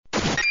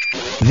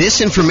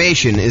This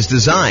information is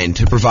designed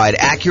to provide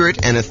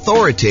accurate and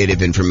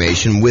authoritative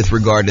information with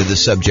regard to the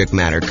subject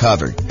matter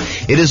covered.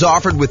 It is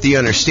offered with the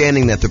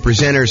understanding that the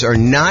presenters are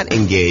not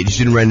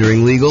engaged in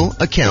rendering legal,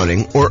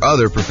 accounting, or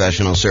other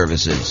professional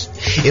services.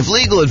 If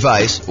legal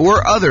advice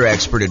or other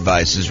expert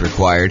advice is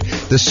required,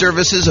 the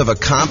services of a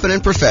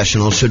competent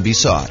professional should be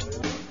sought.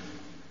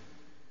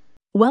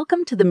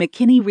 Welcome to the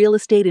McKinney Real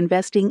Estate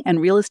Investing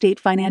and Real Estate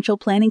Financial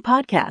Planning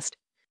Podcast.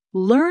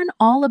 Learn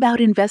all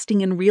about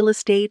investing in real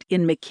estate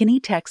in McKinney,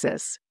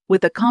 Texas,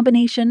 with a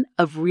combination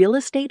of real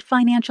estate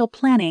financial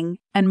planning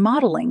and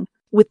modeling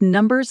with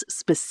numbers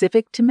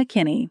specific to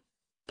McKinney,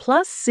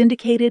 plus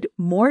syndicated,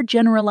 more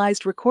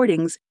generalized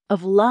recordings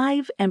of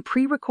live and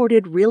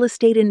pre-recorded real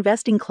estate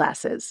investing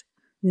classes,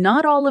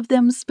 not all of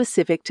them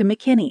specific to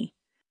McKinney.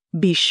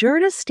 Be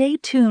sure to stay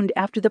tuned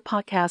after the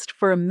podcast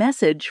for a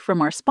message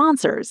from our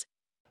sponsors.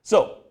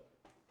 So,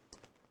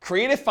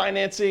 creative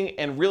financing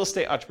and real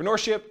estate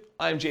entrepreneurship.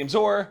 I'm James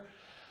Orr.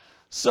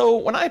 So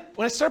when I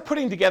started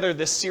putting together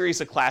this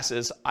series of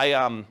classes,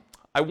 I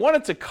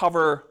wanted to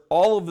cover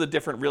all of the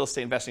different real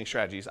estate investing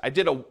strategies. I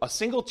did a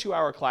single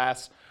 2-hour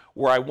class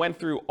where I went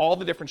through all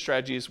the different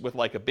strategies with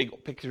like a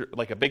big picture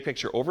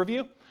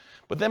overview.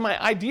 But then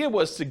my idea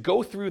was to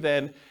go through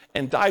then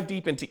and dive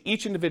deep into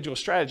each individual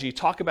strategy,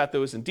 talk about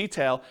those in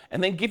detail,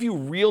 and then give you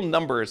real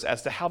numbers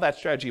as to how that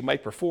strategy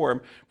might perform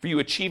for you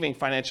achieving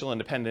financial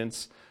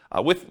independence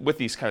with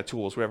these kind of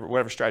tools,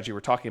 whatever strategy we're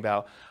talking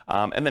about,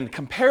 and then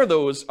compare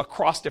those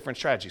across different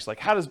strategies. Like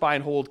how does buy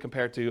and hold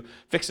compare to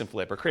fix and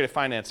flip or creative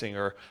financing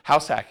or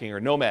house hacking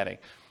or nomading?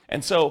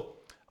 And so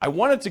I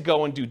wanted to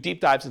go and do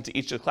deep dives into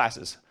each of the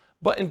classes.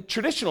 But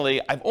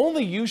traditionally, I've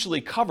only usually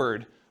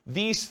covered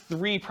these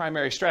 3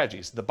 primary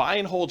strategies: the buy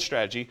and hold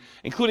strategy,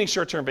 including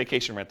short-term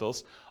vacation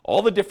rentals,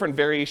 all the different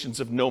variations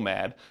of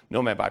nomad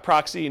by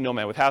proxy,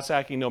 nomad with house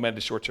hacking, nomad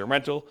to short-term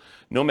rental,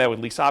 nomad with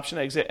lease option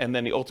exit, and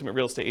then the ultimate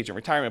real estate agent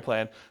retirement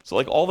plan. So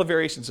like all the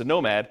variations of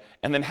nomad,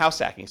 and then house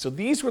hacking. So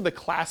these were the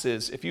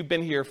classes. If you've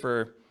been here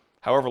for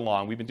however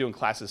long, we've been doing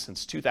classes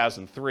since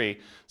 2003.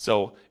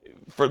 So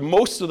for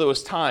most of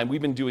those time,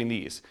 we've been doing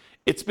these.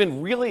 It's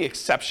been really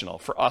exceptional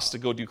for us to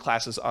go do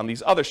classes on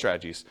these other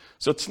strategies.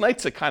 So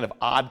tonight's a kind of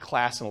odd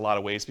class in a lot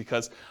of ways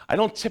because I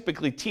don't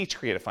typically teach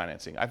creative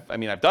financing.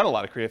 I've done a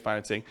lot of creative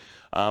financing,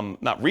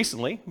 not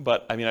recently,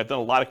 but I've done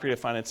a lot of creative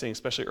financing,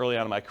 especially early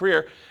on in my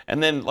career.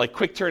 And then like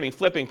quick turning,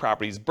 flipping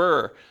properties,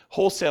 BRRRR,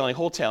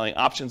 wholesaling,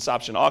 options,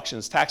 option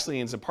auctions, tax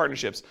liens, and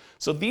partnerships.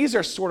 So these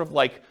are sort of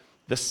like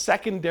the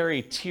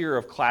secondary tier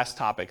of class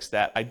topics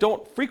that I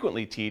don't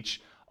frequently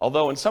teach,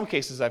 although in some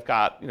cases I've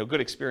got good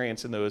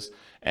experience in those,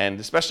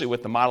 and especially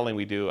with the modeling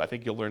we do, I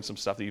think you'll learn some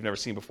stuff that you've never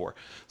seen before.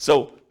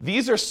 So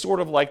these are sort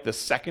of like the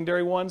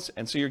secondary ones,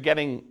 and so you're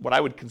getting what I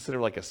would consider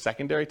like a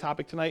secondary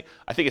topic tonight.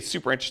 I think it's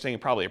super interesting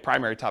and probably a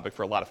primary topic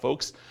for a lot of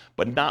folks,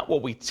 but not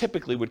what we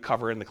typically would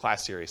cover in the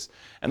class series.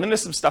 And then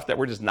there's some stuff that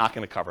we're just not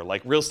going to cover,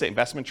 like real estate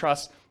investment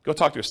trusts. Go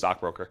talk to a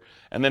stockbroker.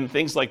 And then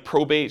things like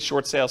probate,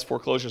 short sales,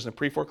 foreclosures, and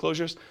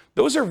pre-foreclosures,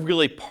 those are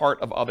really part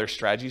of other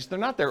strategies. They're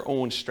not their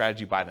own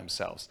strategy by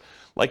themselves.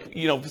 Like,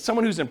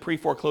 someone who's in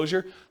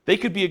pre-foreclosure, they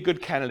could be a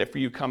good candidate for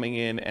you coming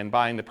in and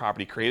buying the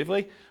property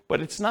creatively,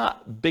 but it's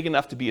not big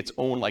enough to be its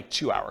own like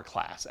 2-hour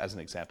class, as an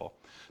example.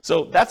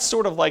 So that's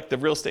sort of like the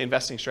real estate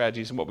investing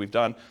strategies and what we've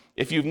done.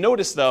 If you've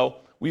noticed though,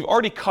 we've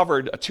already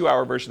covered a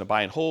 2-hour version of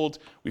buy and hold.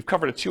 We've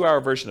covered a 2-hour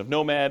version of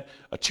nomad,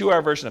 a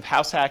 2-hour version of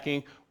house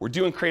hacking. We're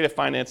doing creative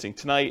financing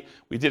tonight.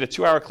 We did a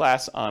 2-hour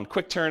class on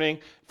quick turning,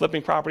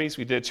 flipping properties.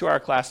 We did a 2-hour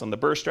class on the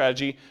BRRRR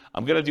strategy.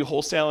 I'm going to do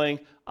wholesaling,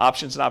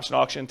 options and option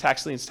auction,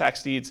 tax liens,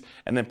 tax deeds,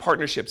 and then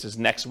partnerships is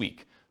next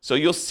week. So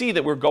you'll see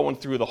that we're going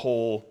through the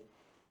whole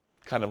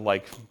kind of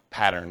like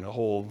pattern, the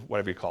whole,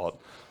 whatever you call it.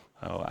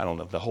 Oh, I don't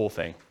know, the whole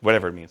thing,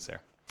 whatever it means there.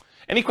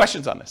 Any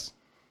questions on this?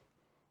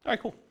 All right,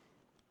 cool.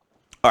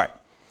 All right.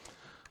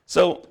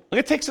 So I'm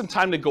going to take some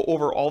time to go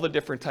over all the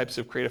different types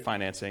of creative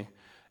financing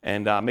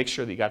and make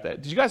sure that you got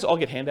that. Did you guys all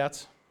get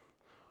handouts?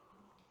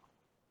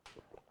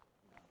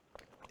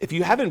 If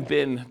you haven't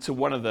been to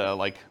one of the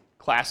like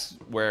class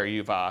where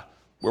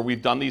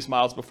we've done these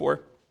models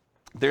before,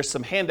 there's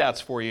some handouts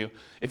for you.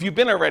 If you've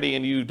been already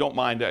and you don't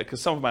mind, because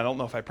some of them I don't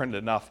know if I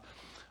printed enough,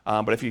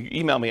 but if you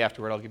email me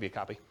afterward, I'll give you a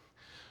copy.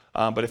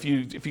 But if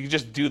you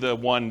just do the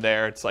one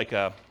there, it's like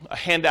a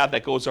handout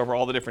that goes over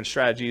all the different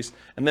strategies,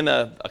 and then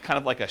a kind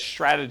of like a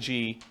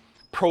strategy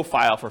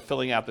profile for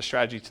filling out the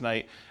strategy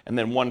tonight, and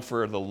then one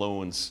for the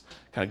loans,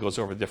 kind of goes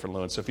over the different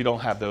loans. So if you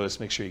don't have those,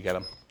 make sure you get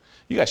them.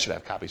 You guys should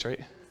have copies,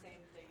 right?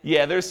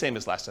 Yeah, they're the same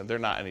as last time. They're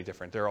not any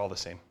different. They're all the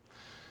same.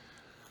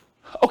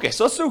 Okay,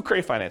 so let's do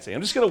creative financing.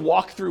 I'm just going to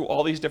walk through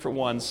all these different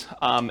ones.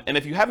 And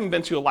if you haven't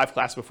been to a live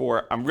class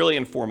before, I'm really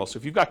informal. So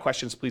if you've got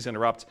questions, please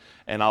interrupt,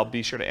 and I'll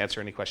be sure to answer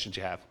any questions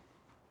you have.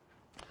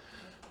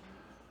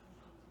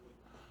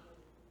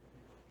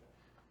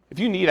 If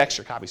you need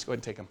extra copies, go ahead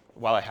and take them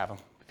while I have them,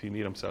 if you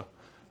need them,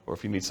 or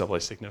if you need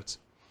someplace to take notes.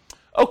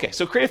 Okay,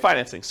 so creative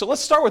financing. So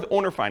let's start with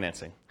owner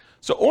financing.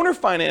 So owner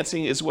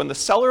financing is when the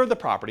seller of the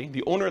property,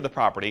 the owner of the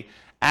property,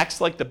 acts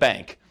like the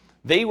bank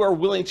they are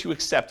willing to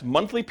accept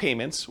monthly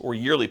payments or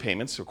yearly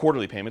payments or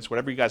quarterly payments,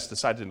 whatever you guys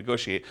decide to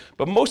negotiate.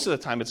 But most of the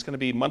time, it's going to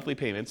be monthly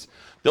payments.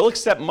 They'll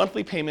accept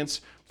monthly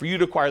payments for you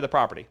to acquire the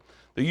property.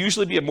 There'll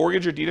usually be a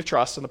mortgage or deed of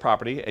trust on the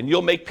property, and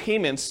you'll make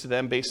payments to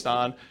them based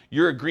on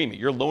your agreement,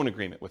 your loan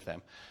agreement with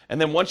them. And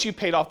then once you've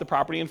paid off the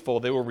property in full,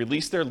 they will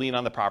release their lien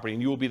on the property,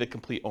 and you will be the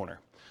complete owner.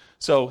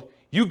 So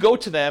you go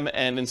to them,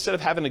 and instead of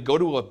having to go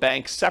to a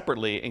bank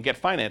separately and get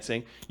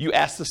financing, you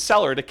ask the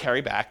seller to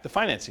carry back the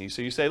financing.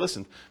 So you say,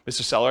 listen,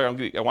 Mr. Seller,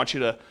 I want you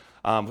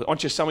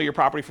to sell me your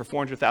property for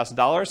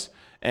 $400,000,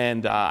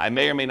 and I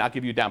may or may not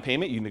give you a down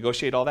payment. You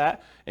negotiate all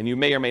that, and you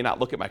may or may not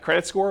look at my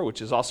credit score,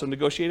 which is also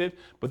negotiated,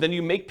 but then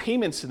you make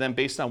payments to them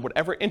based on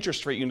whatever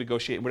interest rate you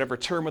negotiate, whatever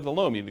term of the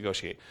loan you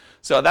negotiate.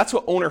 So that's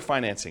what owner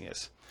financing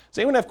is. Does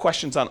anyone have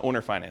questions on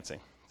owner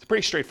financing? It's a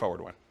pretty straightforward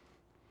one.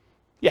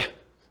 Yeah?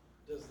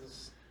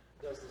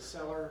 Does the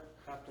seller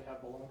have to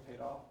have the loan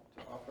paid off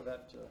to offer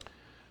that to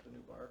the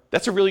new buyer?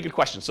 That's a really good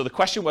question. So the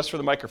question was for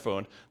the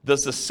microphone,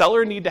 does the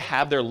seller need to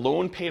have their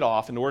loan paid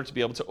off in order to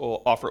be able to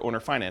offer owner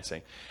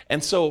financing?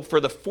 And so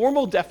for the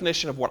formal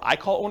definition of what I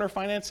call owner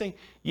financing,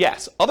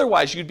 yes.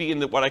 Otherwise, you'd be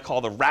in what I call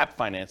the wrap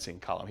financing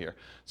column here.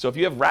 So if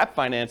you have wrap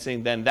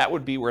financing, then that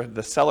would be where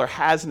the seller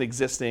has an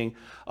existing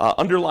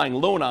underlying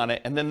loan on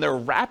it, and then they're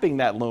wrapping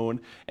that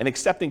loan and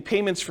accepting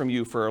payments from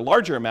you for a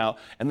larger amount,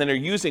 and then they're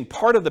using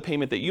part of the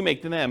payment that you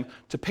make to them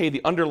to pay the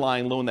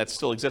underlying loan that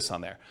still exists on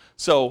there.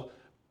 So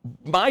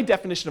my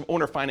definition of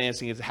owner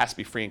financing is it has to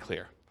be free and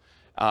clear.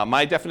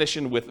 My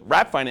definition with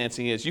wrap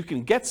financing is you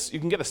can get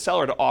a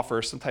seller to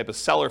offer some type of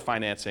seller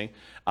financing,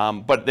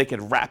 but they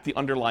can wrap the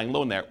underlying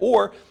loan there.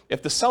 Or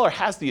if the seller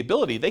has the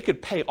ability, they could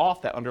pay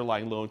off that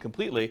underlying loan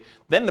completely.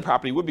 Then the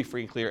property would be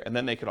free and clear, and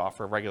then they could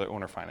offer regular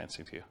owner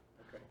financing to you.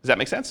 Okay. Does that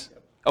make sense?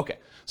 Yep. Okay.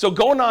 So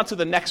going on to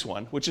the next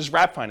one, which is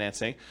wrap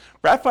financing.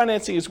 Wrap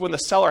financing is when the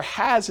seller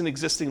has an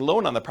existing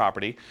loan on the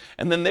property,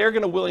 and then they're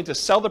going to willing to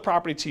sell the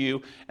property to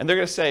you, and they're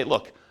going to say,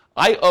 look,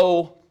 I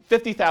owe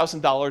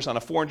 $50,000 on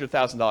a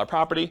 $400,000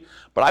 property,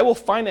 but I will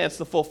finance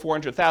the full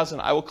 $400,000.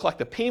 I will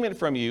collect a payment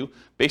from you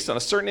based on a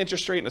certain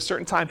interest rate and a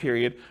certain time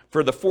period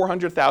for the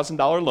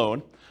 $400,000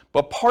 loan.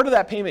 But part of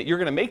that payment you're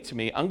going to make to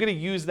me, I'm going to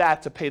use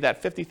that to pay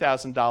that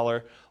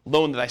 $50,000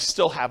 loan that I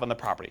still have on the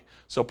property.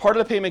 So part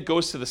of the payment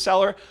goes to the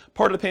seller,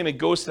 part of the payment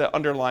goes to the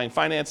underlying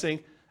financing.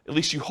 At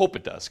least you hope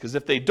it does, because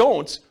if they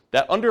don't,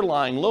 that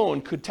underlying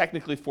loan could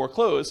technically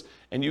foreclose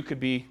and you could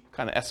be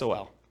kind of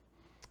SOL.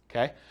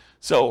 Okay?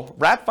 So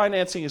wrap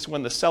financing is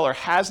when the seller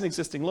has an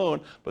existing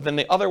loan, but then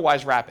they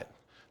otherwise wrap it.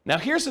 Now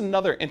here's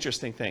another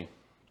interesting thing.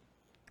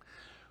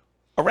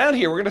 Around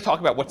here, we're going to talk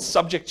about what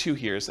subject to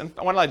here is, and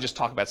why don't I just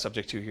talk about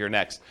subject to here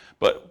next.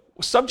 But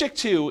subject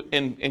to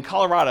in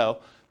Colorado,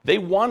 they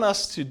want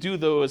us to do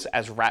those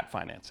as wrap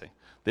financing.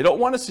 They don't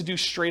want us to do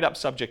straight up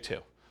subject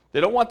to.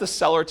 They don't want the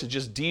seller to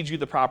just deed you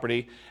the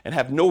property and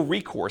have no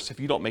recourse if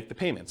you don't make the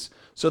payments.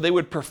 So they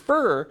would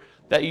prefer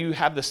that you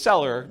have the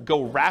seller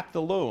go wrap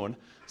the loan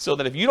so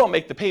that if you don't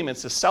make the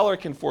payments, the seller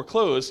can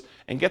foreclose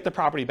and get the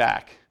property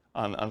back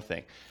on the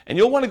thing. And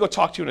you'll want to go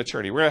talk to an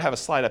attorney. We're going to have a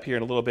slide up here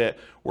in a little bit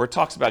where it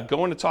talks about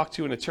going to talk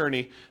to an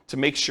attorney to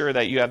make sure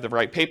that you have the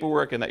right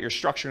paperwork and that you're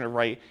structuring it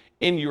right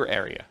in your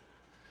area.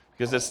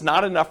 Because it's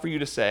not enough for you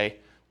to say,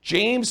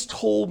 James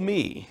told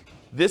me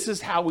this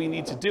is how we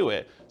need to do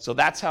it, so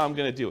that's how I'm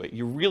going to do it.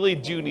 You really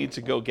do need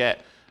to go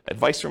get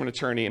advice from an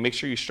attorney and make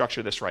sure you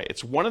structure this right.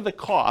 It's one of the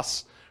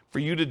costs for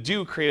you to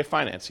do creative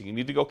financing. You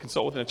need to go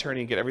consult with an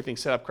attorney and get everything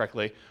set up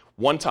correctly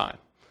one time.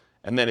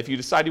 And then if you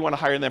decide you want to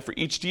hire them for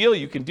each deal,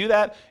 you can do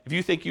that. If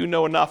you think you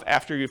know enough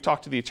after you've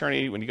talked to the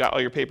attorney, when you got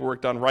all your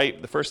paperwork done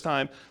right the first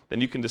time,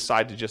 then you can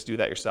decide to just do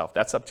that yourself.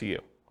 That's up to you.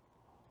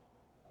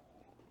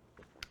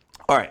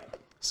 All right,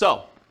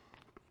 so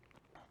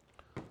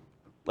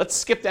let's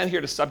skip down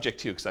here to subject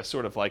to, because I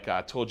sort of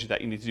told you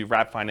that you need to do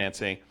wrap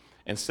financing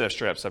instead of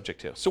straight up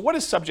subject to. So what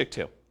is subject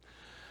to?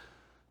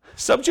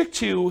 Subject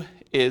to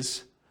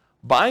is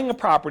buying a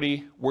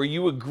property where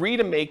you agree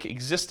to make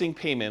existing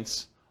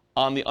payments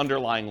on the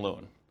underlying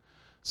loan.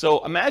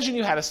 So imagine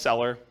you had a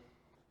seller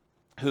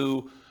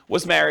who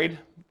was married,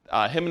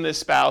 him and his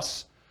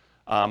spouse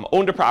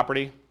owned a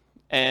property,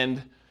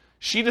 and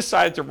she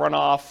decided to run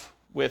off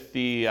with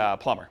the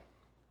plumber.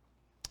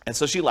 And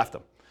so she left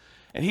him.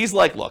 And he's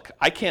like, look,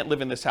 I can't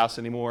live in this house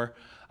anymore.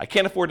 I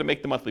can't afford to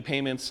make the monthly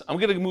payments. I'm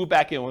going to move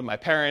back in with my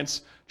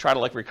parents, try to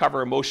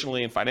recover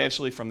emotionally and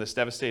financially from this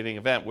devastating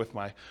event with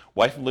my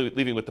wife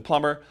leaving with the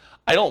plumber.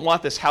 I don't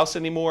want this house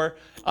anymore.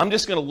 I'm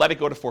just going to let it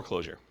go to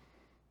foreclosure.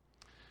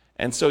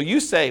 And so you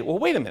say, well,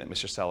 wait a minute,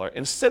 Mr. Seller.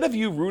 Instead of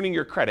you ruining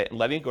your credit and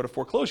letting it go to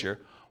foreclosure,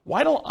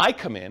 why don't I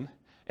come in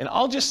and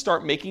I'll just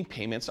start making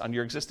payments on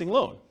your existing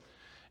loan?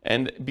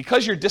 And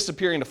because you're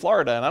disappearing to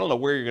Florida, and I don't know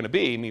where you're going to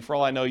be, I mean, for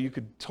all I know, you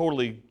could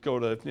totally go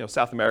to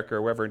South America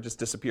or wherever and just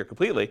disappear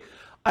completely.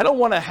 I don't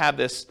want to have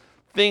this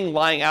thing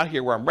lying out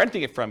here where I'm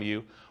renting it from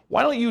you.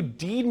 Why don't you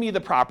deed me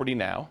the property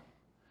now,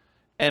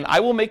 and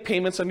I will make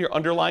payments on your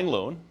underlying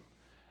loan,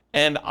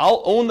 and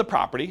I'll own the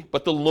property,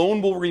 but the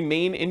loan will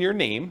remain in your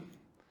name,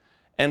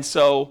 and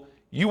so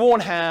you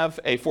won't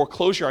have a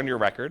foreclosure on your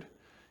record.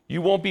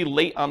 You won't be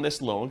late on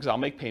this loan because I'll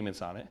make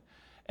payments on it,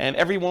 and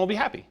everyone will be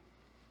happy.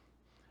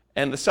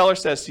 And the seller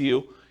says to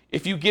you,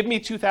 if you give me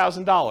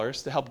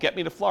 $2,000 to help get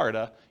me to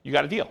Florida, you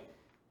got a deal.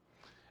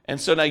 And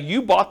so now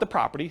you bought the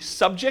property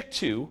subject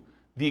to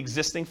the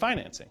existing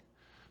financing.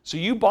 So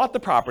you bought the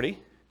property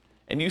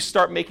and you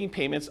start making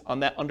payments on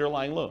that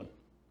underlying loan.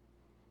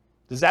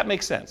 Does that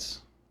make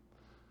sense?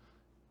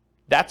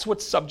 That's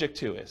what subject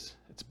to is.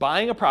 It's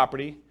buying a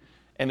property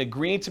and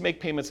agreeing to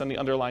make payments on the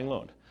underlying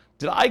loan.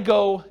 Did I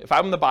go, if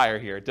I'm the buyer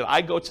here, did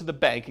I go to the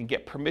bank and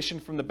get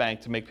permission from the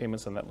bank to make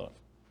payments on that loan?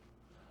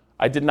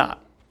 I did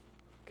not,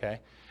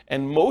 okay?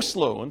 And most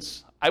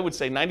loans, I would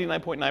say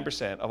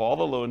 99.9% of all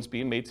the loans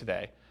being made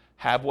today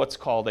have what's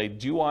called a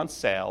due on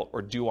sale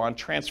or due on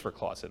transfer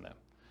clause in them.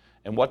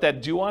 And what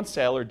that due on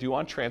sale or due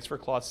on transfer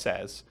clause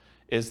says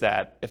is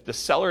that if the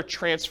seller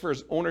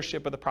transfers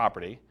ownership of the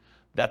property,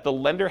 that the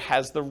lender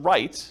has the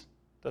right,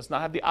 does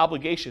not have the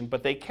obligation,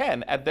 but they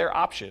can, at their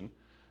option,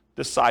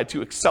 decide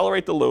to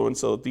accelerate the loan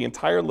so that the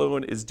entire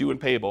loan is due and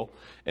payable.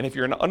 And if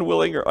you're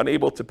unwilling or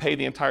unable to pay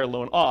the entire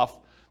loan off,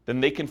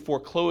 then they can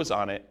foreclose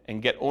on it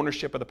and get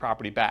ownership of the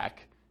property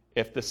back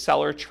if the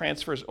seller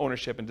transfers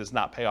ownership and does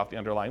not pay off the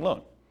underlying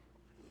loan.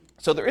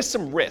 So there is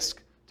some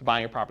risk to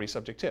buying a property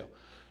subject to.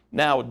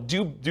 Now,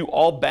 do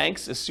all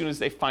banks, as soon as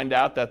they find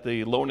out that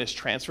the loan is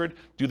transferred,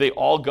 do they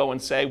all go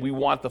and say, we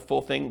want the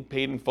full thing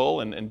paid in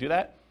full and do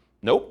that?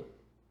 Nope.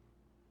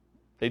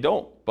 They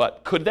don't.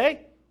 But could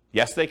they?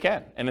 Yes, they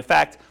can. And in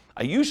fact,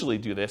 I usually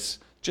do this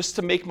just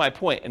to make my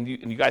point, and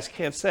you guys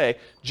can't say,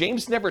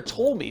 James never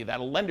told me that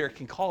a lender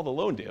can call the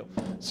loan due.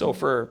 So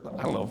for,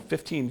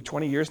 15,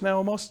 20 years now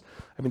almost,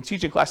 I've been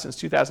teaching class since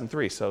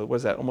 2003, so what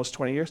is that, almost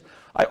 20 years?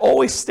 I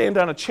always stand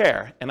on a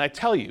chair, and I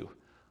tell you,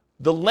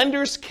 the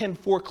lenders can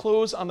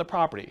foreclose on the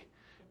property.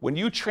 When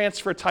you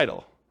transfer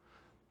title,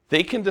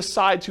 they can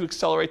decide to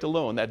accelerate the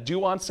loan. That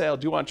due on sale,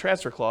 due on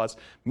transfer clause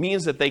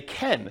means that they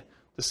can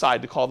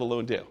decide to call the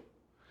loan due.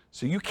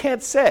 So you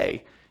can't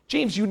say,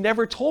 James, you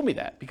never told me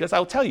that, because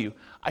I'll tell you,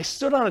 I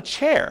stood on a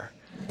chair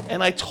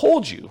and I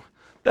told you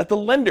that the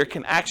lender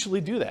can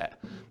actually do that.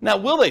 Now,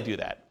 will they do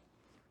that?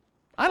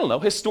 I don't know.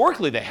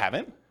 Historically, they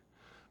haven't.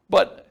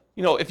 But,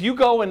 if you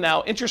go and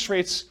now interest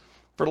rates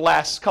for the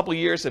last couple of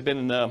years have been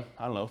in the,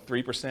 3%,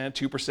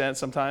 2%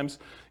 sometimes,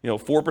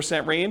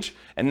 4% range,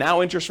 and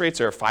now interest rates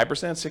are 5%,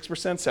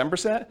 6%,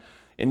 7%,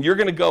 and you're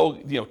going to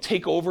go,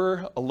 take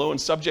over a loan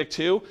subject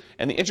to,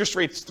 and the interest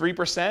rate's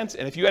 3%,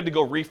 and if you had to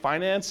go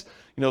refinance,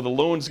 the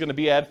loan's going to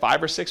be at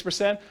 5 or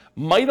 6%,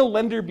 might a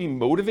lender be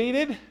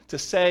motivated to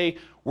say,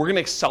 we're going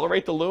to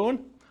accelerate the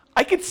loan?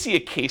 I could see a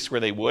case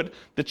where they would.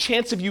 The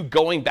chance of you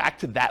going back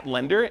to that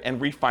lender and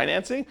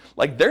refinancing,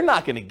 they're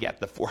not going to get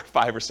the 4,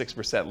 5, or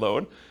 6%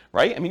 loan,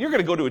 right? I mean, you're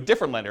going to go to a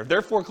different lender. If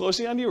they're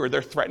foreclosing on you or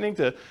they're threatening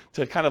to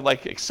kind of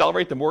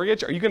accelerate the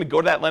mortgage, are you going to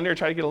go to that lender and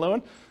try to get a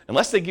loan?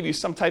 Unless they give you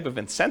some type of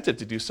incentive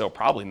to do so,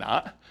 probably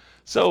not.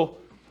 So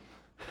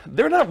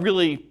they're not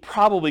really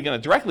probably going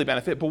to directly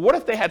benefit, but what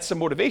if they had some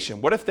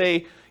motivation? What if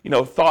they,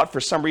 thought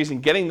for some reason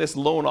getting this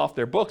loan off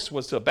their books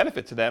was a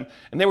benefit to them,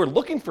 and they were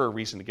looking for a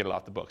reason to get it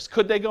off the books?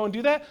 Could they go and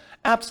do that?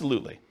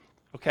 Absolutely,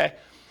 okay?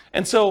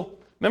 And so,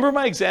 remember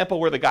my example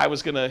where the guy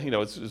was going to,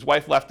 his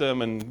wife left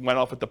him and went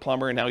off with the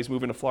plumber, and now he's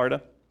moving to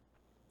Florida?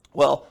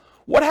 Well,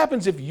 what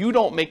happens if you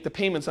don't make the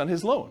payments on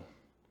his loan?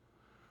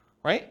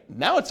 Right?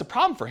 Now it's a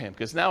problem for him,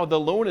 because now the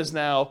loan is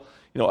now,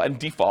 in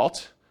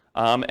default,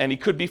 and he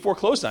could be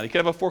foreclosed on. He could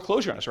have a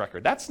foreclosure on his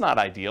record. That's not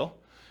ideal.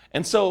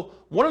 And so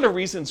one of the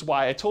reasons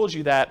why I told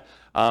you that,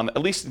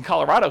 at least in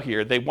Colorado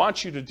here, they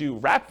want you to do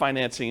wrap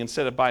financing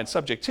instead of buying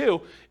subject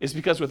to, is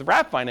because with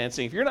wrap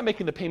financing, if you're not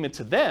making the payment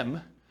to them,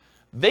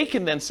 they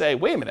can then say,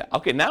 wait a minute,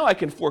 okay, now I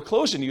can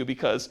foreclose on you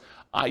because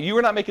you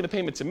are not making the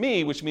payment to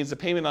me, which means the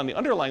payment on the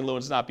underlying loan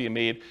is not being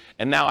made,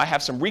 and now I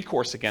have some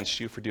recourse against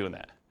you for doing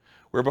that.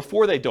 Where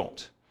before they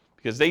don't,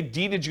 because they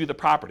deeded you the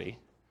property.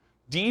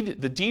 The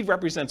deed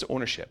represents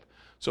ownership.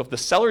 So if the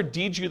seller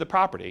deeds you the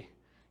property,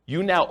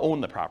 you now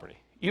own the property,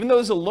 even though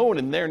there's a loan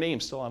in their name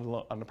still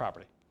on the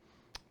property,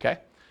 okay?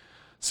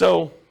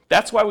 So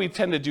that's why we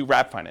tend to do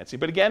wrap financing.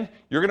 But again,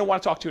 you're going to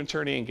want to talk to an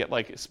attorney and get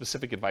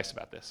specific advice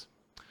about this.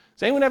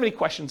 Does anyone have any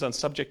questions on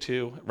subject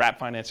to wrap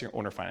financing or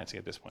owner financing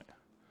at this point?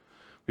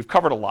 We've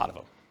covered a lot of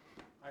them.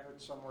 I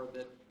heard somewhere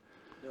that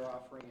they're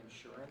offering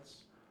insurance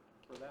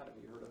for that.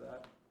 Have you heard of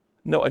that?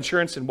 No,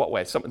 insurance in what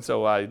way?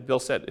 Bill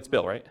said, it's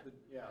Bill, right?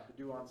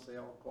 The due on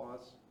sale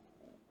clause.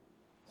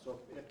 So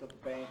if the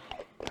bank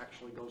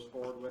actually goes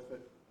forward with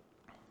it,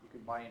 you can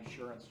buy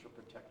insurance to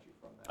protect you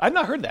from that. I've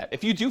not heard that.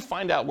 If you do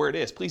find out where it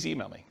is, please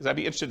email me, because I'd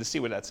be interested to see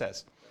what that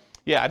says.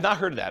 Yeah, I've not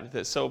heard of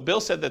that. So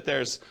Bill said that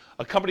there's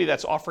a company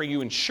that's offering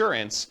you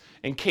insurance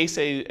in case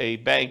a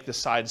bank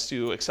decides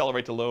to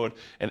accelerate the loan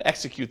and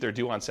execute their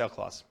due on sale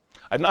clause.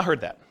 I've not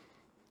heard that.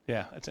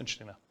 Yeah, that's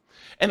interesting though.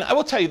 And I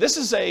will tell you, this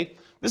is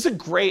a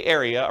gray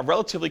area, a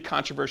relatively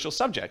controversial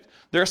subject.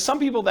 There are some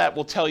people that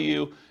will tell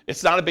you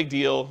it's not a big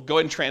deal, go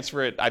ahead and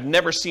transfer it. I've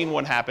never seen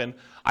one happen.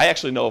 I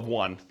actually know of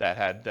one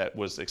that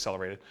was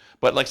accelerated.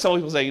 But like some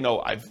people say,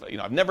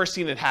 I've never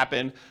seen it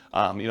happen.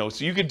 So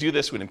you could do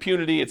this with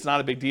impunity. It's not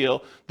a big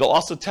deal. They'll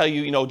also tell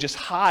you, just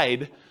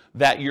hide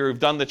that you've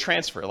done the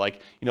transfer.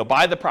 Like,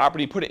 buy the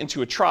property, put it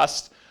into a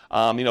trust.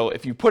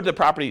 If you put the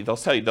property, they'll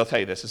tell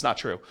you this, it's not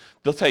true.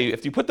 They'll tell you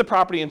if you put the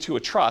property into a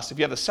trust, if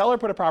you have the seller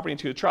put a property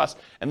into a trust,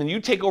 and then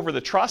you take over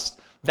the trust,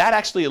 that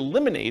actually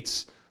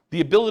eliminates the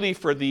ability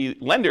for the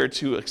lender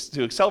to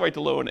accelerate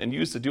the loan and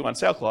use the due on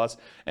sale clause,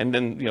 and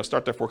then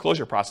start their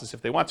foreclosure process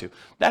if they want to.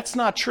 That's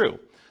not true.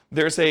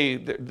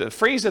 The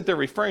phrase that they're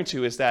referring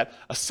to is that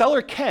a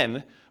seller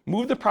can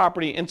move the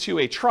property into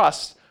a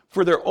trust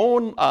for their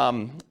own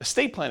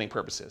estate planning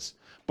purposes.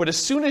 But as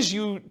soon as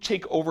you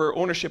take over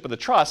ownership of the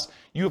trust,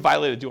 you have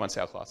violated due on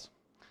sale clause.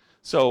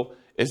 So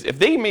if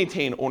they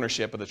maintain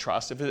ownership of the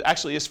trust, if it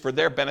actually is for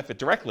their benefit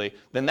directly,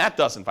 then that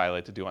doesn't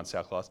violate the due on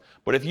sale clause.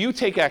 But if you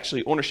take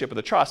actually ownership of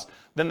the trust,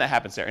 then that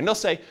happens there. And they'll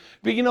say,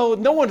 but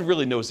no one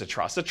really knows the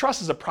trust. The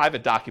trust is a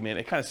private document.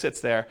 It kind of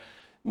sits there.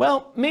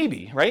 Well,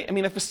 maybe, right? I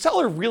mean, if a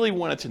seller really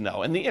wanted to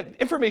know, and the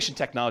information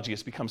technology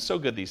has become so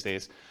good these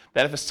days,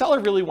 that if a seller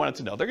really wanted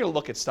to know, they're going to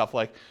look at stuff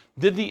like,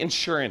 did the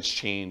insurance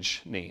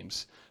change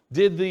names?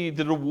 Did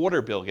the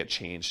water bill get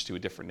changed to a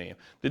different name?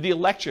 Did the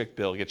electric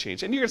bill get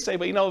changed? And you're going to say,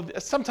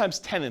 but sometimes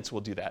tenants will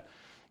do that.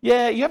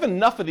 Yeah, you have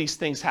enough of these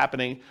things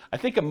happening. I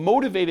think a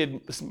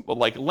motivated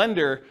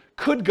lender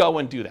could go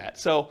and do that.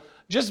 So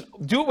just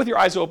do it with your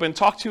eyes open,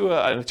 talk to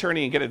an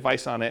attorney and get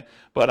advice on it.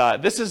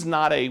 But this is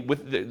not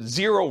with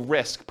zero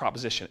risk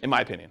proposition, in my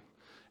opinion.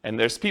 And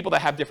there's people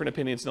that have different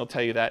opinions, and they'll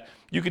tell you that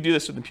you could do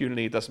this with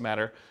impunity, it doesn't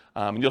matter.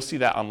 And you'll see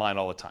that online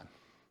all the time.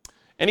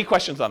 Any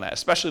questions on that,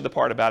 especially the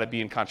part about it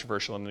being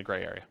controversial in the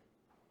gray area?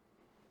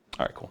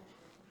 All right, cool.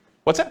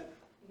 What's that?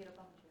 You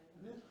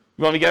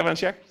want me to get up on a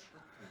chair?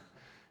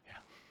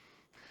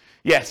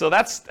 Yeah, so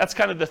that's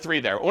kind of the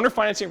three there. Owner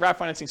financing, wrap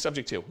financing,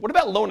 subject to. What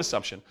about loan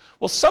assumption?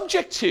 Well,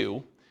 subject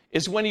to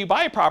is when you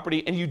buy a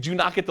property and you do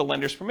not get the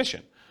lender's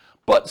permission.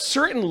 But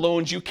certain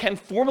loans, you can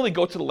formally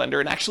go to the lender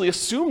and actually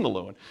assume the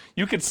loan.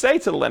 You could say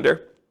to the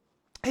lender,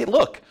 hey,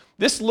 look,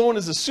 this loan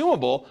is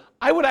assumable.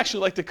 I would actually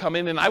like to come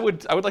in and I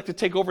would like to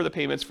take over the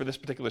payments for this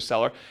particular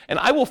seller, and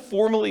I will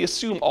formally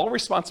assume all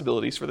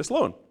responsibilities for this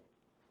loan.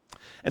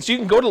 And so you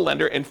can go to the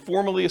lender and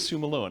formally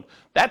assume a loan.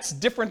 That's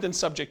different than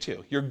subject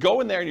to. You're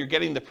going there and you're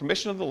getting the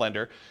permission of the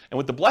lender, and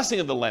with the blessing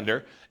of the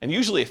lender, and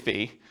usually a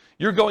fee,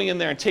 you're going in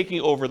there and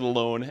taking over the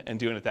loan and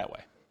doing it that way.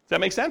 Does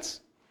that make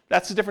sense?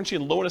 That's the difference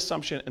between loan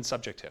assumption and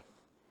subject to.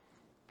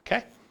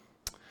 Okay?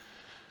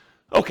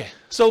 Okay,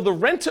 so the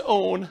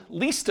rent-to-own,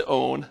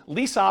 lease-to-own,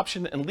 lease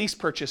option, and lease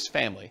purchase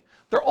family,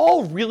 they're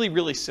all really,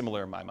 really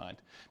similar in my mind,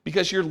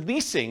 because you're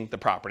leasing the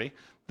property.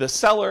 The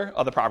seller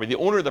of the property, the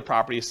owner of the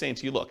property, is saying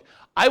to you, look,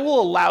 I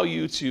will allow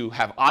you to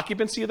have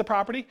occupancy of the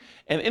property,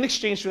 and in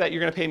exchange for that,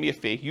 you're going to pay me a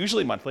fee,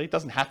 usually monthly. It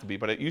doesn't have to be,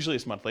 but it usually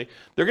is monthly.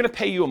 They're going to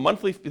pay you a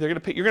monthly. You're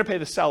going to pay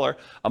the seller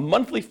a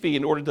monthly fee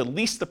in order to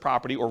lease the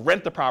property or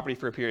rent the property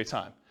for a period of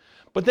time.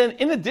 But then,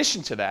 in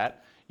addition to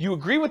that, you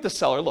agree with the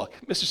seller. Look,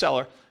 Mr.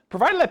 Seller,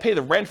 provided I pay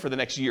the rent for the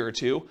next year or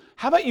two,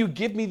 how about you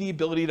give me the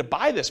ability to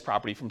buy this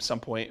property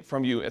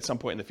from you at some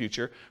point in the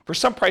future for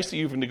some price that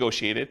you've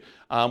negotiated,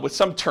 with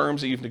some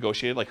terms that you've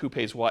negotiated, like who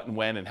pays what and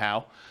when and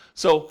how.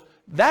 So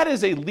that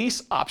is a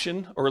lease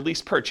option or a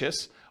lease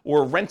purchase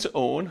or a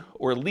rent-to-own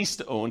or a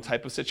lease-to-own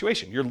type of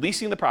situation. You're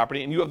leasing the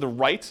property and you have the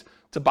right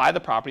to buy the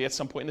property at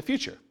some point in the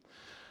future.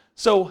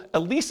 So a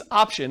lease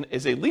option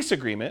is a lease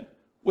agreement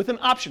with an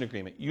option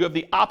agreement. You have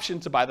the option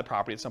to buy the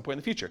property at some point in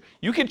the future.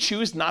 You can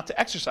choose not to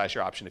exercise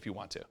your option if you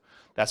want to.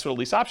 That's what a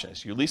lease option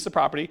is. You lease the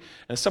property,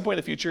 and at some point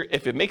in the future,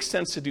 if it makes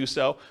sense to do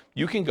so,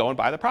 you can go and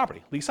buy the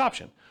property. Lease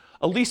option.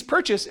 A lease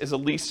purchase is a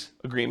lease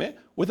agreement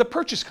with a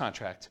purchase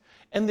contract.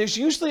 And there's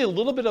usually a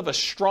little bit of a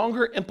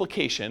stronger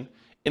implication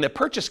in a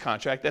purchase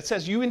contract that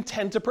says you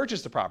intend to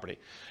purchase the property.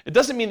 It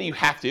doesn't mean that you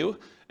have to,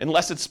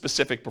 unless it's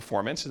specific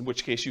performance, in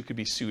which case you could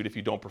be sued if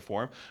you don't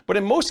perform. But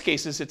in most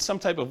cases, it's some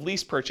type of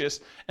lease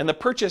purchase, and the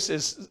purchase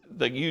is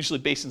usually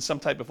based in some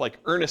type of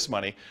earnest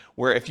money,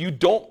 where if you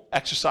don't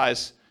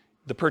exercise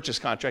the purchase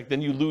contract,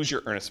 then you lose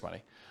your earnest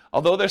money.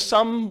 Although there's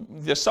some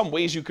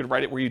ways you could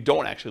write it where you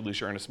don't actually lose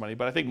your earnest money,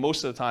 but I think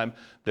most of the time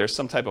there's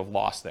some type of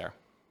loss there.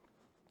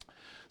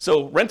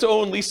 So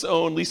rent-to-own,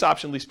 lease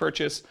option, lease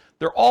purchase,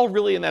 they're all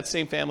really in that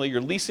same family. You're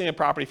leasing a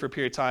property for a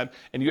period of time,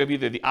 and you have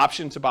either the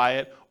option to buy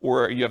it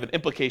or you have an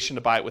implication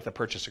to buy it with a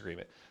purchase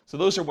agreement. So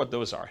those are what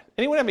those are.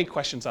 Anyone have any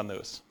questions on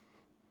those?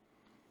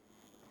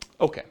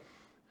 Okay.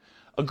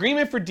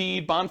 Agreement for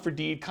deed, bond for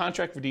deed,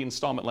 contract for deed,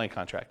 installment land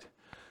contract.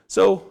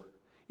 So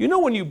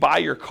when you buy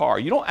your car,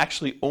 you don't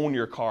actually own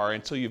your car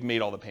until you've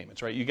made all the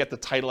payments, right? You get the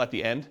title at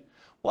the end.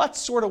 Well,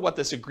 that's sort of what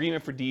this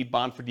agreement for deed,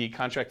 bond for deed,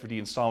 contract for deed,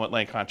 installment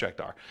land contract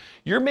are.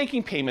 You're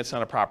making payments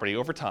on a property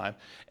over time,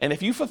 and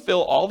if you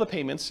fulfill all the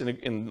payments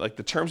in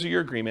the terms of your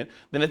agreement,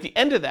 then at the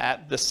end of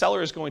that, the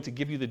seller is going to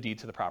give you the deed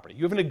to the property.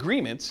 You have an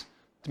agreement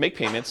to make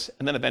payments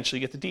and then eventually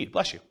get the deed.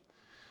 Bless you.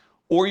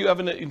 Or you have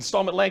an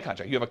installment land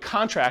contract. You have a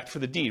contract for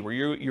the deed where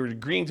you're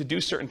agreeing to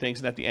do certain things,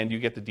 and at the end you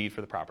get the deed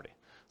for the property.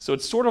 So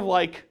it's sort of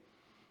like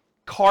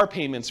car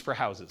payments for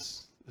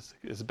houses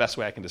is the best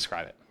way I can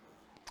describe it.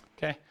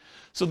 Okay?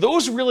 So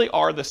those really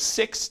are the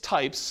 6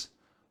 types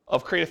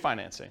of creative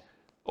financing.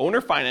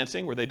 Owner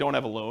financing, where they don't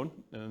have a loan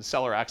and the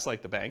seller acts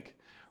like the bank.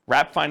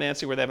 Wrap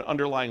financing, where they have an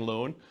underlying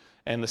loan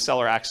and the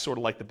seller acts sort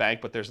of like the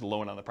bank, but there's a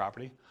loan on the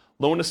property.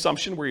 Loan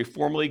assumption, where you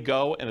formally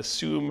go and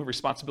assume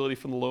responsibility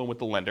from the loan with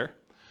the lender.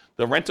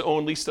 The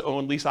rent-to-own,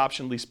 lease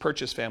option, lease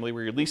purchase family,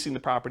 where you're leasing the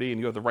property and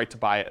you have the right to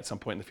buy it at some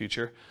point in the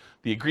future.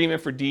 The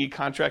agreement for deed,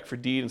 contract for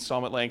deed,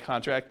 installment land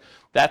contract,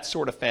 that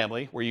sort of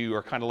family, where you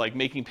are kind of like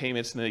making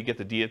payments and then you get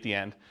the deed at the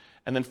end.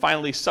 And then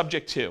finally,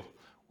 subject to,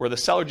 where the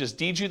seller just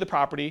deeds you the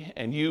property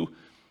and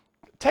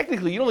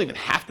technically you don't even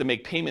have to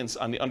make payments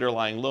on the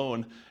underlying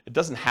loan. It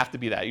doesn't have to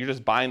be that. You're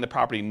just buying the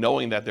property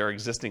knowing that there are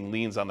existing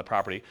liens on the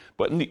property.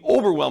 But in the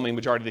overwhelming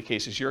majority of the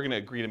cases, you're going to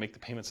agree to make the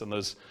payments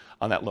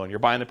on that loan. You're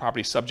buying the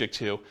property subject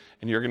to,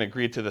 and you're going to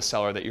agree to the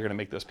seller that you're going to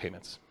make those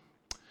payments.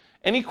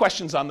 Any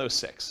questions on those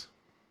 6?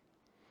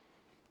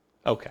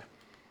 Okay.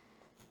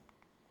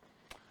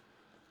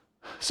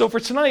 So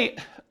for tonight,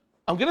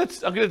 I'm going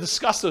to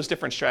discuss those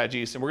different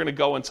strategies, and we're going to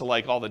go into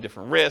like all the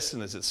different risks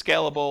and is it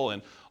scalable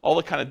and all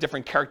the kind of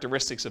different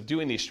characteristics of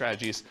doing these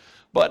strategies.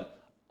 But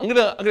I'm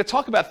going to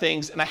talk about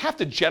things, and I have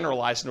to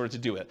generalize in order to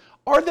do it.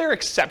 Are there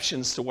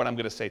exceptions to what I'm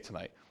going to say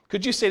tonight?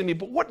 Could you say to me,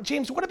 but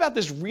James, what about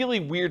this really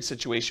weird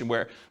situation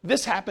where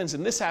this happens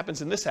and this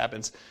happens and this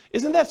happens?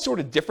 Isn't that sort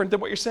of different than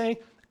what you're saying?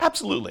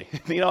 Absolutely.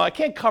 I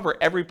can't cover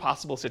every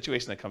possible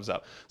situation that comes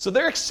up. So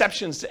there are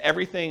exceptions to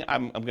everything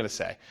I'm going to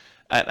say.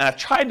 And I've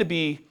tried to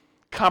be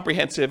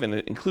comprehensive and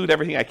include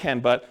everything I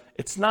can, but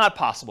it's not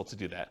possible to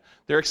do that.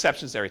 There are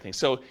exceptions to everything.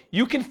 So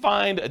you can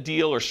find a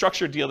deal or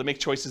structure a deal to make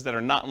choices that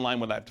are not in line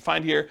with what I have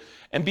defined here.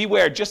 And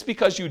beware, just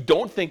because you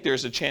don't think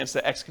there's a chance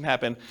that X can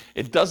happen,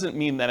 it doesn't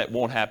mean that it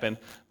won't happen.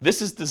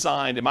 This is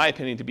designed, in my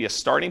opinion, to be a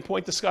starting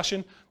point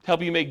discussion to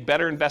help you make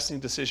better investing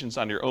decisions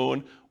on your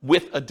own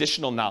with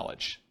additional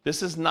knowledge.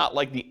 This is not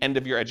like the end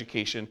of your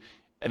education.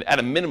 And at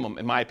a minimum,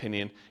 in my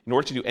opinion, in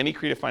order to do any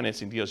creative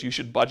financing deals, you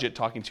should budget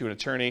talking to an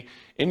attorney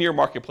in your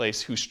marketplace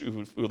who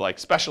like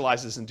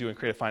specializes in doing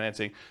creative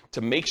financing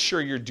to make sure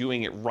you're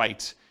doing it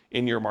right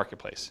in your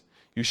marketplace.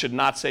 You should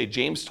not say,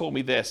 James told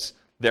me this,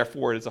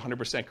 therefore it is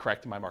 100%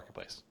 correct in my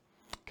marketplace.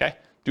 Okay?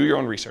 Do your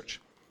own research.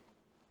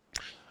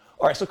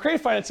 All right, so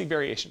creative financing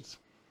variations.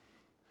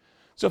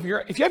 So if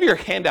you have your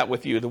handout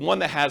with you, the one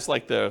that has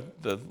like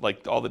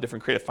all the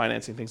different creative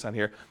financing things on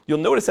here, you'll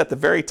notice at the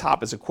very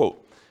top is a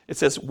quote. It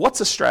says, what's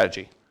a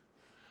strategy?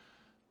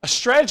 A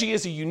strategy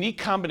is a unique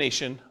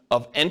combination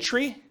of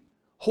entry,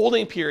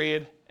 holding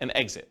period, and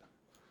exit.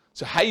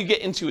 So how you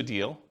get into a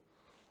deal,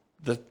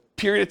 the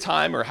period of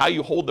time or how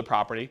you hold the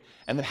property,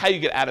 and then how you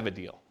get out of a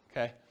deal.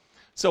 Okay?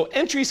 So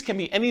entries can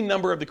be any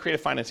number of the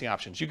creative financing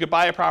options. You could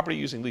buy a property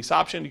using lease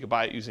option, you could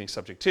buy it using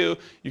subject to,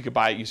 you could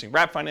buy it using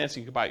wrap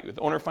financing, you could buy it with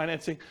owner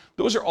financing.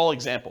 Those are all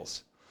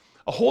examples.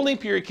 A holding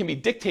period can be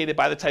dictated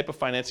by the type of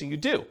financing you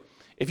do.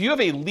 If you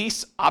have a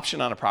lease option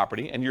on a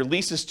property and your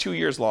lease is 2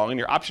 years long and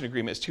your option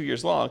agreement is 2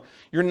 years long,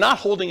 you're not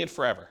holding it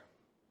forever.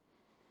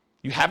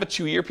 You have a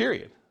 2-year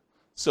period.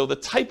 So the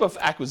type of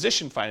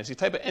acquisition financing, the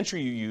type of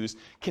entry you use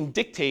can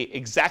dictate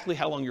exactly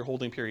how long your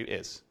holding period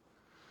is.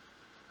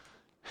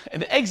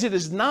 An exit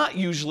is not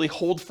usually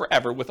hold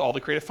forever with all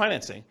the creative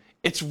financing.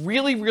 It's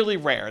really, really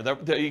rare.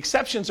 The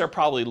exceptions are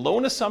probably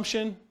loan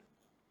assumption,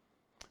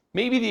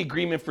 maybe the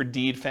agreement for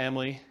deed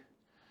family,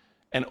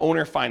 and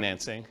owner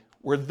financing,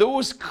 where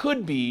those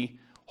could be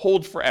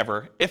hold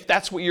forever if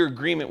that's what your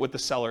agreement with the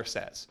seller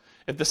says.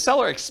 If the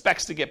seller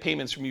expects to get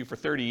payments from you for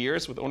 30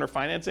 years with owner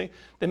financing,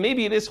 then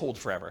maybe it is hold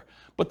forever.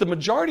 But the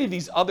majority of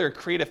these other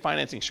creative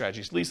financing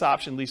strategies, lease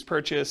option, lease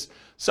purchase,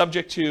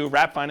 subject to,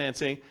 wrap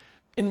financing,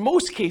 in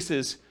most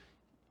cases,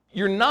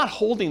 you're not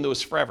holding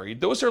those forever.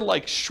 Those are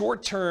like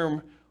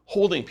short-term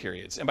holding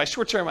periods. And by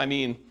short-term, I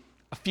mean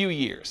a few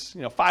years,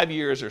 5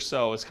 years or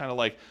so is kind of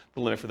like the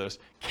limit for those.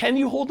 Can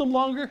you hold them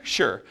longer?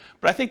 Sure.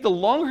 But I think the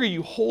longer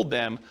you hold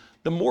them,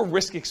 the more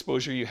risk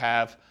exposure you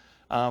have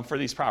for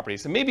these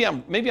properties. And maybe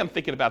I'm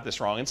thinking about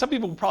this wrong. And some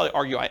people would probably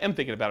argue I am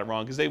thinking about it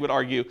wrong because they would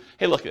argue,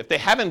 hey, look, if they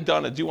haven't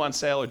done a due on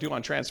sale or due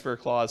on transfer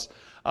clause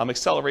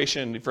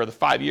acceleration for the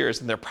 5 years,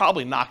 then they're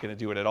probably not going to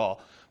do it at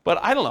all. But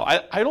I don't know.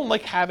 I don't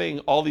like having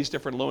all these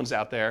different loans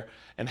out there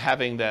and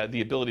having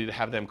the ability to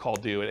have them call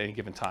due at any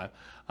given time.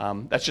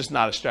 That's just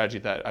not a strategy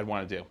that I'd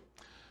want to do.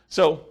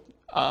 So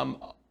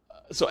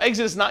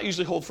exit is not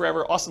usually hold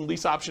forever. Often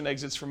lease option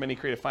exits from any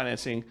creative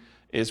financing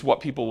is what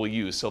people will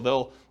use. So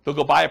they'll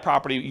go buy a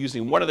property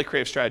using one of the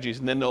creative strategies,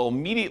 and then they'll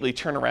immediately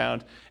turn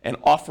around and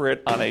offer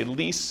it on a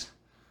lease,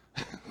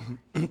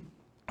 on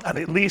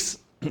a lease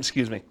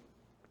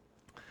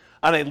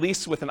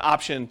with an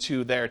option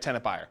to their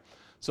tenant buyer.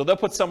 So they'll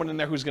put someone in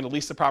there who's going to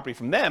lease the property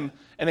from them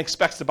and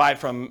expects to buy it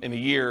from in a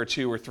year or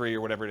 2 or 3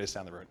 or whatever it is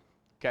down the road.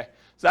 Okay,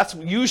 so that's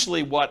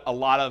usually what a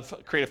lot of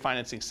creative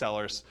financing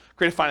sellers,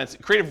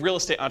 creative real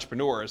estate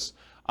entrepreneurs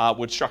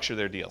would structure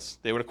their deals.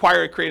 They would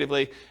acquire it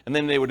creatively, and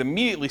then they would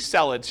immediately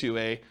sell it to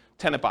a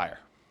tenant buyer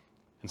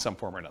in some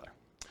form or another.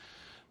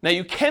 Now,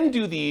 you can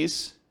do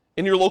these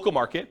in your local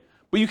market,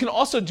 but you can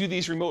also do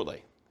these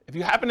remotely. If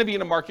you happen to be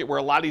in a market where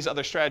a lot of these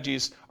other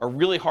strategies are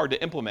really hard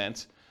to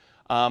implement,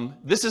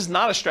 this is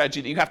not a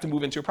strategy that you have to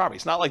move into a property.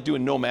 It's not like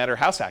doing nomad or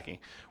house hacking,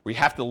 where you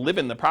have to live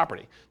in the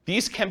property.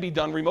 These can be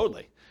done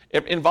remotely.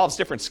 It involves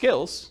different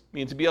skills. I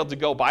mean, to be able to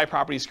go buy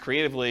properties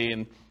creatively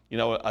in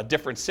a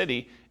different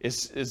city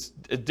is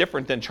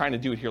different than trying to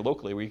do it here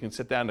locally, where you can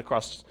sit down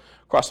across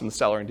from the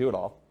seller and do it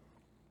all.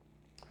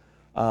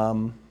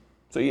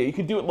 So yeah, you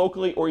can do it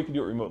locally or you can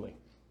do it remotely.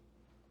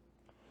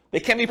 They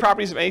can be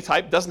properties of any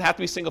type. It doesn't have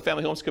to be single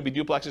family homes. It could be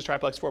duplexes,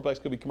 triplex, fourplex.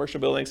 It could be commercial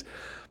buildings.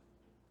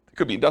 It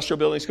could be industrial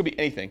buildings. It could be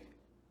anything.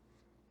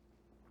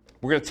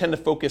 We're going to tend to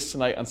focus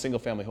tonight on single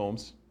family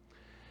homes.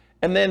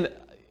 And then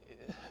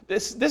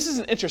this is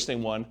an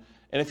interesting one.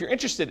 And if you're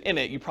interested in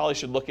it, you probably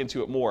should look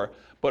into it more.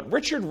 But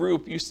Richard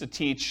Roop used to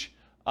teach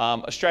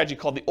a strategy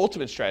called the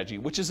ultimate strategy,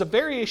 which is a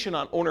variation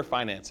on owner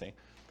financing.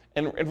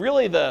 And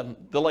really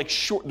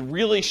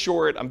really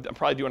short, I'm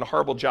probably doing a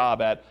horrible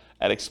job at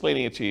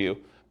explaining it to you.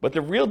 But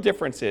the real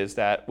difference is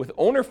that with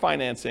owner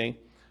financing,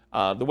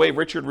 the way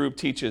Richard Roop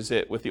teaches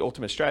it with the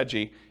ultimate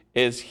strategy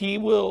is he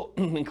will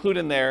include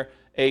in there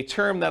a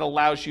term that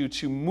allows you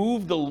to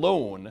move the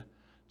loan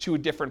to a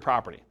different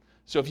property.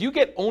 So if you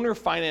get owner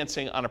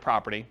financing on a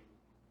property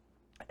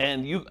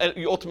and you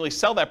ultimately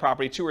sell that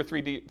property 2 or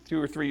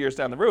 3 years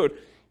down the road,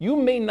 you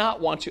may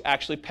not want to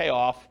actually pay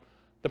off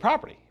the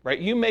property, right?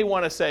 You may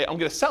want to say, I'm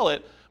going to sell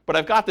it, but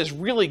I've got this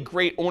really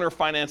great owner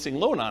financing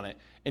loan on it.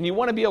 And you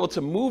want to be able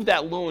to move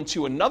that loan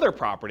to another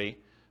property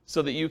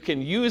so that you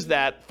can use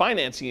that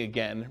financing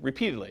again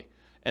repeatedly.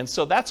 And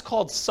so that's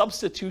called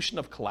substitution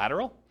of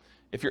collateral.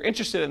 If you're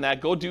interested in that,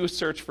 go do a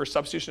search for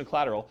substitution of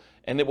collateral,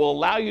 and it will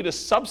allow you to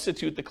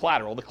substitute the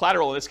collateral. The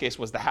collateral in this case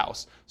was the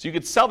house. So you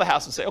could sell the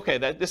house and say, okay,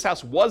 this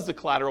house was the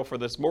collateral for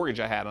this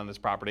mortgage I had on this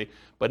property,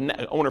 but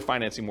owner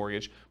financing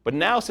mortgage. But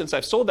now, since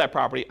I've sold that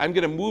property, I'm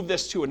going to move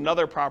this to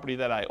another property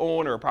that I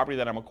own or a property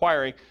that I'm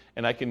acquiring,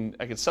 and I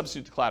can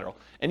substitute the collateral.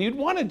 And you'd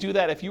want to do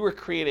that if you were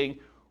creating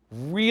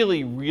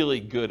really, really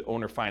good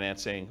owner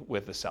financing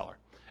with the seller.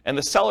 And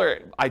the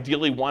seller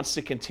ideally wants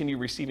to continue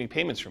receiving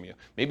payments from you.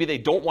 Maybe they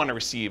don't want to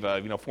receive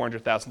a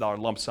 $400,000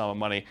 lump sum of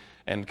money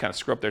and kind of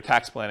screw up their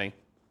tax planning.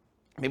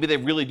 Maybe they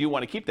really do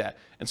want to keep that.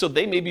 And so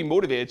they may be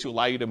motivated to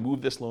allow you to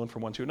move this loan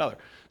from one to another.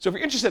 So if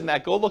you're interested in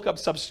that, go look up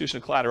substitution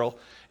of collateral,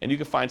 and you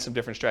can find some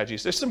different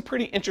strategies. There's some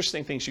pretty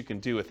interesting things you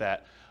can do with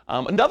that.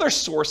 Another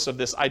source of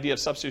this idea of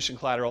substitution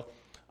collateral,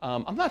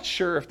 I'm not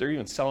sure if they're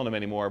even selling them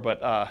anymore,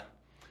 but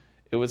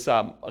it was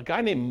a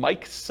guy named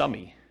Mike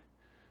Summey.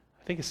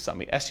 I think it's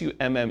Summey,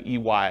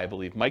 S-U-M-M-E-Y, I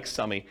believe, Mike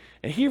Summey.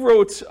 And he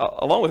wrote,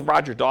 along with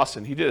Roger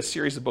Dawson, he did a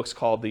series of books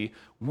called The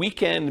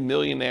Weekend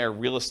Millionaire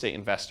Real Estate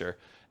Investor.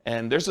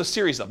 And there's a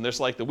series of them. There's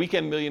like the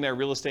Weekend Millionaire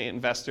Real Estate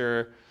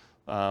Investor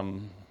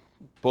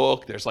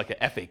book. There's like an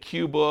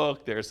FAQ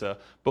book. There's a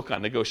book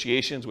on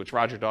negotiations, which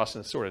Roger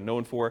Dawson is sort of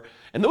known for.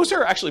 And those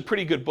are actually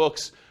pretty good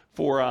books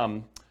for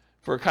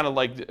kind of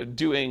like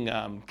doing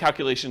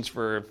calculations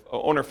for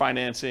owner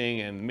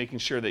financing and making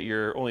sure that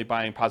you're only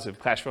buying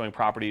positive cash flowing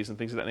properties and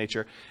things of that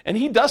nature. And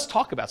he does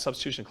talk about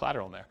substitution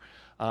collateral in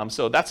there.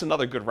 So that's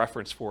another good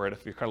reference for it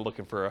if you're kind of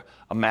looking for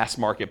a mass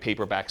market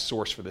paperback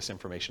source for this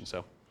information.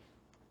 So,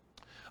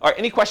 all right,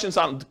 any questions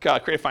on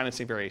creative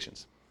financing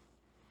variations?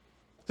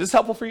 Is this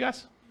helpful for you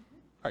guys?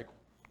 All right.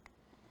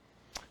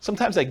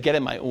 Sometimes I get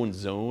in my own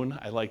zone.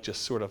 I like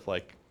just sort of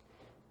like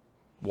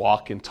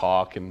walk and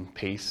talk and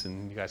pace,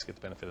 and you guys get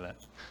the benefit of that.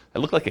 I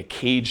look like a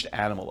caged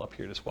animal up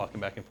here just walking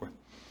back and forth.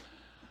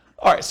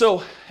 All right,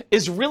 so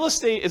is real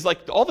estate, is like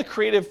all the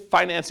creative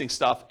financing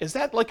stuff, is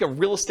that like a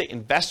real estate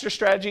investor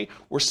strategy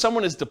where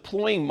someone is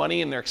deploying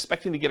money and they're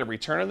expecting to get a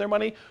return on their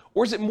money?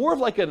 Or is it more of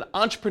like an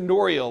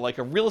entrepreneurial, like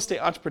a real estate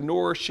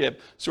entrepreneurship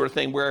sort of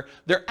thing where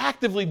they're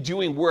actively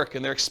doing work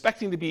and they're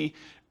expecting to be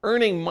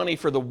earning money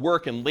for the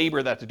work and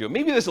labor that to do?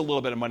 Maybe there's a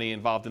little bit of money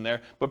involved in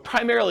there, but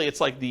primarily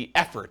it's like the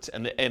effort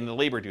and the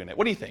labor doing it.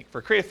 What do you think?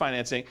 For creative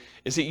financing,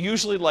 is it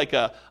usually like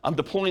I'm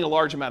deploying a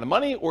large amount of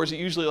money, or is it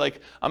usually like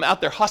I'm out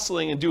there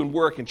hustling and doing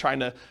work and trying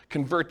to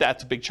convert that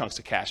to big chunks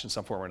of cash in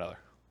some form or another?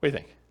 What do you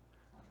think?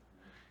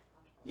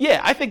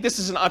 Yeah, I think this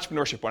is an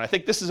entrepreneurship one. I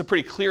think this is a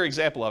pretty clear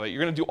example of it.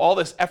 You're going to do all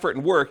this effort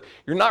and work.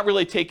 You're not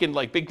really taking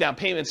like big down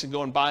payments and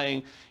going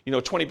buying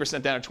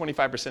 20% down or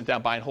 25%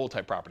 down buying whole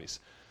type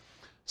properties.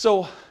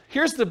 So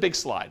here's the big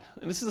slide.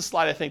 And this is the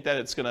slide I think that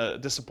it's going to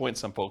disappoint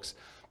some folks,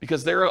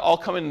 because they're all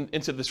coming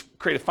into this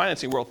creative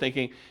financing world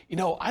thinking,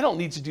 I don't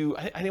need to do,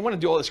 I didn't want to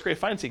do all this creative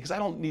financing because I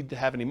don't need to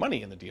have any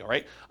money in the deal,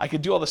 right? I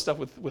could do all this stuff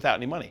without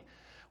any money.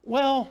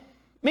 Well,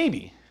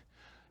 maybe.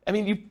 I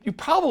mean, you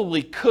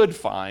probably could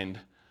find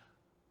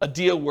a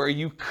deal where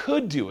you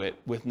could do it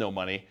with no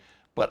money,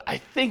 but I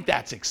think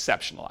that's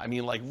exceptional. I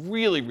mean, like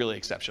really, really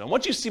exceptional.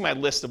 Once you see my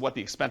list of what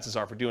the expenses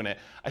are for doing it,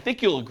 I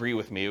think you'll agree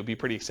with me. It would be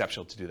pretty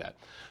exceptional to do that.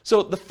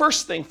 So the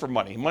first thing for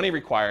money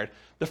required,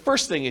 the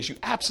first thing is you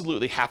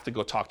absolutely have to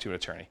go talk to an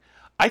attorney.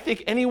 I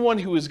think anyone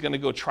who is going to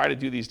go try to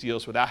do these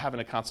deals without having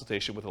a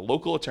consultation with a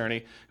local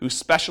attorney who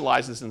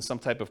specializes in some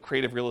type of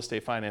creative real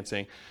estate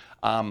financing,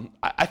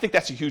 I think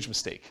that's a huge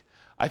mistake.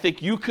 I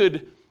think you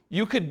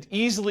could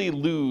easily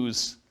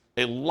lose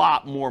a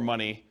lot more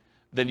money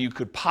than you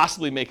could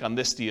possibly make on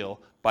this deal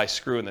by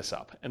screwing this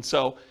up. And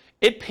so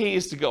it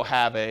pays to go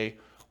have a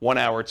 1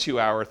 hour, 2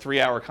 hour, 3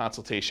 hour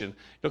consultation.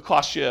 It'll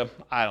cost you,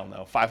 I don't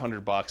know,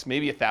 $500,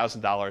 maybe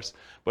 $1,000.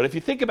 But if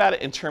you think about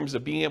it in terms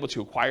of being able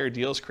to acquire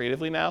deals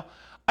creatively now,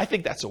 I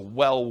think that's a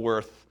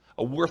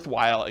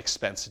worthwhile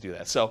expense to do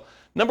that. So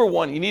number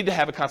one, you need to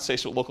have a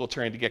consultation with a local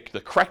attorney to get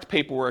the correct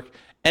paperwork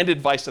and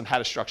advice on how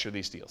to structure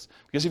these deals.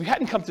 Because if you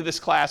hadn't come to this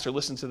class or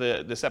listened to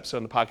this episode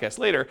on the podcast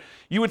later,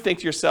 you would think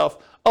to yourself,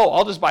 oh,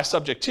 I'll just buy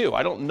subject to.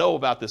 I don't know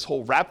about this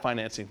whole wrap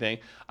financing thing.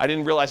 I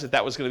didn't realize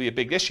that was going to be a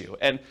big issue.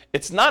 And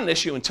it's not an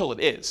issue until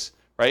it is,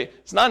 right?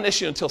 It's not an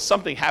issue until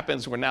something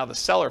happens where now the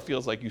seller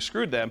feels like you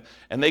screwed them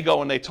and they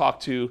go and they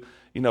talk to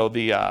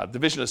the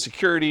Division of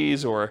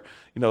Securities or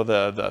what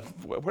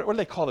do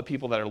they call the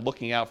people that are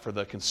looking out for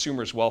the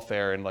consumer's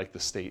welfare in like the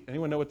state?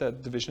 Anyone know what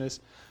that division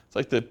is? It's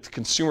like the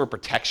Consumer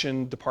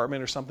Protection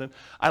Department or something.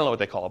 I don't know what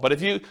they call it. But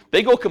if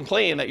they go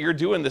complain that you're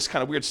doing this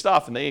kind of weird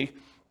stuff and a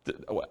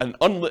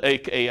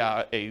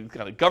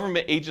kind of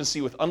government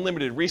agency with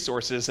unlimited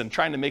resources and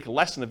trying to make a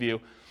lesson of you,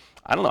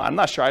 I don't know. I'm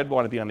not sure I'd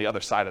want to be on the other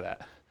side of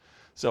that.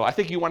 So I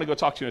think you want to go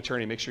talk to an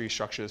attorney, make sure you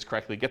structure this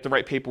correctly, get the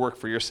right paperwork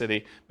for your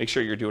city, make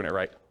sure you're doing it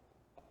right.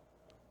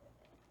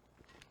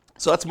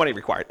 So that's money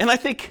required. And I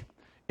think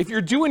if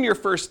you're doing your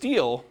first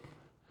deal,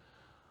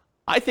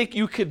 I think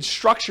you could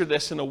structure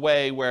this in a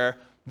way where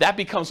that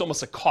becomes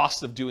almost a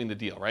cost of doing the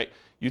deal, right?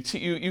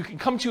 You can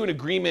come to an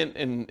agreement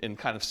in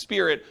kind of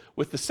spirit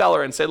with the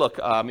seller and say, look,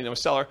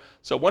 seller,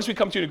 so once we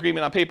come to an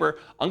agreement on paper,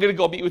 I'm going to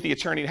go meet with the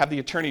attorney and have the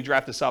attorney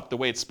draft this up the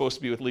way it's supposed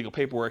to be with legal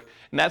paperwork.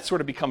 And that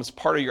sort of becomes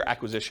part of your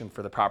acquisition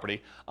for the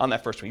property on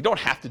that first one. You don't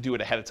have to do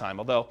it ahead of time,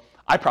 although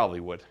I probably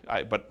would.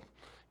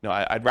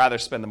 I'd rather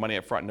spend the money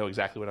up front and know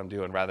exactly what I'm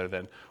doing rather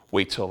than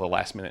wait till the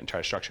last minute and try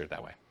to structure it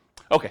that way.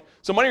 Okay,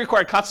 so money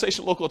required,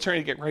 consultation with local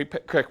attorney to get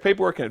correct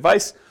paperwork and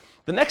advice.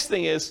 The next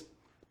thing is,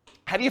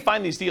 how do you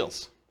find these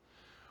deals?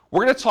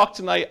 We're going to talk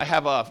tonight, I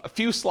have a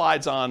few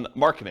slides on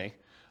marketing.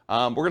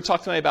 We're going to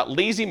talk tonight about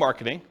lazy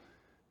marketing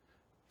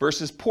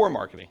versus poor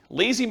marketing.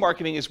 Lazy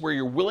marketing is where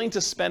you're willing to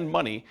spend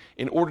money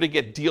in order to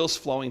get deals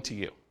flowing to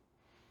you.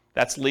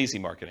 That's lazy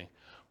marketing.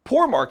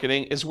 Poor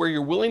marketing is where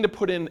you're willing to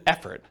put in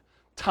effort,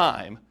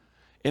 time,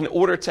 in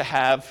order to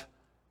have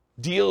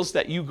deals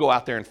that you go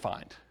out there and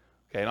find.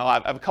 Okay, and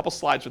I have a couple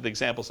slides with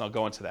examples and I'll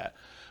go into that.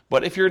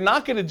 But if you're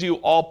not going to do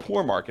all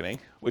poor marketing,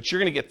 which you're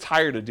going to get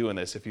tired of doing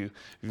this if you've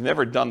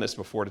never done this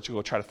before to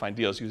go try to find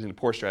deals using the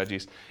poor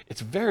strategies,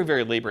 it's very,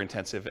 very labor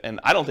intensive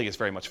and I don't think it's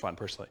very much fun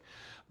personally.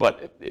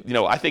 But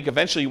I think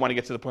eventually you want to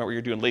get to the point where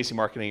you're doing lazy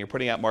marketing, you're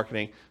putting out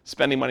marketing,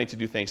 spending money to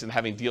do things and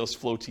having deals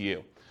flow to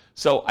you.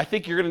 So I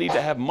think you're going to need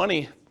to have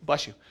money,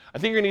 bless you, I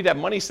think you're going to need to have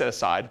money set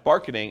aside,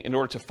 marketing, in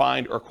order to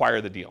find or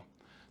acquire the deal.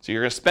 So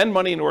you're going to spend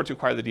money in order to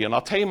acquire the deal. And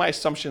I'll tell you my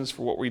assumptions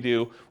for what we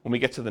do when we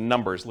get to the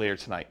numbers later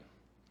tonight.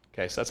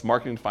 Okay, so that's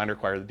marketing to find or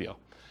acquire the deal.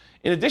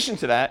 In addition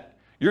to that,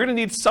 you're going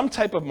to need some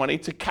type of money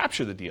to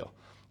capture the deal.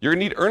 You're going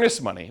to need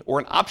earnest money or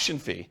an option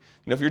fee.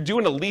 If you're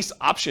doing a lease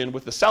option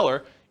with the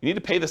seller, you need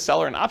to pay the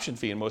seller an option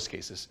fee in most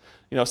cases.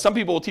 Some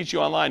people will teach you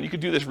online, you could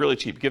do this really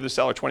cheap. Give the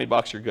seller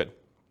 $20, you're good.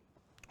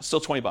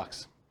 Still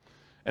 $20.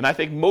 And I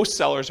think most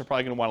sellers are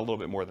probably going to want a little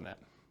bit more than that.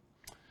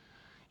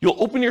 You'll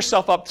open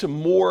yourself up to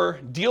more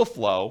deal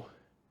flow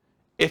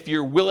if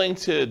you're willing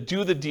to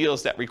do the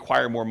deals that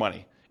require more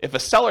money. If a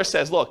seller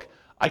says, look,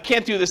 I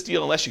can't do this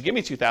deal unless you give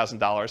me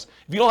 $2,000. If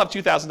you don't have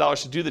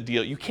 $2,000 to do the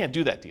deal, you can't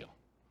do that deal,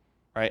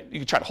 right? You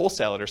can try to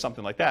wholesale it or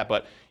something like that,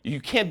 but you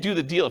can't do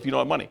the deal if you don't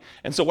have money.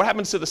 And so what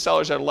happens to the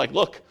sellers that are like,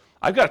 look,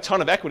 I've got a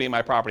ton of equity in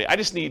my property. I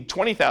just need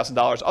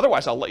 $20,000.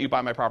 Otherwise, I'll let you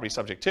buy my property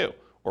subject to,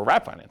 or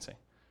wrap financing.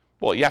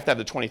 Well, you have to have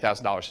the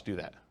 $20,000 to do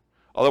that.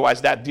 Otherwise,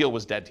 that deal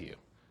was dead to you.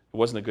 It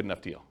wasn't a good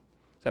enough deal.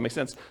 Does that make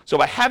sense? So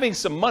by having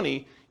some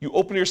money, you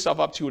open yourself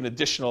up to an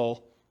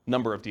additional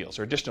number of deals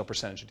or additional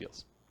percentage of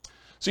deals.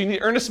 So you need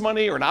earnest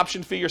money or an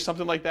option fee or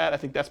something like that. I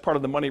think that's part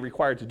of the money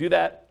required to do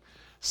that.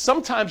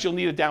 Sometimes you'll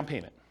need a down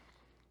payment.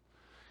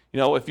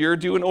 If you're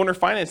doing owner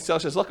finance, the seller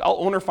says, look, I'll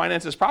owner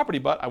finance this property,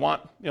 but I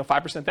want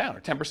 5% down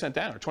or 10%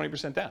 down or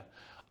 20% down.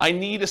 I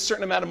need a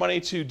certain amount of money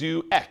to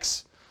do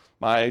X.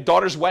 My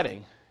daughter's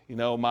wedding.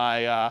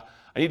 I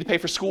need to pay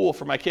for school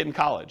for my kid in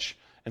college.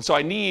 And so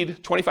I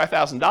need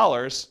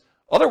 $25,000.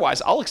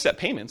 Otherwise, I'll accept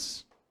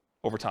payments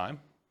over time,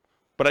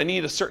 but I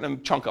need a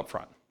certain chunk up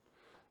front.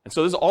 And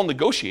so this is all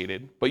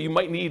negotiated, but you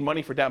might need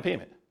money for down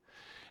payment.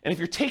 And if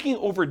you're taking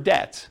over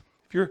debt,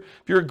 if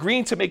you're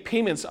agreeing to make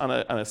payments on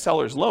a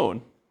seller's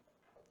loan,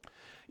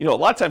 a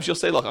lot of times you'll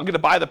say, look, I'm going to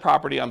buy the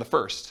property on the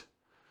first.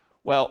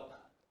 Well,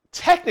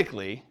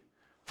 technically,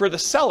 for the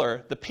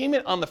seller, the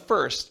payment on the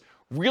first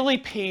really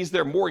pays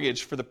their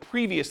mortgage for the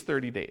previous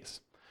 30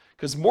 days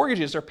because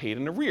mortgages are paid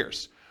in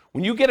arrears.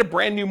 When you get a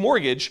brand new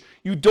mortgage,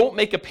 you don't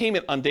make a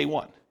payment on day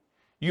one.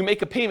 You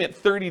make a payment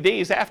 30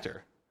 days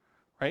after,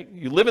 right?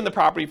 You live in the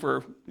property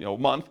for a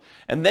month,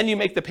 and then you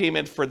make the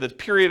payment for the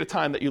period of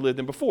time that you lived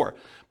in before.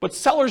 But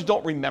sellers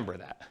don't remember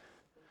that,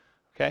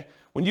 okay?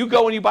 When you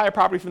go and you buy a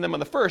property from them on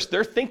the 1st,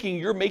 they're thinking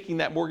you're making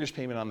that mortgage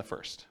payment on the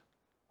 1st.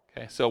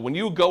 Okay, so when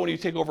you go and you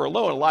take over a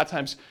loan, a lot of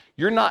times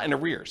you're not in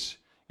arrears.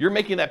 You're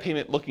making that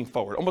payment looking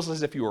forward, almost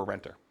as if you were a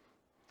renter.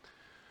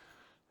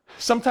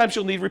 Sometimes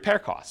you'll need repair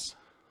costs.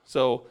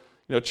 So,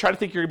 try to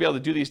think you're gonna be able to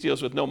do these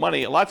deals with no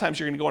money. A lot of times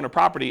you're gonna go on a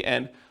property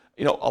and,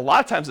 a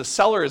lot of times the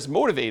seller is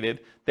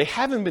motivated. They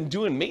haven't been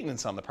doing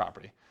maintenance on the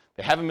property.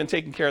 They haven't been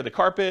taking care of the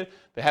carpet.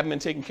 They haven't been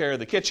taking care of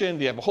the kitchen.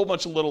 They have a whole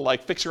bunch of little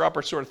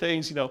fixer-upper sort of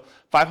things, $500,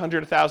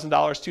 $1,000,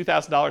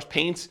 $2,000,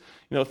 paints,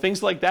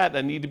 things like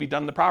that need to be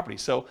done in the property.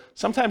 So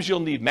sometimes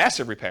you'll need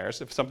massive repairs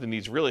if something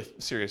needs really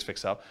serious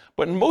fix-up.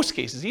 But in most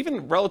cases,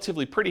 even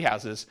relatively pretty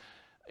houses,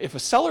 if a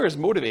seller is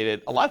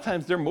motivated, a lot of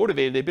times they're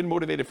motivated. They've been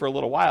motivated for a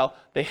little while.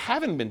 They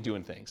haven't been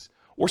doing things.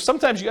 Or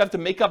sometimes you have to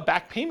make up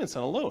back payments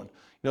on a loan.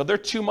 They're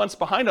 2 months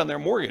behind on their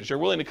mortgage. They're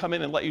willing to come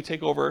in and let you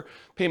take over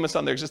payments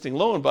on their existing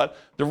loan, but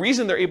the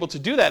reason they're able to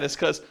do that is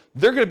because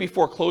they're going to be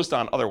foreclosed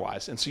on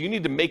otherwise, and so you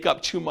need to make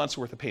up 2 months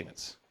worth of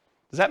payments.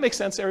 Does that make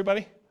sense to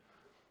everybody?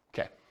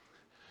 Okay.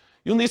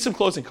 You'll need some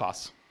closing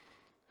costs.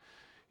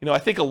 I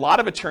think a lot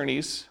of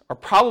attorneys are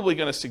probably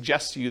going to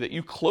suggest to you that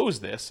you close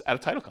this at a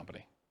title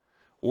company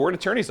or an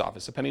attorney's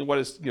office, depending on what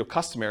is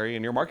customary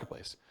in your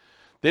marketplace.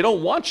 They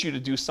don't want you to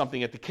do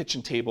something at the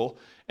kitchen table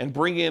and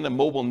bring in a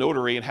mobile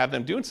notary and have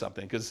them doing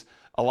something, because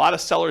a lot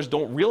of sellers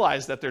don't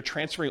realize that they're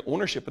transferring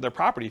ownership of their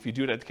property if you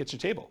do it at the kitchen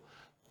table.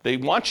 They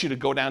want you to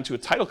go down to a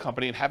title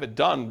company and have it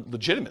done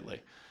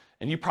legitimately.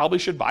 And you probably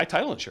should buy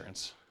title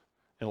insurance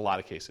in a lot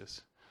of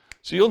cases.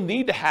 So you'll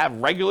need to have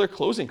regular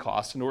closing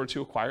costs in order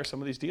to acquire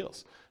some of these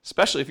deals,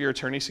 especially if your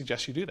attorney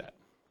suggests you do that.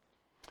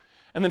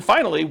 And then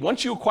finally,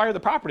 once you acquire the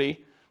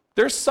property,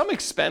 there's some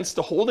expense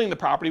to holding the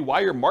property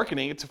while you're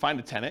marketing it to find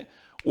a tenant,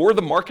 or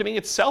the marketing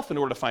itself in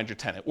order to find your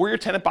tenant, or your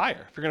tenant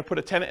buyer. If you're going to put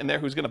a tenant in there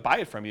who's going to buy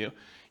it from you,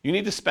 you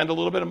need to spend a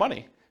little bit of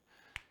money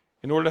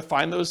in order to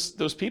find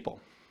those people.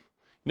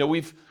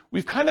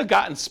 We've kind of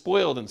gotten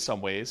spoiled in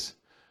some ways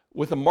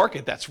with a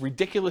market that's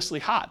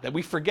ridiculously hot, that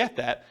we forget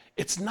that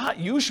it's not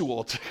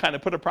usual to kind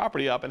of put a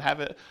property up and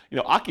have it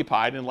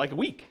occupied in like a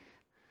week.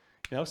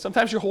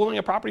 Sometimes you're holding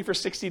a property for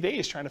 60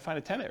 days trying to find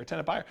a tenant or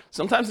tenant buyer.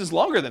 Sometimes it's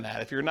longer than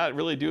that if you're not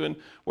really doing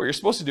what you're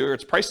supposed to do, or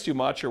it's priced too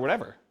much or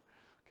whatever.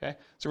 Okay?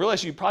 So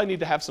realize you probably need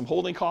to have some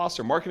holding costs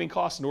or marketing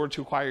costs in order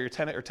to acquire your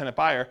tenant or tenant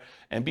buyer,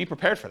 and be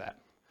prepared for that.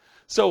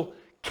 So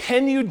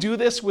can you do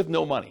this with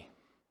no money?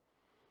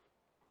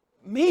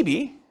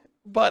 Maybe,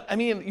 but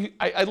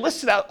I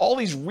listed out all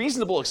these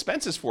reasonable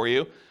expenses for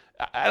you.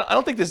 I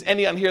don't think there's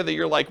any on here that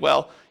you're like,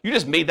 well, you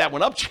just made that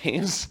one up,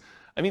 James.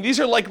 These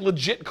are like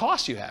legit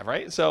costs you have,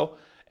 right? So,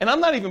 and I'm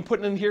not even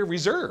putting in here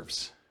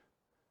reserves,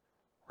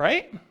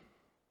 right?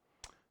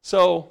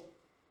 So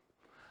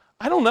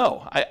I don't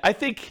know. I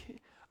think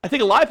a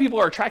lot of people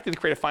are attracted to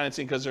creative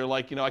financing because they're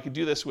like, I could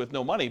do this with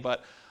no money,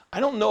 but I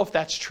don't know if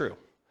that's true.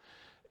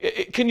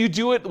 Can you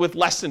do it with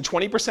less than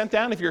 20%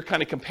 down if you're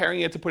kind of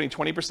comparing it to putting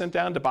 20%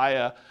 down to buy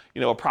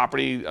a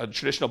property, a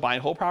traditional buy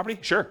and hold property?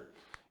 Sure.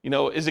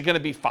 Is it going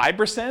to be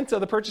 5%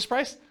 of the purchase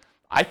price?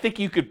 I think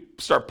you could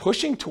start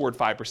pushing toward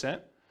 5%,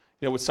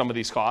 with some of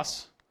these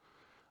costs.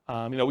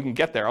 We can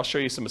get there. I'll show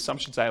you some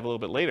assumptions I have a little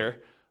bit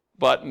later,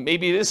 but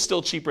maybe it is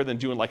still cheaper than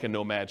doing like a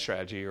nomad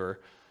strategy, or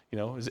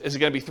is it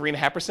going to be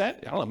 3.5%? I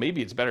don't know.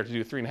 Maybe it's better to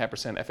do a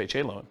 3.5%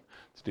 FHA loan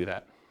to do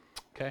that.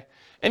 Okay.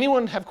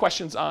 Anyone have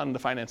questions on the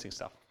financing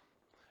stuff?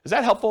 Is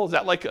that helpful? Is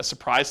that like a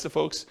surprise to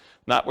folks?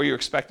 Not what you're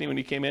expecting when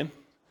you came in?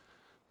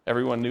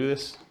 Everyone knew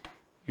this?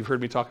 You've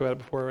heard me talk about it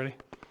before already?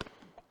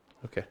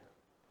 Okay.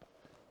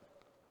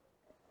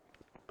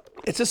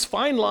 It's this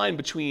fine line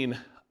between,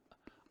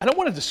 I don't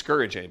want to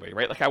discourage anybody,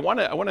 right? Like I want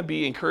to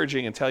be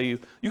encouraging and tell you,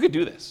 you could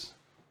do this.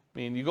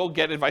 You go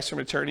get advice from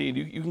an attorney, and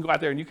you can go out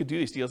there and you could do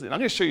these deals. And I'm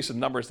going to show you some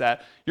numbers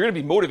that you're going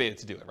to be motivated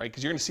to do it, right?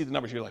 Because you're going to see the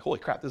numbers, you're like, holy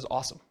crap, this is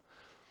awesome.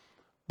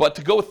 But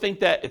to go think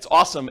that it's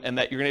awesome and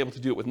that you're going to be able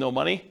to do it with no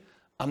money,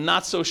 I'm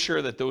not so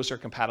sure that those are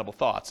compatible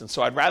thoughts. And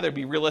so I'd rather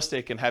be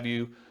realistic and have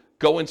you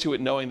go into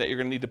it knowing that you're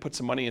going to need to put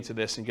some money into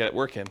this and get it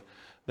working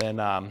than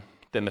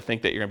to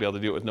think that you're going to be able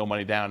to do it with no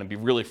money down and be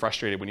really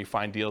frustrated when you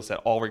find deals that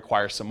all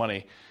require some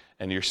money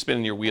and you're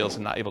spinning your wheels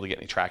and not able to get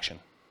any traction.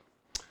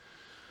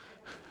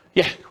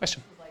 Yeah,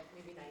 question? Like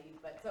maybe naive,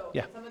 but so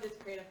yeah. Some of this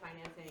creative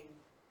financing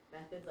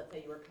methods, let's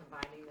say you were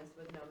combining this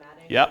with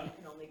nomading, yep. You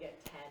can only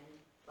get 10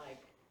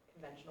 like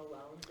conventional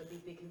loans. Would these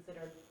be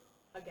considered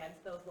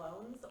against those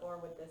loans, or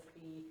would this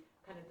be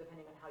kind of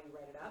depending on how you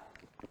write it up?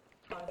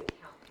 How does it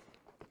count?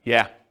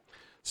 Yeah.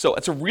 So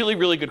it's a really,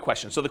 really good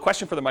question. So the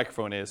question for the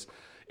microphone is,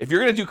 if you're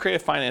going to do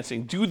creative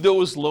financing, do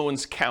those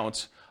loans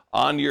count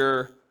on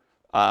your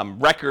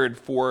record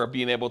for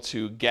being able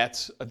to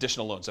get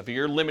additional loans? If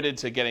you're limited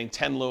to getting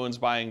 10 loans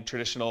buying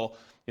traditional,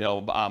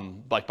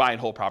 like buy and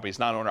hold properties,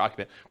 non-owner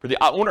occupant. For the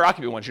owner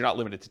occupant ones, you're not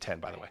limited to 10,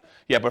 by the way.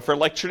 Yeah, but for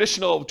like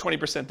traditional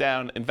 20%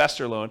 down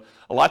investor loan,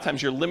 a lot of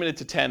times you're limited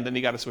to 10, then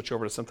you got to switch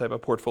over to some type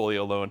of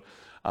portfolio loan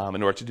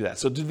in order to do that.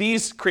 So do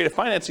these creative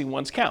financing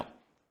ones count?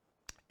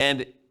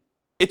 And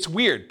it's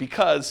weird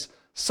because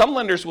some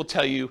lenders will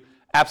tell you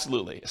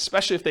absolutely,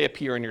 especially if they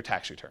appear in your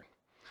tax return,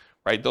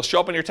 right? They'll show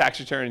up in your tax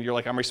return and you're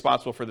like, I'm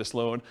responsible for this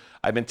loan.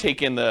 I've been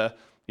taking the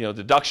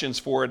deductions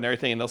for it and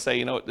everything, and they'll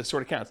say, this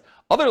sort of counts.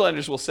 Other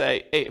lenders will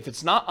say, hey, if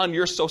it's not on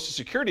your social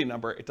security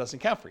number, it doesn't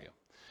count for you.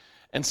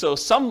 And so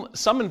some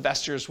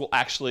investors will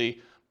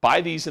actually buy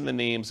these in the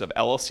names of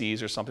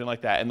LLCs or something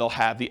like that, and they'll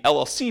have the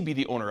LLC be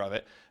the owner of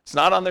it. It's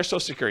not on their social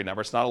security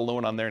number, it's not a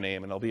loan on their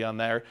name, and it'll be on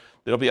the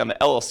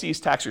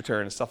LLC's tax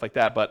return and stuff like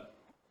that. But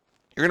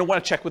you're gonna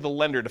wanna check with the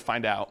lender to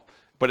find out.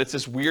 But it's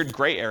this weird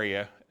gray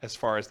area as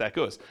far as that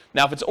goes.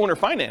 Now, if it's owner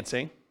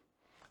financing,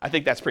 I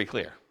think that's pretty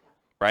clear,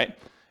 right?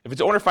 If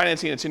it's owner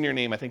financing and it's in your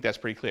name, I think that's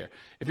pretty clear.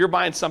 If you're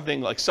buying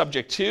something like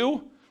subject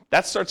to,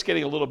 that starts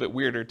getting a little bit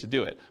weirder to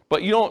do it.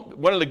 But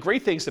one of the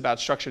great things about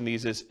structuring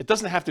these is it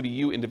doesn't have to be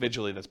you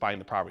individually that's buying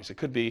the properties. It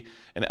could be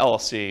an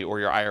LLC or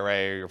your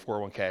IRA or your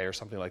 401k or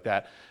something like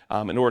that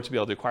in order to be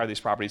able to acquire these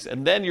properties.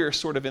 And then you're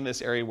sort of in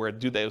this area where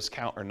do those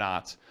count or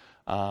not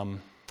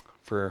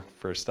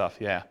for stuff,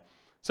 yeah.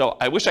 So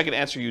I wish I could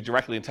answer you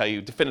directly and tell you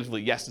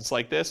definitively, yes, it's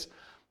like this,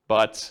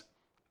 but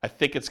I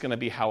think it's gonna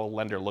be how a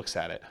lender looks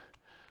at it.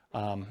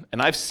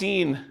 And I've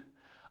seen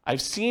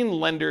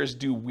lenders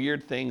do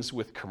weird things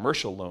with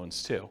commercial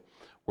loans too,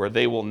 where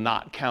they will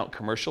not count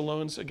commercial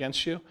loans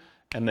against you,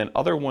 and then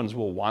other ones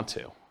will want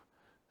to.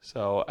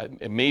 So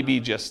it may be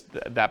just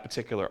that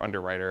particular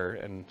underwriter,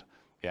 and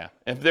yeah.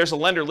 If there's a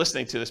lender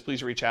listening to this,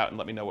 please reach out and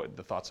let me know what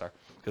the thoughts are,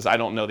 because I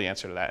don't know the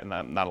answer to that, and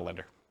I'm not a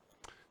lender.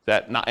 Does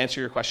that not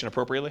answer your question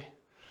appropriately?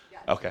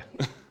 Yeah. Okay.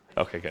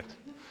 Okay, good.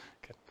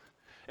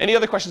 Any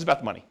other questions about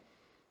the money?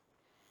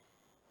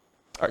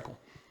 All right, cool.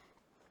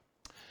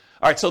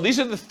 All right, so these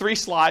are the 3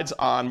 slides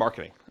on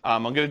marketing.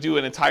 I'm going to do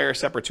an entire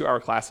separate 2-hour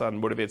class on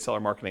motivated seller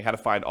marketing, how to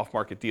find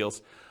off-market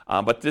deals.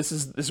 But this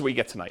is what you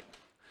get tonight.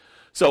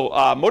 So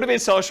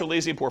motivated sellers for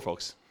lazy and poor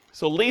folks.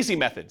 So lazy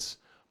methods: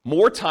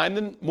 more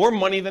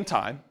money than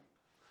time.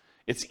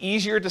 It's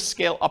easier to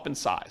scale up in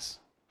size.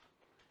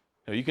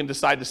 You can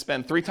decide to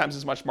spend 3 times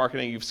as much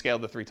marketing. You've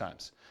scaled to 3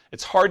 times.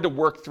 It's hard to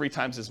work 3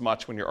 times as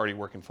much when you're already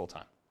working full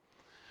time.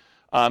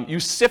 You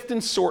sift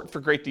and sort for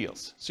great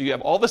deals. So you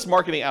have all this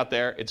marketing out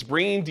there. It's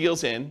bringing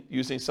deals in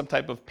using some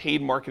type of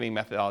paid marketing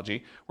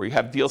methodology where you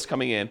have deals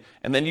coming in,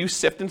 and then you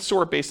sift and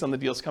sort based on the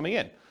deals coming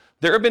in.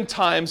 There have been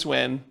times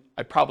when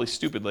I probably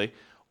stupidly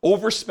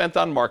overspent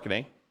on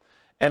marketing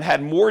and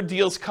had more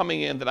deals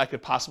coming in than I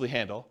could possibly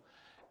handle.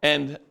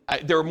 And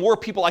there were more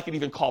people I could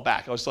even call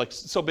back. I was like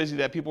so busy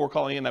that people were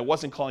calling in, I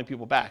wasn't calling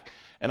people back.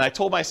 And I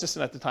told my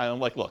assistant at the time, I'm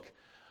like, look,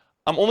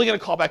 I'm only going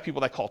to call back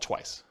people that call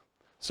twice.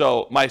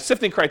 So my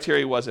sifting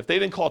criteria was if they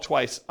didn't call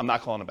twice, I'm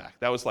not calling them back.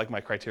 That was like my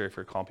criteria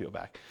for calling people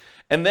back.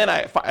 And then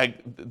I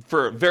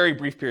for a very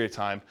brief period of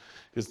time,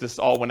 because this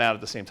all went out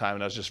at the same time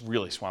and I was just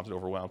really swamped and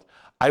overwhelmed,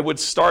 I would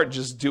start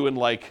just doing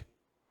like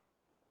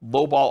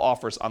lowball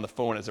offers on the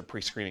phone as a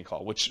pre-screening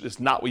call, which is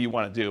not what you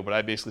want to do. But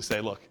I basically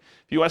say, look,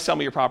 if you want to sell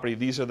me your property,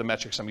 these are the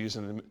metrics I'm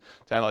using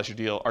to analyze your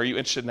deal. Are you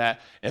interested in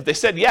that? And if they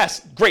said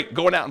yes, great,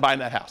 going out and buying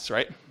that house,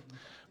 right?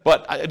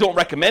 But I don't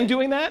recommend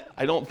doing that.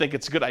 I don't think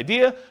it's a good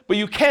idea. But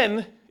you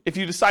can if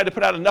you decide to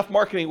put out enough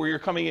marketing where you're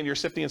coming in, you're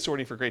sifting and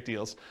sorting for great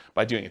deals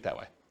by doing it that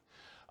way.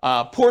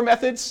 Poor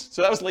methods,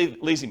 so that was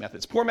lazy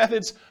methods. Poor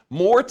methods,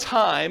 more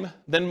time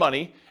than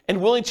money, and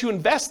willing to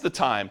invest the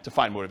time to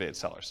find motivated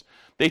sellers.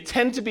 They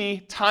tend to be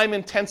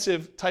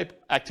time-intensive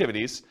type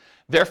activities,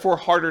 therefore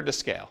harder to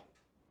scale.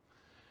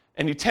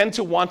 And you tend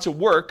to want to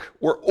work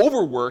or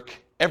overwork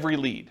every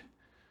lead,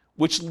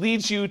 which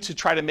leads you to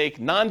try to make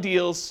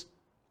non-deals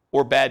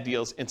or bad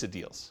deals into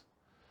deals.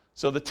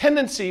 So the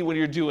tendency when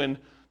you're doing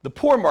the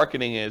poor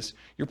marketing is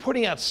you're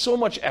putting out so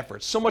much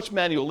effort, so much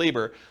manual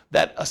labor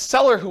that a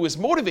seller who is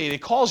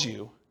motivated calls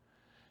you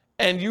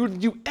and you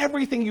do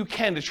everything you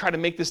can to try to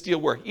make this deal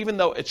work, even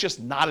though it's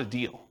just not a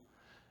deal.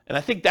 And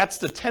I think that's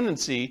the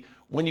tendency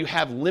when you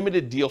have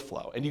limited deal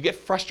flow and you get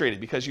frustrated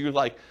because you're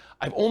like,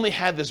 I've only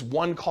had this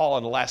one call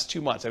in the last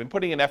 2 months. I've been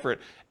putting in effort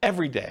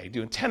every day,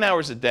 doing 10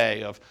 hours a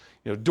day of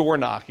door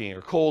knocking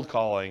or cold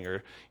calling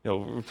or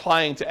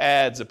replying to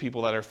ads of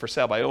people that are for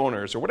sale by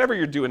owners or whatever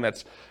you're doing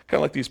that's kind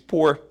of like these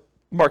poor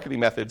marketing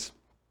methods.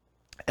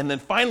 And then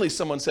finally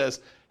someone says,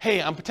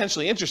 hey, I'm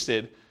potentially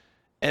interested,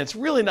 and it's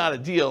really not a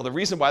deal. The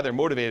reason why they're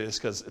motivated is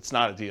because it's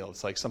not a deal.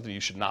 It's like something you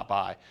should not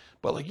buy.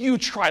 But like you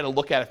try to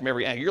look at it from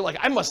every angle. You're like,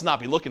 I must not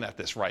be looking at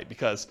this right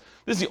because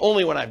this is the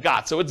only one I've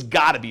got, so it's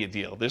got to be a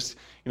deal. There's,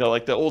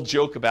 like the old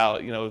joke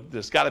about,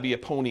 there's got to be a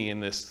pony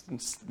in this,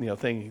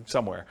 thing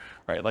somewhere,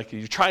 right? Like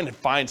you're trying to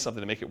find something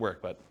to make it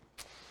work, but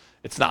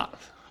it's not,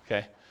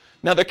 okay?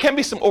 Now there can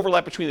be some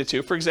overlap between the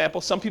two. For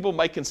example, some people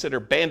might consider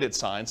bandit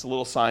signs, the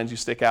little signs you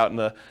stick out in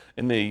the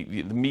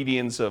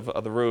medians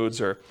of the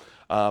roads, or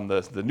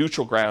the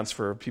neutral grounds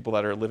for people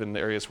that are living in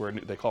areas where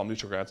they call them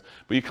neutral grounds.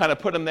 But you kind of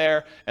put them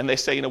there and they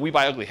say, we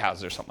buy ugly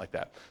houses or something like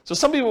that. So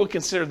some people would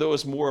consider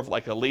those more of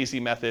like a lazy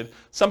method.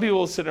 Some people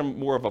will consider them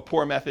more of a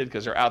poor method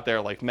because they're out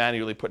there like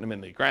manually putting them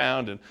in the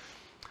ground. And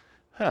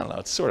I don't know,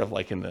 it's sort of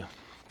like in the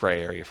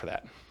gray area for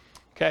that.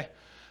 Okay?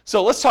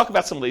 So let's talk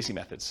about some lazy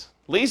methods.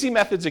 Lazy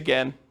methods,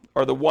 again,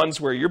 are the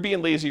ones where you're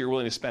being lazy, you're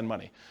willing to spend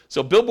money.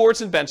 So billboards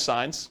and bench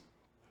signs,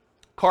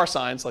 car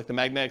signs, like the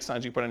magnetic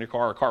signs you put on your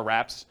car or car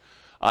wraps,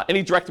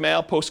 any direct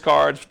mail,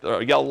 postcards,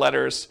 yellow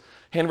letters,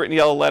 handwritten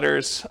yellow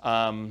letters,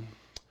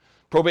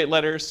 probate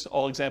letters,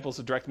 all examples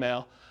of direct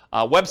mail.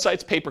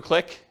 Websites,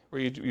 pay-per-click,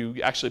 where you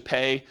actually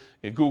pay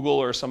Google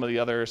or some of the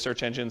other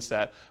search engines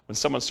that when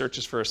someone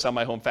searches for sell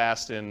my home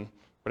fast in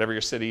whatever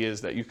your city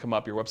is, that you come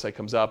up, your website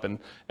comes up, and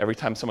every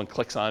time someone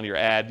clicks on your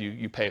ad,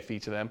 you pay a fee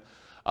to them.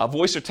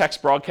 Voice or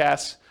text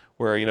broadcasts,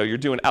 where you're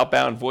doing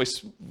outbound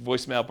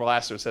voicemail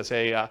blast that says,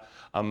 hey,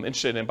 I'm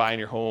interested in buying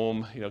your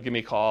home, give me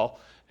a call.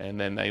 And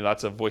then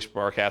lots of voice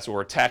broadcasts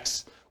or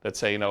texts that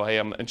say, hey,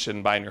 I'm interested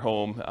in buying your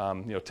home,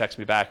 text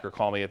me back or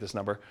call me at this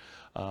number.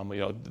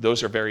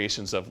 Those are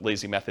variations of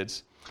lazy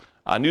methods.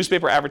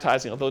 Newspaper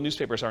advertising, although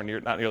newspapers are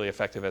not nearly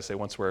effective as they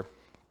once were.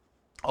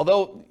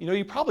 Although,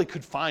 you probably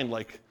could find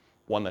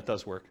one that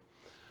does work.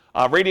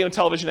 Radio and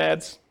television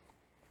ads,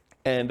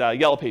 and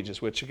Yellow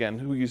Pages, which again,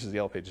 who uses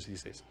Yellow Pages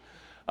these days?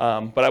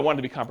 But I wanted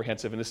to be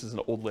comprehensive, and this is an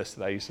old list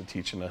that I used to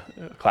teach in a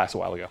class a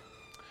while ago.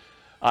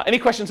 Any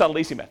questions on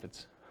lazy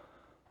methods?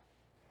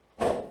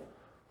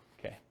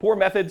 Okay. Poor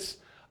methods,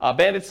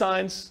 bandit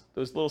signs,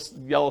 those little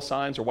yellow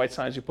signs or white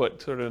signs you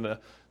put sort of in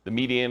the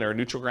median or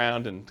neutral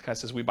ground, and kind of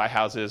says we buy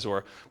houses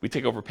or we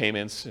take over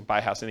payments and buy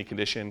a house any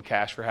condition,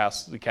 cash for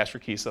house, cash for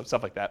keys,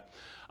 stuff like that.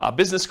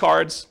 Business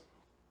cards,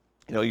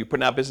 you're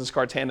putting out business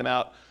cards, hand them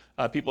out.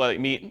 People that you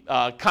meet,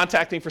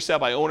 contacting for sale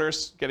by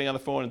owners, getting on the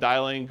phone and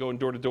dialing, going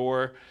door to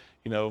door,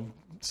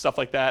 stuff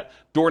like that.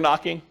 Door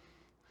knocking,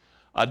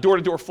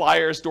 door-to-door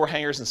flyers, door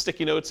hangers, and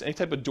sticky notes. Any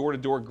type of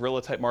door-to-door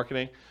guerrilla type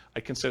marketing, I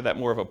consider that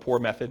more of a poor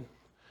method.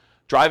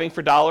 Driving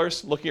for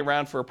dollars, looking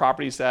around for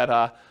properties that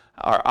are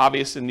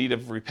obvious in need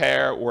of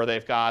repair, or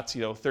they've got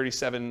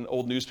 37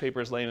 old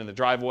newspapers laying in the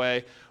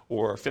driveway,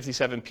 or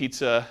 57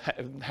 pizza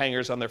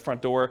hangers on their front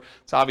door.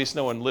 It's obvious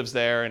no one lives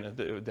there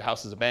and the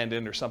house is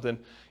abandoned or something.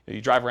 You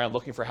drive around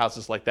looking for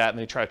houses like that, and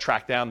then you try to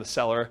track down the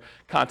seller,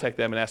 contact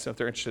them, and ask them if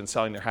they're interested in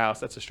selling their house.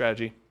 That's a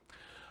strategy.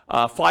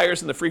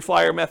 Flyers and the free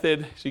flyer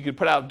method. So you could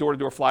put out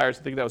door-to-door flyers.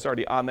 I think that was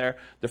already on there.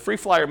 The free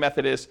flyer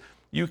method is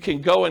you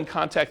can go and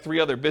contact 3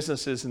 other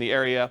businesses in the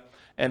area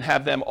and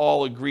have them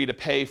all agree to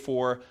pay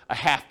for a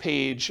half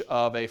page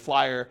of a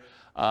flyer.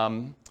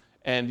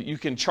 And you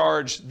can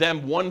charge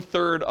them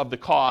 1/3 of the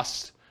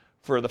cost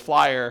for the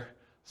flyer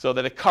so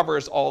that it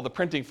covers all the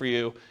printing for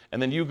you. And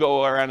then you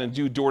go around and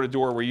do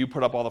door-to-door where you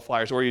put up all the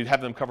flyers, or you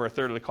have them cover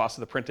 1/3 of the cost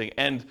of the printing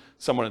and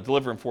someone to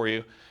deliver them for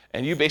you.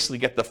 And you basically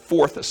get the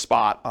 4th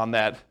spot on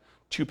that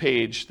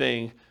 2-page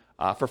thing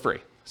for free.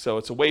 So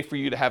it's a way for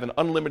you to have an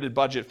unlimited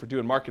budget for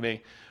doing marketing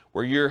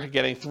where you're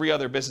getting 3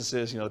 other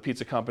businesses, the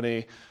pizza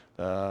company,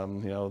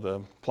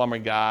 the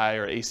plumbing guy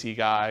or AC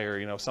guy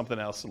or, something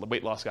else, the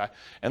weight loss guy.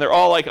 And they're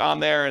all on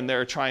there and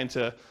they're trying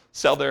to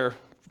sell their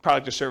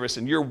product or service,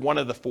 and you're one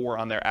of the 4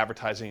 on their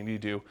advertising, and you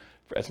do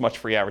as much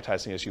free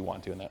advertising as you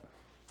want doing that.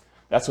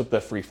 That's what the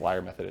free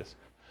flyer method is.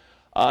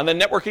 And then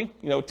networking,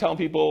 telling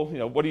people,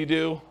 what do you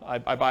do? I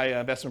buy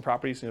investment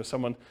properties.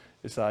 Someone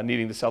is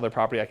needing to sell their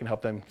property, I can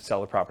help them sell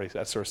their properties,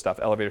 that sort of stuff,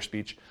 elevator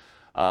speech.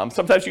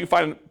 Sometimes you can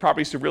find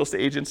properties through real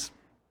estate agents.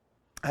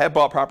 I have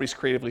bought properties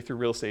creatively through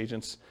real estate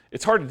agents.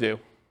 It's hard to do.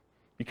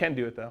 You can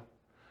do it, though.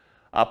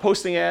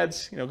 Posting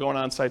ads, going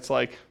on sites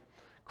like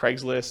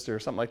Craigslist or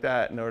something like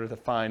that in order to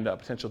find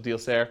potential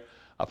deals there.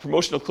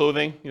 Promotional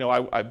clothing,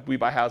 we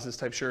buy houses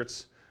type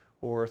shirts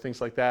or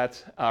things like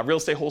that. Real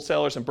estate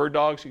wholesalers and bird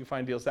dogs, you can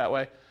find deals that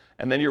way.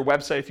 And then your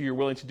website, if you're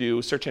willing to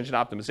do search engine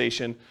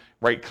optimization,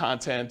 write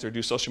content, or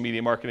do social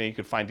media marketing, you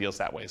could find deals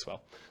that way as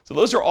well. So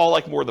those are all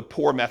more the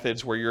poor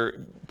methods where you're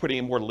putting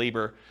in more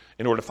labor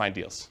in order to find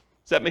deals.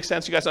 Does that make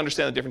sense? You guys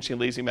understand the difference between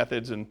lazy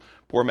methods and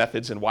poor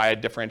methods and why I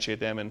differentiate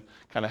them and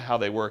kind of how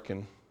they work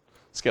and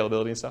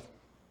scalability and stuff?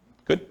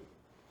 Good?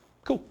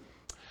 Cool.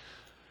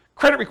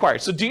 Credit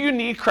required. So do you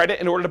need credit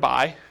in order to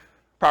buy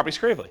properties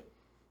creatively?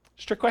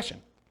 Strict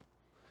question.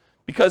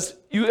 Because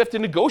you have to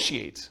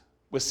negotiate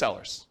with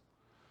sellers.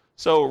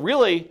 So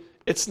really,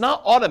 it's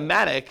not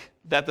automatic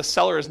that the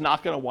seller is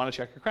not going to want to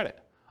check your credit.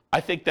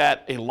 I think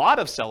that a lot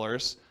of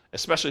sellers,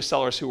 especially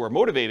sellers who are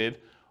motivated,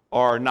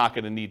 are not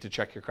going to need to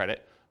check your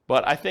credit.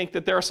 But I think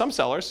that there are some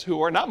sellers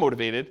who are not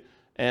motivated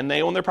and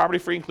they own their property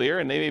free and clear,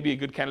 and they may be a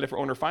good candidate for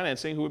owner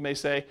financing, who may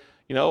say,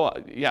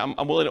 yeah,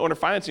 I'm willing to owner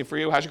financing for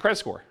you. How's your credit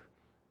score?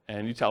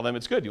 And you tell them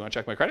it's good. You want to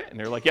check my credit? And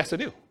they're like, yes, I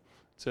do.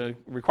 It's a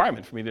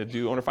requirement for me to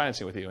do owner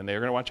financing with you, and they're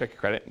going to want to check your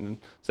credit, and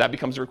so that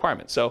becomes a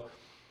requirement. So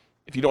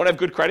if you don't have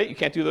good credit, you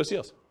can't do those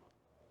deals.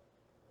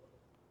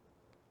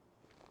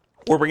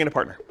 Or bring in a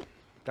partner.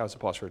 That was a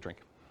pause for a drink.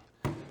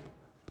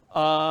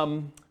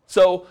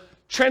 So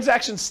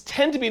transactions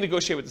tend to be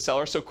negotiated with the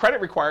seller, so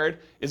credit required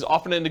is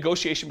often a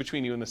negotiation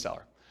between you and the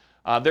seller.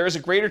 There is a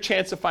greater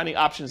chance of finding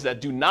options that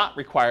do not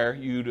require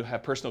you to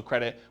have personal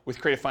credit with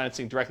creative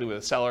financing directly with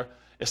a seller,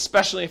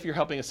 especially if you're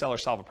helping a seller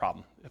solve a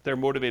problem, if they're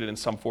motivated in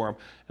some form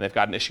and they've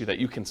got an issue that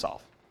you can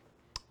solve.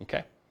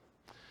 Okay?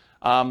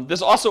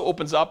 This also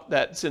opens up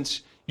that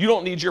since you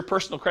don't need your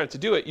personal credit to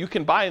do it. You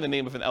can buy in the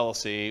name of an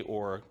LLC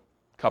or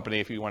company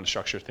if you want to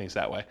structure things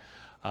that way,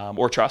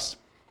 or trust,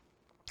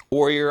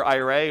 or your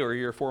IRA or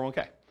your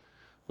 401k,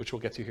 which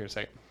we'll get to here in a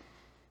second.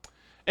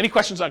 Any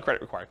questions on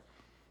credit required?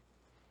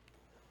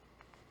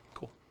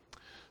 Cool.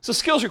 So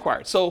skills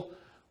required. So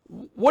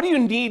what do you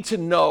need to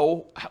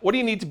know? What do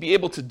you need to be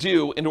able to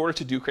do in order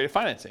to do creative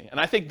financing? And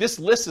I think this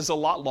list is a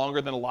lot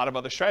longer than a lot of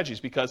other strategies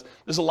because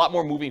there's a lot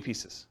more moving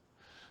pieces.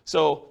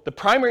 So the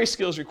primary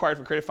skills required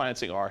for creative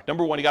financing are,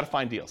 number one, you got to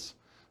find deals.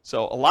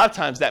 So a lot of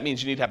times that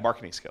means you need to have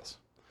marketing skills.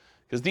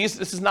 Because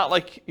this is not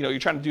like, you're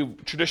trying to do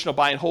traditional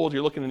buy and hold,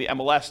 you're looking in the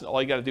MLS, and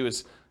all you got to do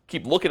is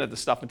keep looking at the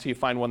stuff until you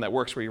find one that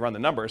works where you run the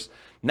numbers.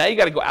 Now you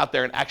got to go out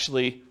there and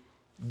actually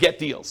get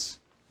deals.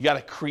 You got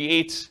to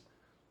create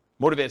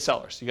motivated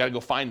sellers. You got to go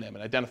find them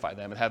and identify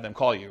them and have them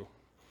call you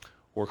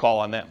or call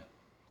on them.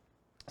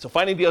 So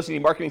finding deals, you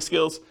need marketing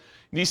skills.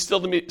 You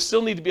still need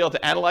to be able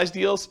to analyze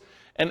deals.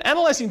 And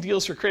analyzing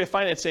deals for creative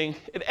financing,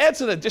 it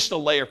adds an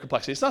additional layer of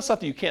complexity. It's not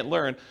something you can't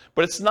learn,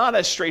 but it's not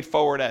as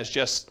straightforward as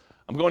just,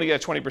 I'm going to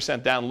get a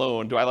 20% down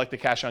loan. Do I like the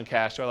cash on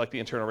cash? Do I like the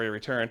internal rate of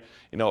return?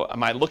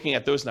 Am I looking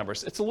at those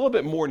numbers? It's a little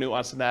bit more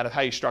nuanced than that of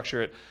how you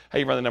structure it, how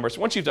you run the numbers.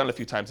 Once you've done it a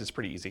few times, it's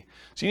pretty easy.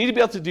 So you need to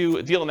be able to do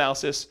a deal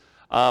analysis.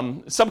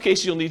 In some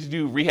cases, you'll need to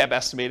do rehab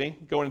estimating,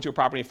 going into a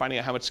property and finding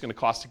out how much it's going to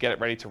cost to get it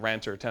ready to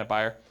rent or tenant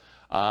buyer.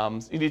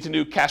 You need to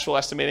do cash flow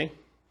estimating,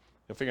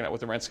 figuring out what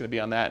the rent's going to be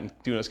on that and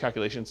doing those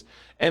calculations.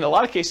 And in a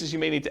lot of cases, you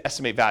may need to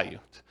estimate value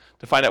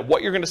to find out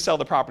what you're going to sell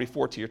the property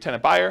for to your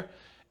tenant buyer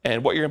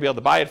and what you're going to be able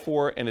to buy it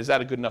for, and is that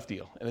a good enough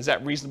deal? And is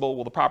that reasonable?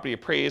 Will the property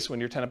appraise when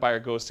your tenant buyer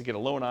goes to get a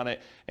loan on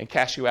it and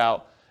cash you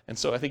out? And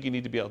so I think you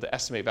need to be able to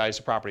estimate values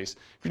of properties.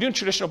 If you're doing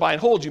traditional buy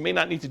and hold, you may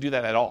not need to do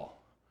that at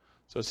all.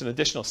 So it's an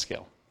additional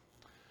skill.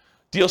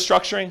 Deal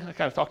structuring, I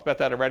kind of talked about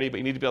that already, but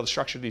you need to be able to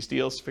structure these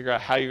deals, figure out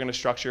how you're going to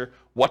structure,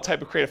 what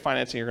type of creative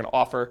financing you're going to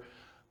offer,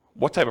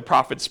 what type of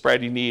profit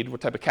spread you need,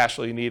 what type of cash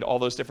flow you need, all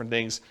those different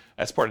things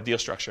as part of deal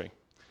structuring.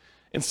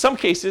 In some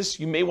cases,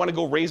 you may want to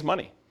go raise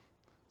money.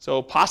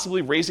 So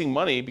possibly raising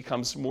money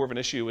becomes more of an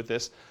issue with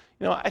this.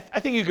 I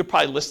think you could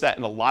probably list that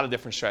in a lot of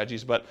different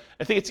strategies, but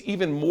I think it's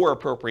even more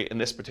appropriate in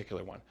this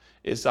particular one,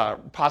 is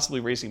possibly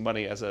raising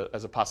money as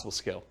a possible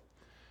skill.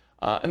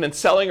 And then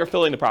selling or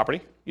filling the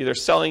property, either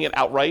selling it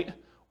outright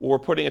or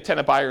putting a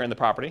tenant buyer in the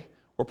property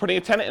or putting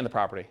a tenant in the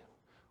property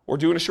or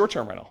doing a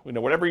short-term rental.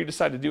 Whatever you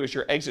decide to do as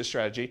your exit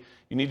strategy,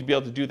 you need to be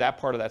able to do that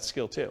part of that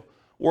skill too,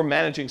 or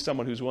managing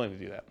someone who's willing to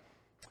do that.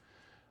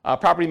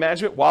 Property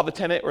management, while the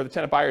tenant or the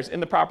tenant buyer is in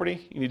the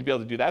property, you need to be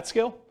able to do that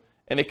skill.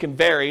 And it can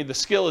vary. The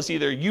skill is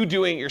either you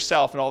doing it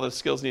yourself and all the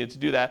skills needed to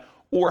do that,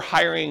 or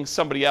hiring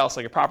somebody else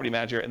like a property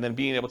manager and then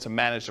being able to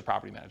manage the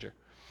property manager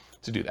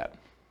to do that.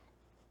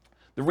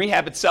 The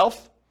rehab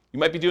itself, you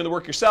might be doing the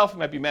work yourself, you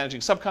might be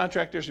managing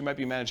subcontractors, you might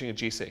be managing a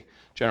GC,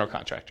 general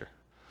contractor.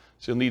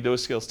 So you'll need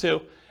those skills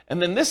too. And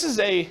then this is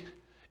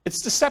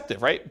it's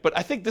deceptive, right? But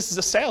I think this is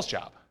a sales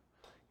job.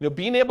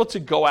 Being able to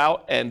go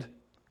out and,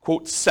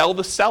 quote, sell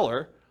the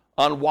seller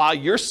on why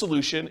your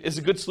solution is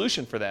a good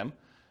solution for them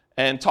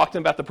and talk to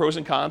them about the pros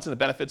and cons and the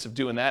benefits of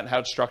doing that and how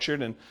it's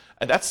structured, and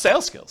that's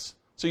sales skills.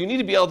 So you need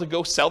to be able to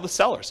go sell the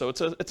seller. So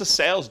it's a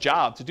sales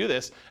job to do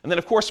this. And then,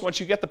 of course, once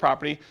you get the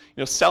property,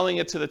 selling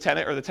it to the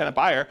tenant or the tenant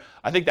buyer,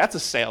 I think that's a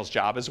sales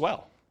job as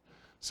well.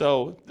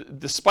 So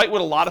despite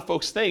what a lot of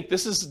folks think,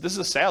 this is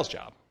a sales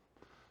job.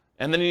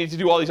 And then you need to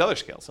do all these other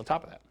skills on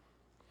top of that.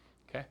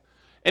 Okay.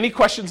 Any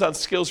questions on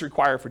skills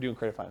required for doing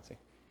creative financing?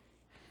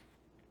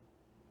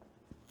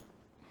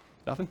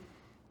 Nothing?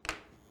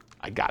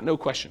 I got no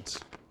questions.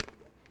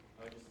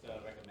 I would just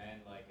recommend,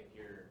 if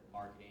you're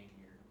marketing,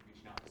 you're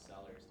reaching out to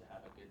sellers to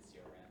have a good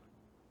CRM.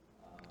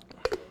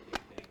 That's a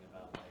big thing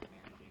about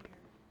managing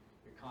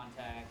your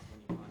contacts, when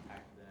you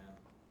contact them,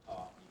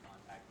 how often you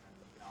contact them.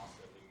 You can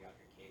also figure out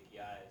your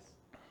KPIs.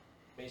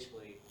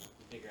 Basically,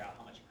 you figure out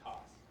how much it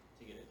costs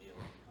to get a deal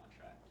in the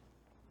contract.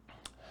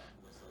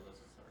 So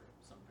those are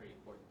some pretty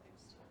important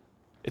things.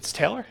 It's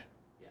Taylor?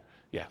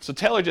 Yeah. So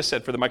Taylor just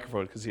said, for the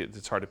microphone, because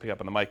it's hard to pick up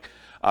on the mic,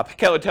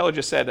 Taylor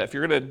just said that if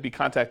you're going to be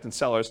contacting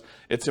sellers,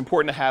 it's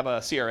important to have a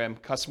CRM,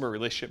 customer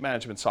relationship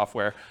management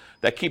software,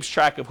 that keeps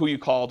track of who you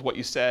called, what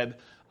you said,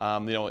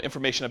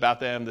 information about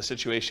them, the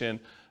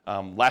situation,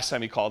 last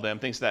time you called them,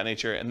 things of that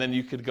nature. And then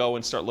you could go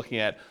and start looking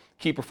at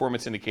key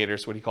performance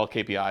indicators, what he called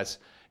KPIs,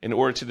 in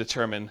order to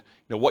determine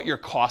what your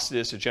cost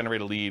is to generate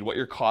a lead, what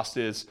your cost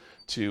is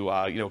to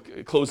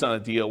close on a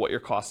deal, what your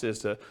cost is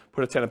to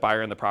put a tenant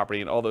buyer in the property,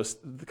 and all those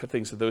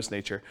things of those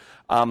nature.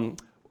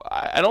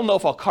 I don't know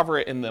if I'll cover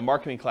it in the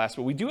marketing class,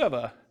 but I do have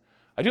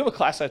a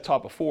class I've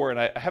taught before, and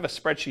I have a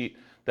spreadsheet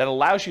that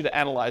allows you to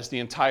analyze the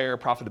entire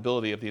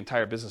profitability of the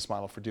entire business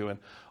model for doing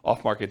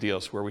off-market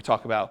deals, where we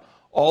talk about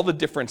all the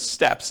different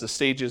steps, the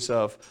stages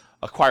of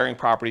acquiring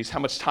properties, how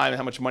much time and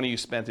how much money you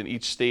spent in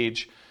each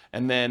stage,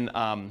 and then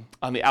on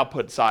the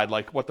output side,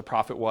 like what the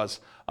profit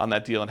was on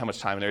that deal and how much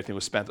time and everything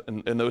was spent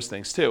in those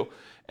things too.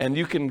 And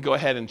you can go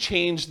ahead and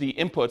change the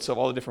inputs of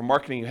all the different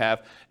marketing you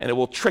have, and it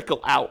will trickle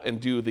out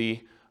and do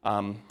the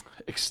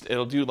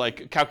it'll do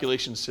like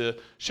calculations to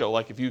show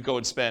like if you go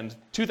and spend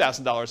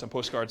 $2,000 on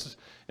postcards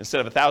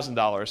instead of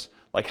 $1,000,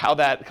 like how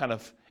that kind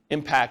of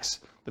impacts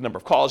the number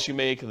of calls you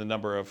make and the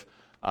number of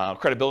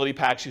credibility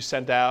packs you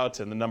sent out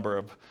and the number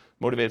of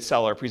motivated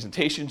seller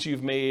presentations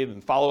you've made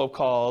and follow-up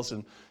calls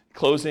and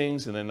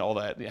closings and then all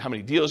that, how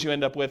many deals you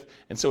end up with.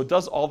 And so it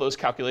does all those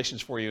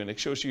calculations for you and it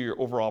shows you your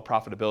overall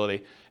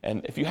profitability.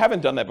 And if you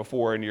haven't done that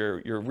before and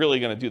you're really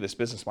going to do this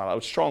business model, I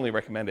would strongly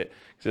recommend it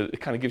because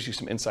it kind of gives you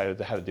some insight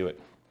into how to do it.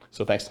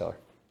 So thanks, Taylor.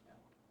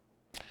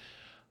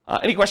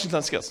 Any questions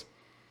on skills?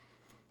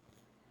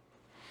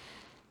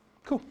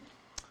 Cool.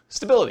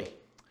 Stability.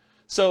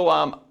 So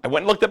I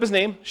went and looked up his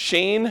name,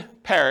 Shane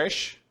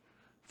Parrish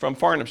from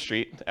Farnham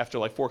Street. After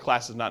like 4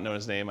 classes not knowing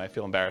his name, I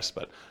feel embarrassed,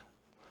 but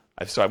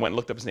so I went and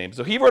looked up his name.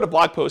 So he wrote a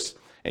blog post,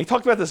 and he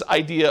talked about this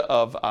idea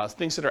of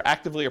things that are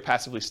actively or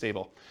passively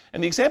stable.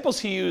 And the examples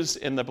he used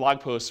in the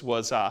blog post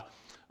was a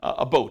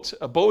boat.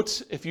 A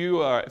boat, if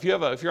you're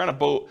on a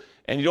boat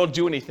and you don't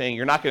do anything,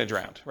 you're not going to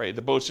drown, right?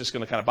 The boat's just going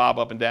to kind of bob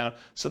up and down.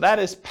 So that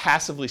is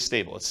passively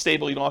stable. It's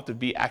stable. You don't have to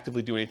be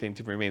actively doing anything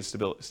to remain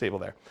stable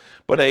there.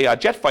 But a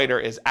jet fighter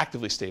is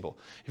actively stable.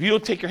 If you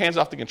don't take your hands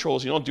off the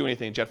controls, you don't do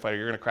anything in jet fighter,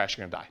 you're going to crash,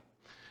 you're going to die.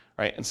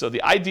 Right? And so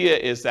the idea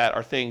is that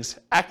are things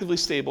actively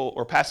stable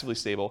or passively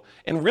stable?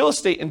 And real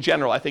estate in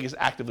general, I think, is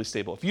actively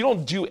stable. If you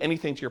don't do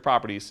anything to your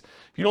properties,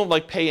 if you don't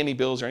like pay any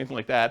bills or anything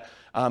like that,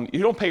 you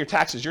don't pay your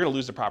taxes, you're going to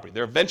lose the property.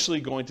 They're eventually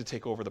going to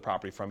take over the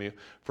property from you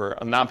for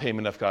a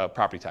non-payment of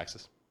property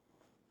taxes.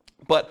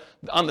 But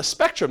on the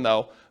spectrum,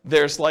 though,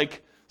 there's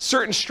like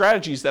certain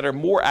strategies that are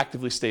more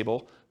actively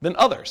stable than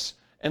others.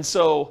 And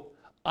so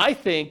I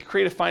think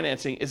creative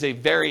financing is a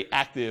very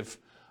active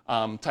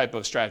type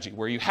of strategy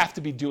where you have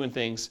to be doing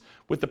things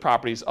with the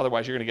properties,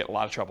 otherwise you're going to get a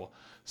lot of trouble.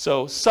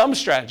 So some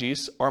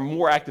strategies are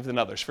more active than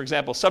others. For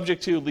example,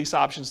 subject to lease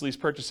options, lease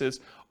purchases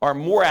are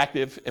more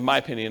active, in my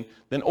opinion,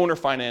 than owner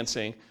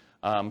financing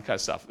kind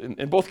of stuff.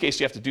 In both cases,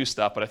 you have to do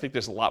stuff, but I think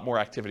there's a lot more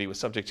activity with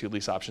subject to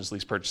lease options,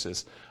 lease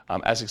purchases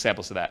as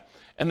examples of that.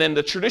 And then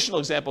the traditional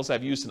examples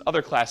I've used in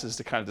other classes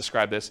to kind of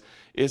describe this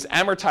is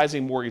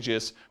amortizing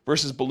mortgages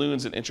versus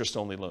balloons and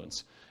interest-only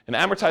loans. An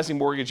amortizing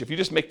mortgage, if you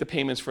just make the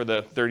payments for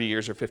the 30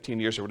 years or 15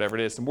 years or whatever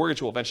it is, the mortgage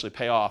will eventually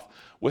pay off.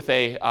 With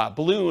a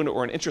balloon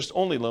or an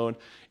interest-only loan,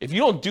 if you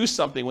don't do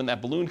something when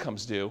that balloon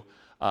comes due,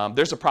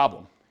 there's a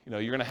problem.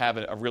 You're going to have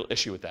a real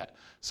issue with that.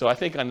 So I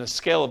think on the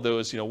scale of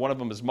those, one of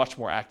them is much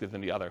more active than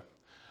the other.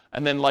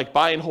 And then like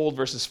buy and hold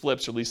versus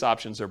flips or lease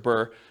options or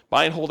BRRRR,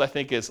 buy and hold I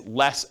think is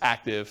less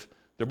active.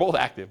 They're both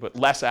active, but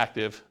less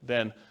active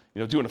than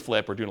doing a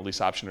flip or doing a lease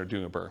option or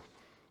doing a BRRRR.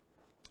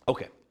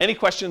 Okay, any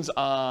questions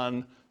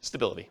on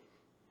stability?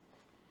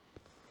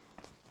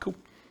 Cool.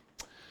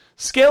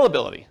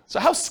 Scalability. So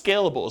how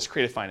scalable is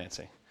creative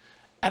financing?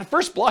 At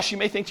first blush, you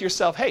may think to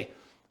yourself, hey,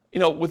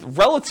 with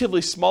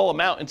relatively small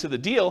amount into the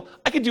deal,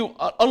 I could do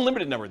an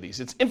unlimited number of these.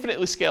 It's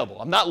infinitely scalable.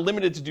 I'm not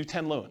limited to do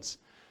 10 loans.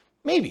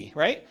 Maybe,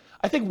 right?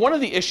 I think one of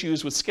the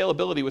issues with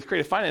scalability with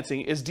creative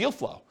financing is deal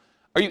flow.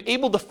 Are you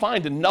able to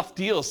find enough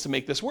deals to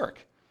make this work?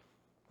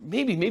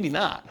 Maybe, maybe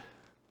not,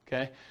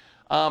 okay?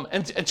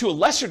 And to a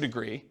lesser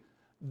degree,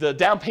 the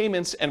down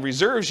payments and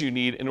reserves you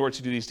need in order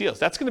to do these deals.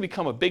 That's going to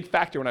become a big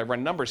factor when I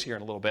run numbers here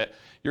in a little bit.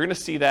 You're going to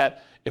see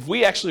that if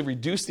we actually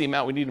reduce the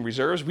amount we need in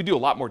reserves, we do a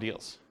lot more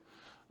deals.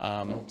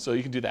 So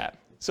you can do that.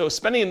 So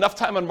spending enough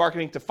time on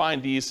marketing to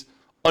find these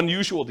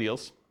unusual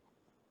deals,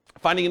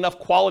 finding enough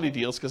quality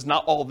deals, because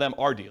not all of them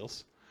are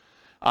deals,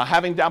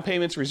 having down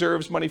payments,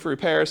 reserves, money for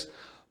repairs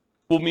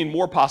will mean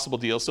more possible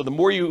deals. So the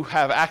more you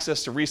have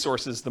access to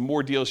resources, the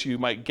more deals you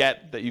might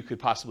get that you could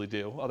possibly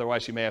do.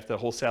 Otherwise, you may have to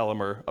wholesale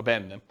them or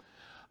abandon them.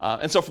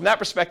 And so from that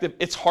perspective,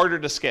 it's harder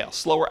to scale,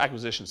 slower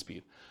acquisition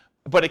speed.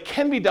 But it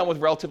can be done with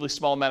relatively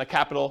small amount of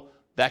capital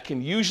that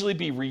can usually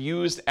be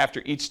reused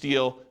after each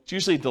deal. It's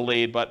usually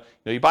delayed, but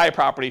you buy a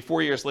property,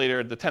 4 years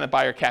later, the tenant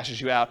buyer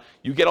cashes you out,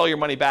 you get all your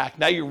money back,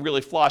 now you're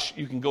really flush,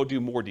 you can go do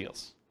more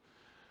deals.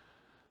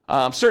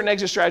 Certain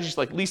exit strategies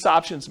like lease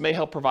options may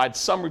help provide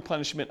some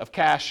replenishment of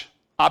cash,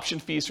 option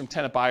fees from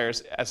tenant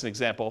buyers as an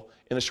example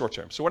in the short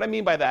term. So what I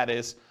mean by that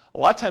is a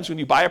lot of times when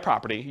you buy a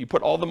property, you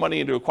put all the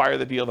money in to acquire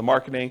the deal, the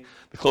marketing,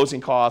 the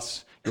closing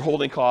costs, your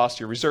holding costs,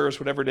 your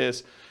reserves, whatever it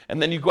is,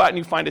 and then you go out and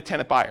you find a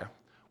tenant buyer.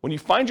 When you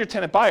find your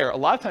tenant buyer, a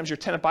lot of times your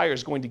tenant buyer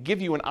is going to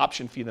give you an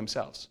option fee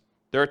themselves.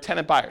 They're a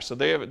tenant buyer, so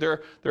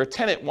they're a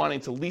tenant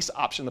wanting to lease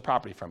option the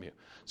property from you.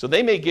 So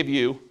they may give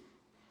you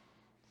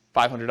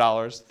 $500,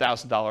 $1,000,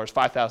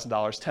 $5,000,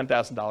 $10,000,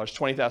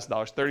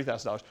 $20,000,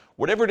 $30,000,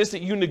 whatever it is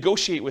that you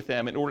negotiate with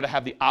them in order to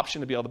have the option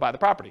to be able to buy the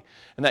property.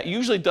 And that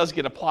usually does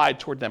get applied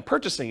toward them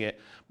purchasing it,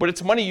 but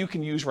it's money you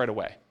can use right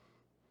away.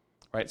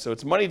 Right? So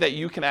it's money that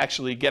you can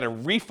actually get a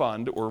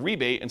refund or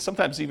rebate, and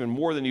sometimes even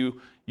more than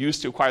you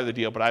used to acquire the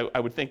deal, but I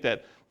would think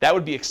that that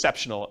would be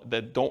exceptional,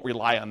 that don't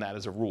rely on that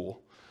as a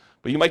rule.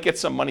 But you might get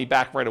some money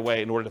back right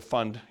away in order to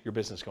fund your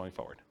business going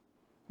forward.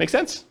 Make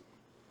sense?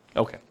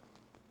 Okay.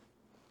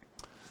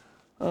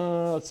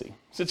 Let's see.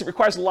 Since it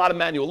requires a lot of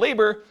manual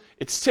labor,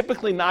 it's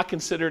typically not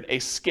considered a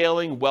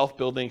scaling wealth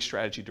building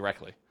strategy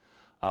directly.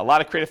 A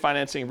lot of creative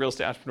financing and real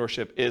estate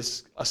entrepreneurship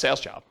is a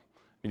sales job.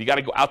 You got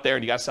to go out there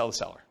and you got to sell the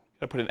seller. You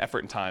got to put in effort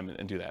and time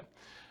and do that.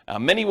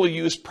 Many will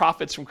use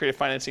profits from creative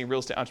financing and real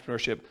estate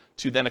entrepreneurship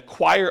to then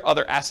acquire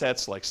other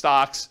assets like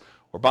stocks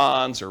or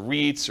bonds or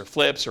REITs or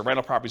flips or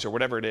rental properties or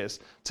whatever it is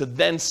to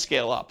then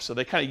scale up. So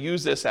they kind of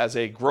use this as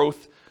a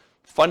growth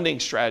funding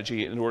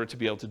strategy in order to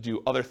be able to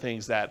do other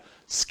things that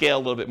scale a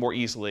little bit more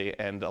easily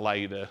and allow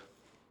you to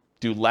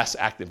do less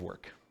active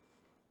work.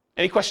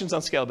 Any questions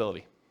on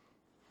scalability?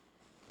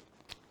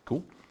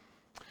 Cool.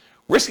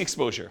 Risk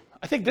exposure.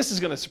 I think this is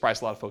going to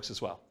surprise a lot of folks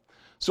as well.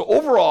 So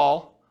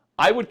overall,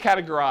 I would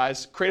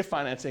categorize creative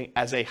financing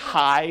as a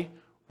high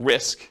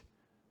risk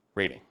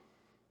rating.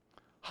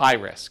 High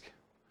risk.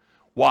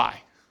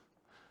 Why?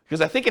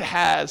 Because I think it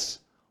has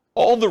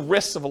all the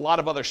risks of a lot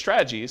of other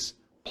strategies,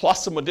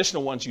 plus some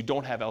additional ones you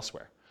don't have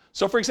elsewhere.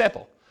 So for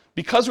example,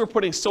 because we're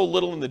putting so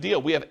little in the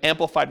deal, we have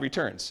amplified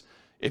returns.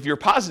 If you're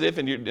positive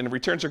and the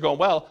returns are going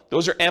well,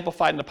 those are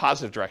amplified in a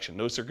positive direction.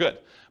 Those are good.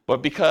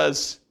 But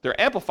because they're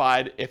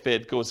amplified, if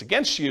it goes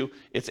against you,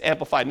 it's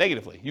amplified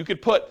negatively. You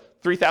could put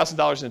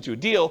 $3,000 into a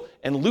deal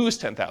and lose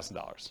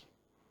 $10,000.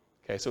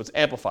 Okay, so it's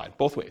amplified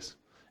both ways.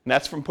 And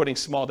that's from putting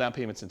small down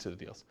payments into the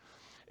deals.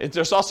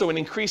 There's also an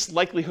increased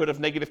likelihood of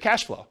negative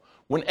cash flow.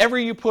 Whenever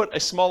you put a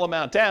small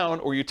amount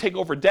down or you take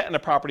over debt in a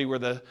property where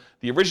the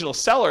original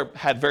seller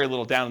had very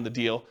little down in the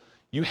deal,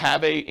 you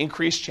have an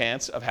increased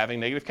chance of having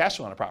negative cash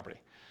flow on a property.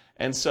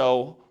 And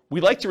so we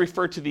like to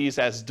refer to these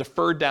as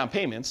deferred down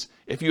payments.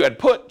 If you had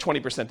put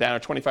 20% down or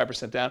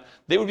 25% down,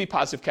 they would be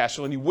positive cash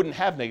flow and you wouldn't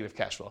have negative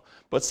cash flow.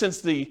 But since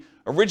the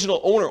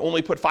original owner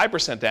only put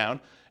 5% down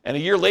and a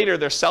year later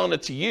they're selling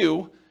it to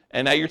you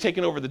and now you're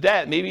taking over the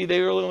debt, maybe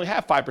they really only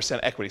have 5%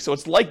 equity. So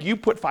it's like you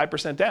put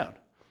 5% down.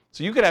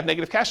 So you could have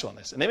negative cash flow on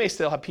this. And they may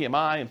still have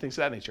PMI and things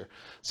of that nature.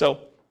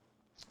 So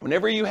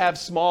whenever you have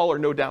small or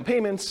no down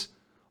payments,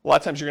 a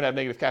lot of times you're going to have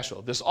negative cash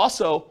flow. There's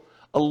also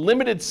a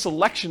limited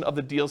selection of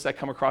the deals that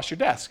come across your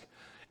desk.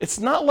 It's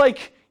not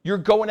like you're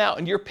going out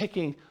and you're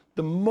picking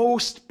the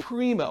most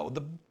primo,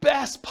 the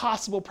best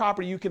possible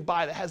property you can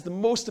buy that has the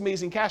most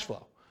amazing cash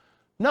flow.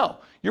 No,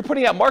 you're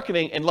putting out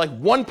marketing and like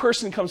one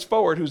person comes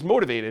forward who's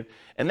motivated,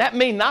 and that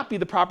may not be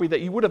the property that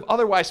you would have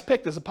otherwise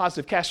picked as a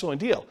positive cash flowing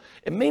deal.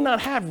 It may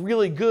not have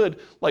really good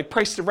like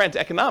price to rent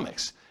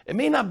economics. It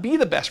may not be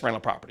the best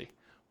rental property,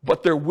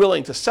 but they're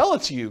willing to sell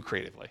it to you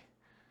creatively.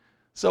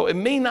 So it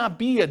may not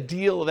be a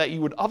deal that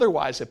you would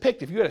otherwise have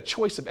picked if you had a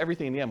choice of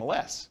everything in the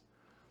MLS.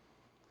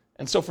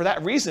 And so for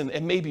that reason,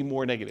 it may be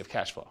more negative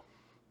cash flow.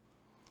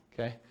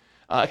 Okay?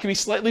 It can be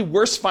slightly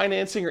worse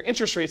financing or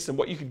interest rates than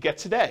what you could get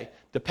today,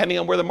 depending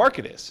on where the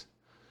market is.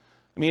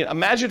 I mean,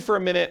 imagine for a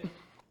minute,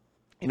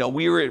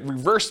 we were at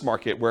reverse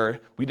market where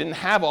we didn't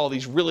have all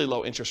these really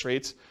low interest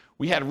rates.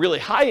 We had really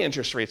high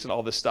interest rates and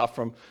all this stuff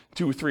from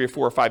 2, 3, or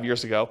 4, or 5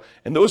 years ago.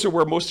 And those are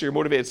where most of your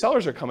motivated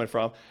sellers are coming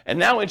from. And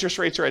now interest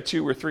rates are at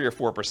 2 or 3 or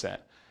 4%.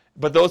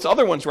 But those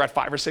other ones were at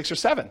 5 or 6 or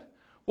 7.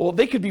 Well,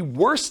 they could be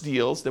worse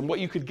deals than what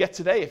you could get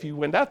today if you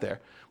went out there.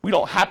 We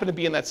don't happen to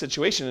be in that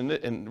situation.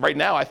 And right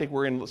now, I think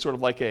we're in sort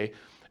of like a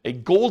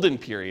golden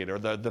period or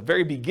the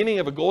very beginning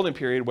of a golden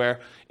period where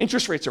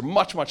interest rates are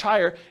much, much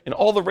higher. And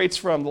all the rates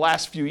from the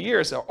last few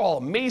years are all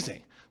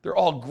amazing. They're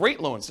all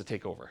great loans to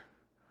take over,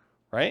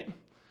 right?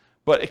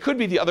 But it could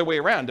be the other way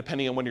around,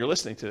 depending on when you're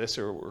listening to this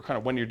or kind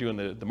of when you're doing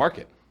the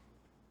market.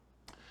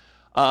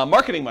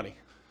 Marketing money.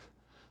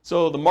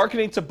 So the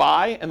marketing to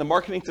buy and the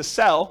marketing to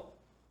sell,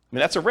 I mean,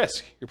 that's a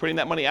risk. You're putting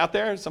that money out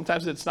there.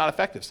 Sometimes it's not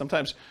effective.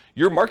 Sometimes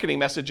your marketing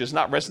message is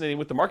not resonating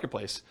with the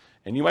marketplace.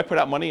 And you might put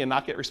out money and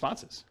not get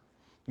responses.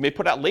 You may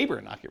put out labor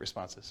and not get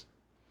responses.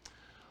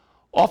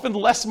 Often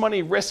less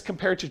money risk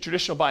compared to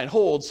traditional buy and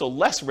hold, so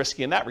less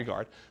risky in that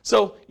regard.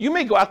 So you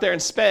may go out there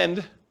and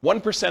spend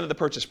 1% of the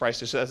purchase price,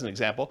 just as an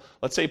example.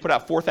 Let's say you put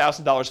out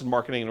 $4,000 in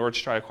marketing in order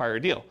to try to acquire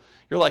a deal.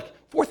 You're like,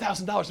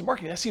 $4,000 in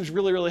marketing, that seems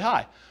really, really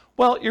high.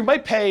 Well, you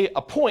might pay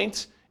a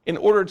point in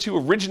order to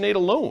originate a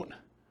loan,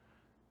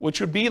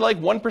 which would be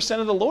like 1%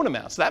 of the loan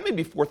amount. So that may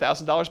be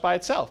 $4,000 by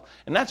itself.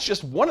 And that's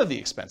just one of the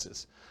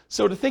expenses.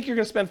 So to think you're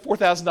going to spend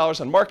 $4,000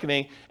 on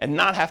marketing and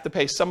not have to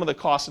pay some of the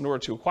costs in order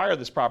to acquire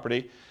this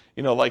property,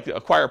 like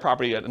acquire a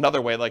property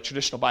another way, like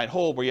traditional buy and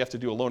hold, where you have to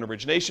do a loan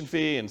origination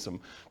fee and some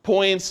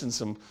points and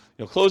some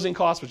closing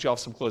costs, which you have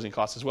some closing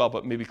costs as well,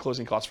 but maybe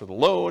closing costs for the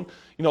loan.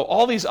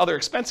 All these other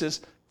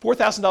expenses,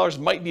 $4,000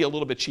 might be a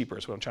little bit cheaper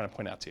is what I'm trying to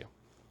point out to you.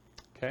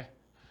 Okay?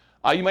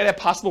 You might have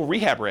possible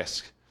rehab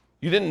risk.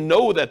 You didn't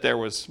know that there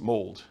was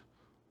mold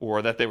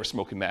or that they were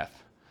smoking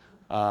meth.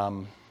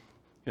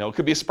 It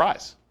could be a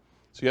surprise.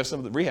 So you have some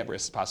of the rehab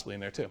risks possibly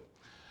in there too.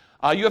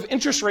 You have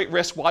interest rate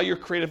risk while you're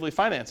creatively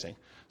financing.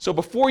 So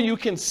before you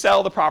can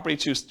sell the property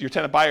to your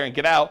tenant buyer and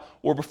get out,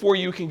 or before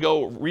you can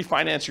go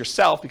refinance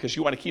yourself because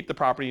you want to keep the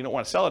property, you don't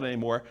want to sell it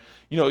anymore,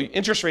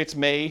 interest rates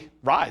may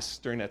rise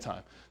during that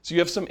time. So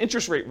you have some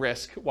interest rate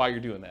risk while you're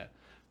doing that.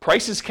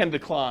 Prices can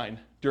decline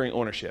during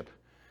ownership.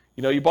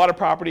 You bought a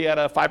property at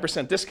a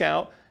 5%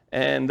 discount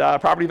and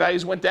property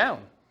values went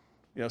down,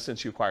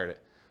 since you acquired it.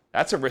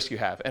 That's a risk you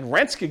have. And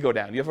rents could go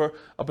down. You have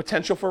a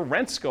potential for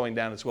rents going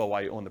down as well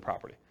while you own the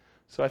property.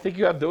 So I think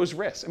you have those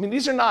risks. I mean,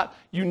 these are not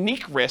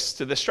unique risks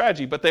to this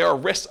strategy, but they are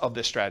risks of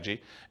this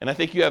strategy. And I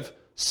think you have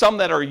some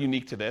that are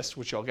unique to this,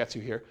 which I'll get to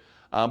here.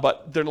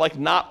 But they're like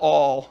not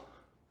all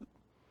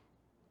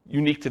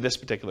unique to this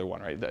particular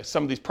one, right?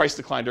 Some of these price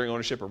decline during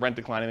ownership or rent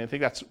decline, I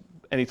think that's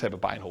any type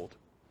of buy and hold.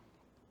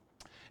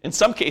 In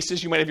some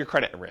cases, you might have your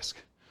credit at risk.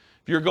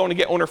 If you're going to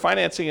get owner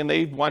financing and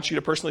they want you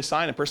to personally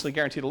sign and personally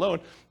guarantee the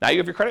loan, now you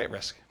have your credit at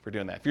risk for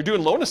doing that. If you're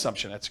doing loan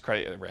assumption, that's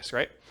credit at risk,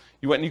 right?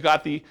 You went and you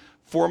got the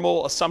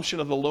formal assumption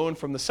of the loan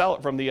from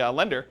the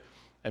lender.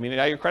 I mean,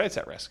 now your credit's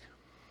at risk.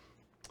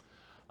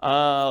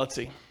 Let's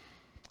see.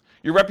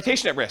 Your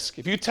reputation at risk.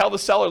 If you tell the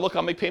seller, look,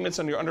 I'll make payments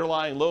on your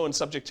underlying loan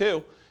subject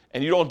to,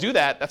 and you don't do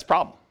that, that's a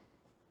problem.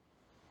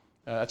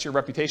 That's your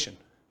reputation.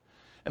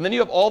 And then you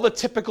have all the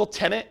typical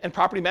tenant and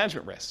property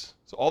management risks.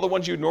 So all the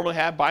ones you would normally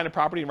have buying a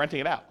property and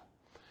renting it out.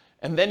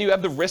 And then you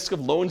have the risk of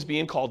loans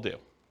being called due,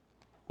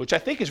 which I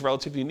think is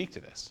relatively unique to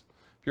this.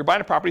 If you're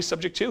buying a property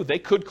subject to, they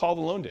could call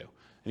the loan due. And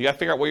you got to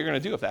figure out what you're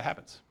going to do if that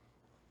happens.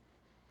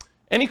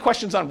 Any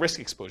questions on risk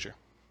exposure?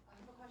 I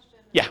have a question.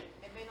 Yeah.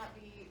 It may not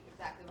be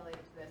exactly related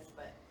to this,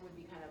 but would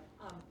be kind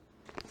of,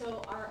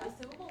 so are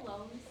assumable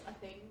loans a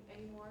thing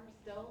anymore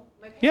still?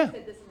 My parents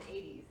did this in the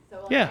 80s.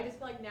 So like, I just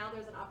feel like now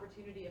there's an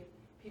opportunity of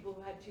people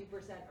who had 2% or 3%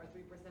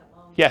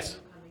 loans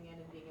coming in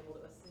and being able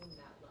to assume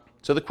that loan.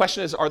 So the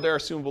question is, are there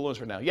assumable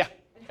loans right now? Yeah.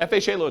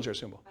 FHA loans are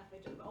assumable.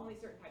 FHA, but only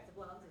certain types of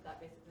loans? Is that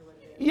basically what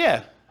it is?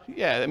 Yeah.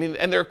 Yeah. I mean,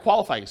 and they're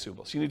qualifying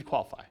assumable, so you need to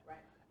qualify. Right.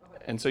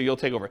 Okay. And so you'll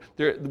take over.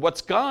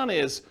 What's gone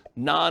is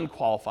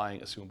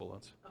non-qualifying assumable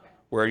loans,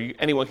 where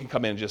anyone can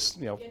come in and just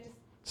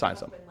sign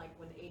something. Like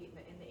in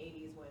the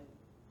 80s when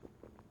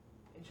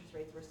interest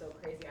rates were so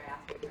crazy, I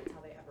asked my parents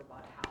how they ever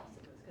bought a house.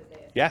 It was because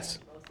they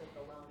assumed most of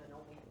the loan and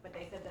only, but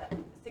they said that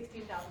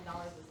 $16,000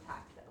 was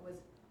taxed.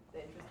 The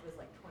interest was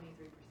like 23%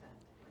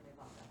 when they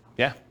bought that house.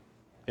 Yeah.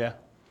 Yeah.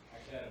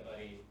 Actually, I had a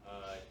buddy,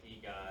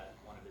 he got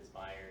one of his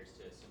buyers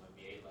to assume a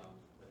VA loan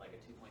with like a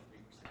 2.3%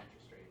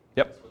 interest rate.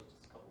 Yep. This was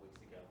just a couple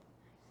weeks ago.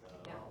 So,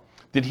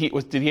 Did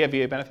he have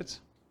VA benefits?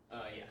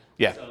 yeah.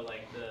 Yeah. So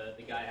like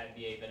the guy had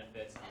VA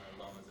benefits and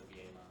the loan was a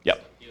VA loan. Yep.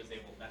 So he was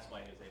able, that's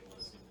why he was able to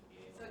assume the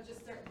VA So loan. it's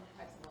just certain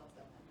types of loans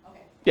then.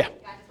 Okay. Yeah.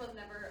 I just was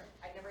never,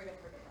 I never even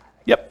heard of that.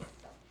 Yep.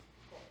 So,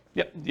 cool.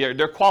 Yep.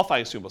 They're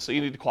qualifying assumable, so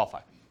you need to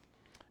qualify.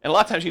 And a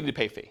lot of times you need to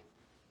pay a fee.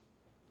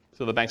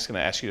 So the bank's going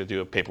to ask you to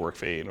do a paperwork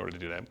fee in order to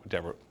do that,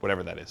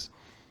 whatever that is.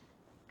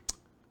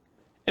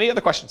 Any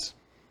other questions?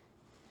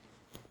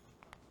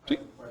 I have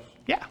a question.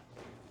 Yeah.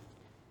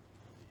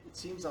 It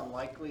seems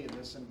unlikely in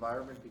this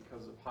environment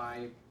because of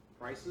high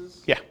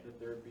prices Yeah. that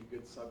there'd be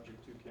good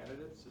subject to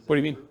candidates. Is What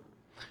do that you mean? true?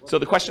 Well, So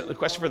the because question they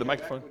for the don't have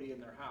microphone. Equity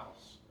in their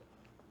house,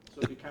 so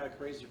it'd be kind of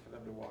crazy for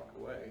them to walk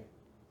away.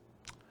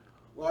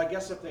 Well, I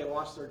guess if they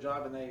lost their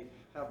job and they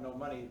have no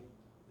money,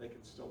 they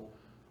can still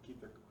keep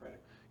their credit.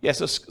 Yeah,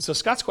 so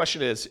Scott's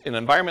question is, in an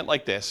environment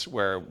like this,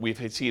 where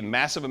we've seen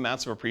massive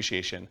amounts of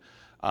appreciation,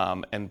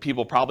 and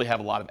people probably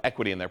have a lot of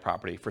equity in their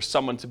property, for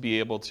someone to be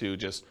able to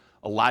just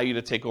allow you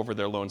to take over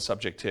their loan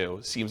subject to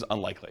seems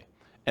unlikely.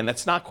 And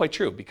that's not quite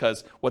true,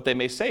 because what they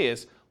may say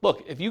is,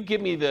 look, if you give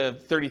me the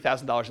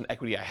 $30,000 in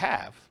equity I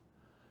have,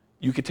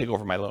 you could take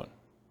over my loan.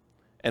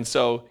 And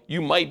so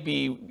you might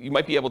be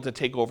able to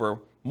take over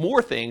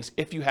more things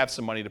if you have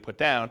some money to put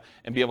down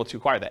and be able to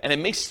acquire that. And it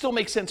may still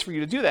make sense for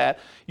you to do that.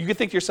 You could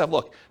think to yourself,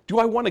 look, do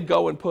I want to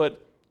go and put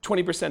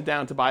 20%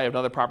 down to buy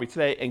another property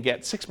today and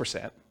get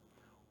 6%?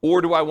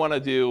 Or do I want to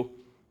do,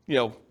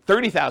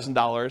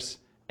 $30,000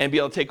 and be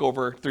able to take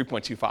over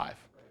 3.25?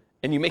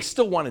 And you may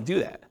still want to do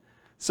that.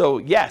 So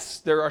yes,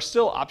 there are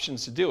still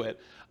options to do it.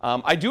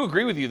 I do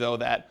agree with you, though,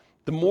 that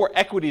the more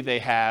equity they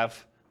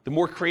have, the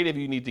more creative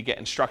you need to get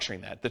in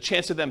structuring that. The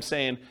chance of them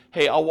saying,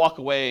 hey, I'll walk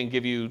away and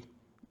give you,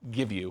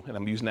 and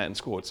I'm using that in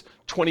quotes,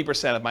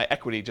 20% of my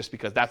equity just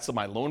because that's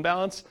my loan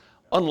balance,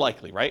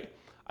 unlikely, right?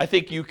 I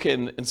think you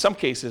can, in some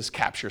cases,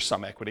 capture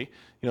some equity.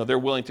 They're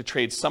willing to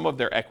trade some of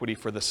their equity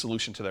for the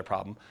solution to their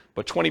problem.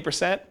 But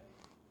 20%,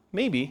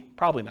 maybe,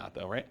 probably not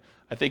though, right?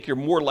 I think you're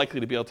more likely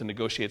to be able to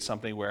negotiate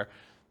something where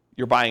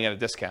you're buying at a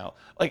discount.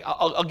 Like,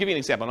 I'll give you an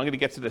example. I'm going to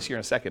get to this here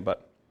in a second,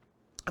 but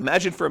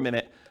imagine for a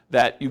minute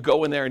that you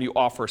go in there and you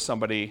offer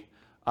somebody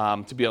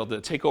to be able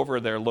to take over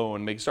their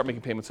loan, start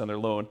making payments on their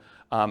loan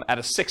at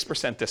a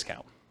 6%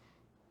 discount.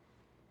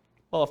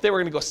 Well, if they were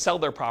going to go sell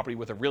their property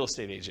with a real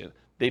estate agent,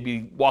 they'd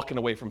be walking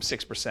away from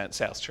 6%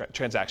 sales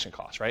transaction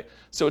costs, right?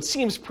 So it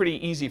seems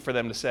pretty easy for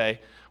them to say,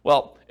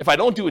 well, if I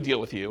don't do a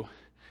deal with you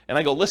and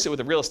I go list it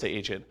with a real estate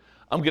agent,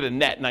 I'm going to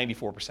net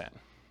 94%.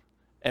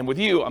 And with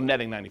you, I'm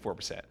netting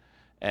 94%.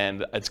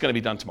 And it's going to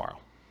be done tomorrow.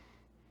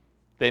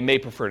 They may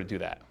prefer to do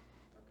that,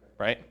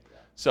 right?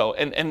 So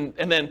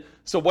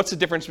so what's the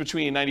difference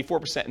between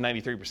 94% and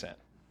 93%?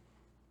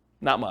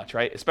 Not much,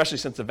 right? Especially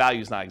since the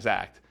value is not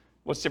exact.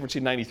 What's the difference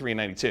between 93 and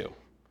 92?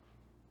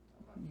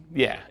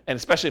 Yeah, and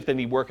especially if they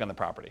need work on the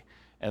property.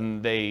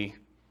 And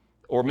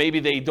or maybe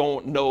they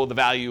don't know the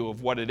value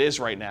of what it is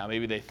right now.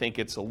 Maybe they think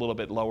it's a little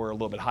bit lower, a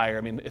little bit higher.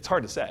 I mean, it's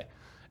hard to say.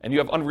 And you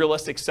have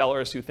unrealistic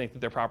sellers who think that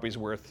their property is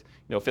worth,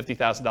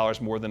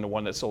 $50,000 more than the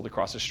one that sold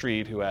across the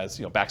street, who has,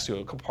 backs to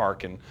a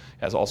park and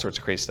has all sorts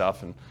of crazy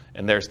stuff,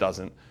 and theirs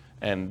doesn't.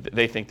 And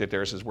they think that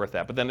theirs is worth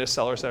that. But then there's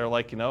sellers that are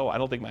like, I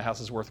don't think my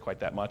house is worth quite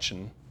that much.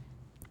 And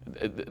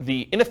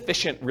the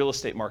inefficient real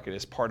estate market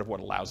is part of what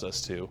allows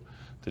us to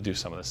do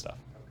some of this stuff.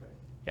 Okay.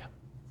 Yeah.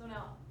 So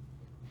now,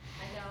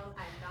 I know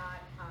I'm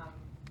not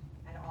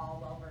at all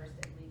well-versed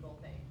in legal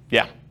things.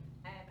 Yeah.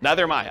 And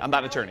Neither am I. I'm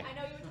not an attorney. I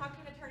know you would talk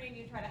to an attorney and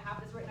you try to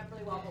have this written up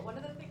really well, but one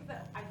of the things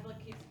that I feel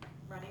like keeps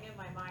running in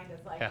my mind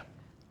is like, Yeah.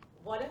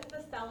 what if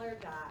the seller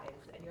dies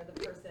and you're the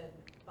person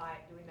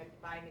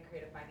buying the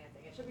creative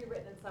financing? It should be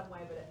written in some way,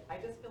 but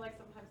I just feel like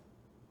sometimes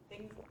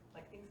things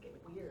get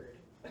weird.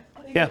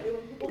 Yeah.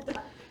 When people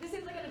die. This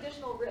seems like an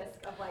additional risk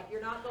of like,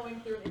 you're not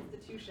going through an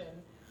institution,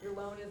 your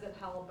loan isn't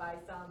held by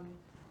some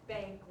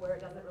bank where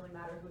it doesn't really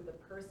matter who the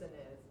person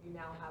is. You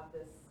now have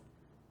this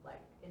like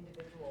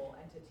individual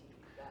entity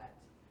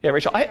that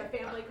Rachel, their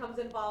family comes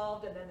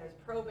involved, and then there's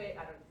probate.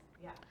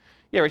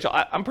 Yeah, Rachel,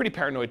 I'm pretty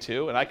paranoid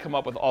too, and I come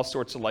up with all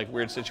sorts of like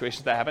weird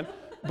situations that happen.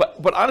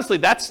 But honestly,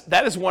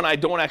 that is one I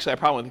don't actually have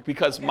a problem with,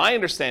 because my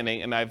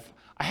understanding, and I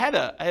had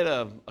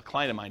a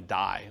client of mine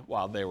die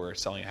while they were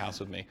selling a house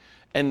with me,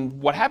 and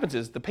what happens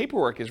is the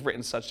paperwork is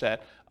written such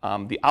that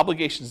the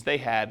obligations they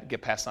had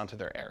get passed on to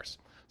their heirs.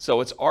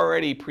 So it's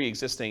already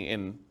pre-existing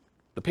in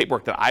the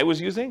paperwork that I was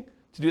using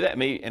to do that,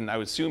 and I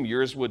would assume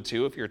yours would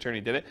too if your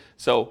attorney did it.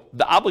 So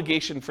the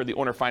obligation for the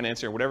owner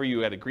financier, whatever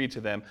you had agreed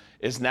to them,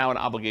 is now an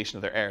obligation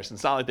of their heirs. And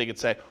it's not like they could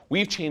say,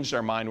 we've changed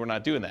our mind, we're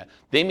not doing that.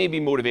 They may be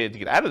motivated to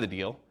get out of the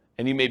deal,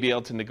 and you may be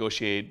able to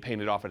negotiate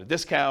paying it off at a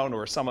discount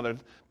or some other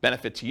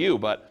benefit to you,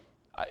 but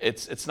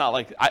it's not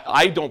like,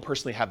 I don't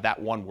personally have that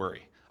one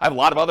worry. I have a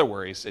lot of other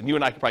worries, and you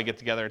and I could probably get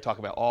together and talk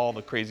about all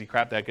the crazy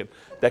crap that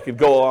could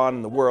go on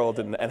in the world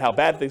and how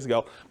bad things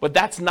go, but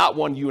that's not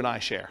one you and I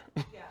share.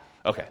 Yeah.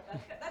 Okay.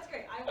 That's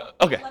great. I will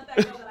Okay. let that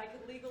go that I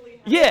could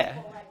legally have Yeah.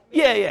 people, like,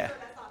 Yeah, make yeah. sure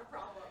that's not a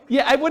problem.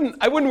 Yeah, I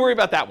wouldn't worry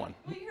about that one.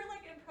 Well, you hear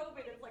like in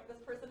probate, it's like this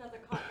person has a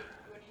car,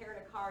 you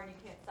inherit a car and you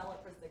can't sell it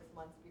for 6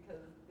 months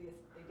because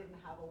they didn't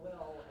have a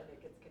will, and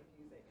it gets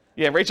confusing.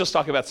 Yeah, Rachel's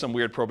talking about some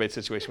weird probate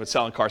situation with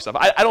selling car stuff.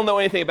 I don't know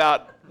anything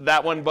about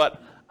that one,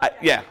 but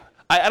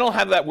I don't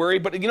have that worry.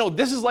 But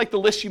this is like the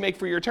list you make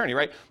for your attorney,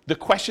 right? The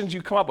questions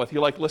you come up with,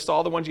 you like list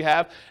all the ones you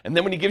have, and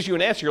then when he gives you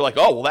an answer, you're like,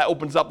 oh, well, that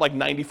opens up like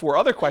 94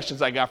 other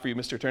questions I got for you,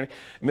 Mr. Attorney,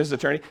 Mrs.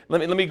 Attorney.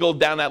 Let me go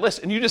down that list,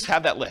 and you just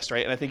have that list,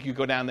 right? And I think you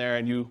go down there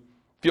and you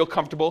feel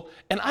comfortable.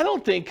 And I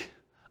don't think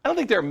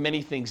there are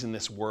many things in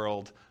this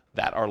world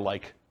that are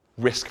like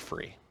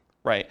risk-free.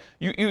 Right?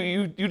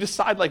 You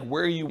decide like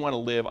where you want to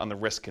live on the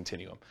risk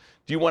continuum.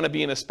 Do you want to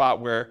be in a spot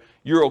where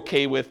you're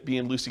okay with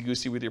being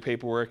loosey-goosey with your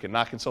paperwork and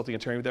not consulting an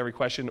attorney with every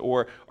question?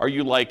 Or are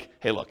you like,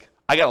 hey, look,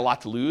 I got a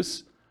lot to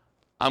lose.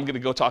 I'm going to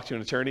go talk to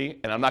an attorney,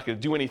 and I'm not going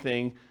to do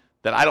anything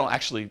that I don't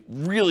actually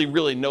really,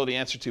 really know the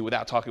answer to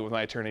without talking with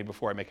my attorney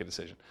before I make a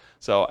decision.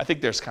 So I think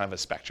there's kind of a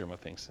spectrum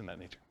of things in that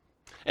nature.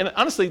 And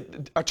honestly,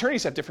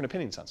 attorneys have different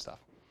opinions on stuff.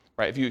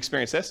 Right? If you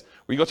experience this,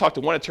 where you go talk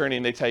to one attorney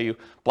and they tell you,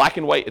 black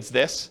and white, it's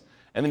this.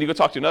 And then you go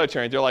talk to another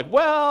attorney, they're like,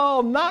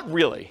 well, not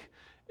really.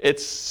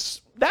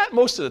 It's that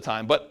most of the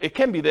time, but it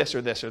can be this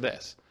or this or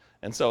this.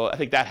 And so I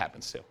think that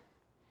happens too.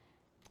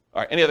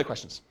 All right, any other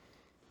questions?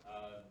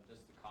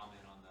 Just a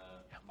comment on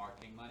the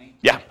marketing money.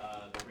 Yeah.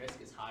 The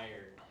risk is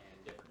higher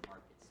in different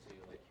markets too.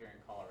 Like here in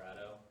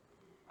Colorado,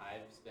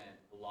 I've spent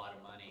a lot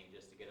of money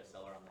just to get a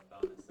seller on the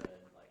phone that said,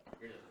 like,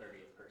 you're the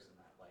 30th person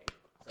that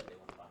said they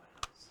want to buy my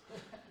house.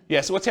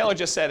 Yeah, so what Taylor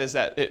just said is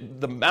that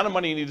the amount of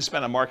money you need to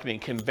spend on marketing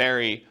can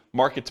vary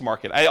market to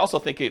market. I also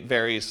think it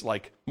varies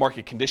like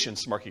market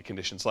conditions to market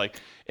conditions. Like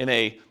in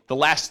the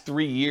last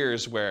 3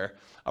 years where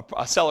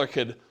a seller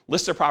could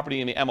list their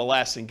property in the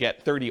MLS and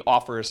get 30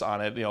 offers on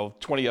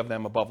it, 20 of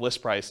them above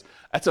list price,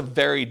 that's a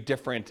very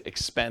different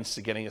expense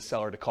to getting a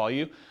seller to call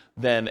you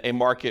than a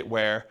market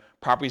where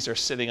properties are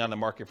sitting on the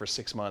market for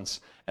 6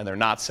 months and they're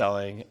not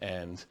selling.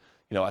 And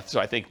so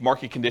I think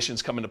market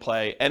conditions come into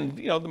play,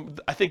 and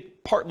I think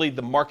partly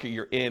the market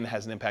you're in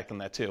has an impact on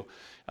that too.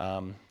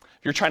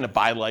 If you're trying to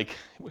buy, like,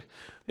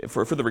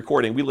 for the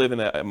recording, we live in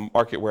a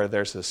market where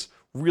there's this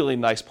really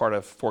nice part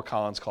of Fort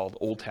Collins called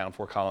Old Town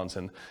Fort Collins,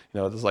 and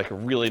there's like a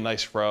really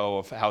nice row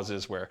of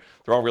houses where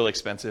they're all really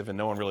expensive and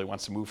no one really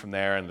wants to move from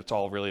there, and it's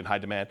all really in high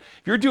demand.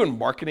 If you're doing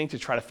marketing to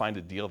try to find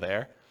a deal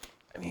there,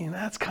 I mean,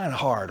 that's kind of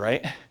hard,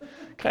 right?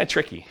 Kind of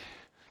tricky.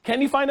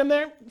 Can you find them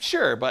there?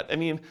 Sure, but I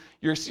mean,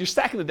 you're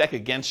stacking the deck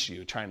against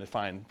you trying to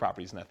find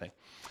properties in that thing.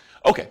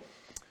 Okay,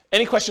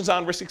 any questions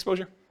on risk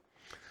exposure?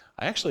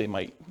 I actually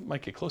might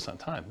get close on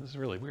time. This is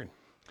really weird.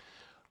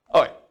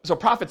 All right, so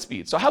profit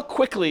speed. So how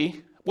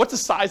quickly, what's the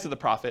size of the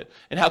profit,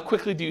 and how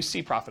quickly do you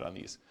see profit on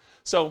these?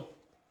 So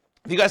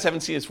If you guys haven't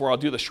seen this before, I'll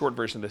do the short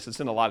version of this. It's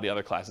in a lot of the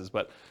other classes,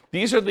 but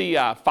these are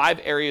the 5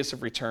 areas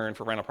of return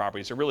for rental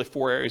properties. There are really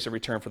 4 areas of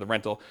return for the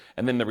rental,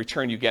 and then the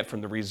return you get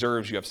from the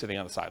reserves you have sitting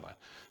on the sideline.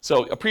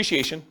 So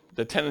appreciation,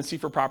 the tendency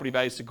for property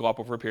values to go up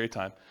over a period of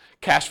time.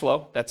 Cash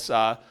flow, that's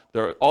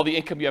all the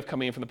income you have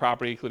coming in from the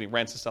property, including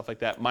rents and stuff like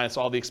that, minus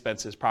all the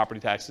expenses, property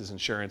taxes,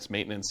 insurance,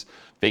 maintenance,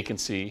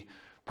 vacancy,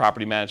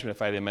 property management,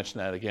 if I didn't mention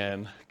that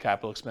again,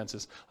 capital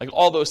expenses, like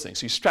all those things.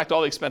 So you subtract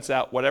all the expenses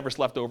out, whatever's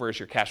left over is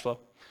your cash flow.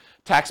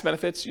 Tax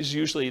benefits is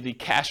usually the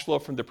cash flow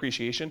from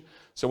depreciation.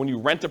 So when you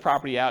rent a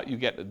property out, you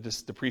get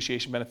this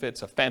depreciation benefit.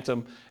 It's a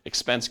phantom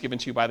expense given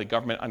to you by the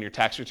government on your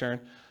tax return.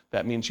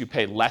 That means you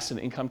pay less in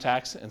income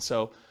tax. And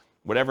so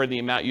whatever the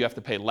amount you have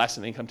to pay less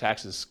in income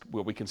tax is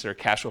what we consider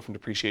cash flow from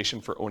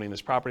depreciation for owning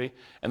this property.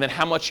 And then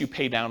how much you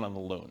pay down on the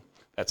loan.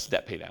 That's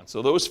debt pay down.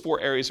 So those 4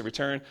 areas of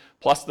return,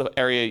 plus the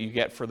area you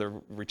get for the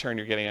return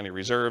you're getting on your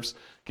reserves,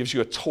 gives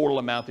you a total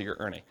amount that you're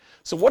earning.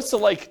 So what's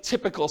the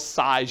typical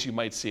size you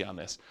might see on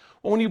this?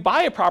 Well, when you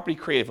buy a property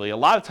creatively, a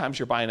lot of times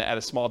you're buying it at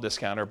a small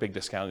discount or a big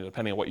discount,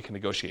 depending on what you can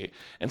negotiate.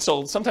 And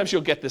so sometimes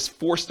you'll get this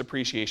forced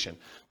depreciation.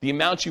 The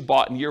amount you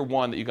bought in year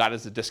 1 that you got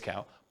as a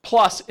discount,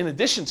 plus in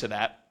addition to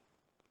that,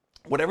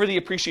 whatever the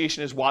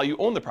appreciation is while you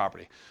own the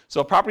property.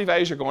 So if property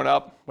values are going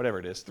up, whatever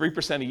it is,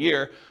 3% a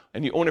year,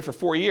 and you own it for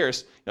 4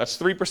 years, it's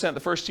 3% the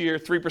first year,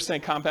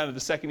 3% compounded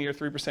the second year,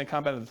 3%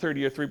 compounded the third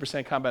year,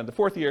 3% compounded the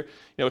fourth year.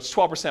 It's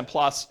 12%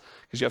 plus,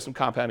 because you have some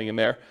compounding in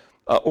there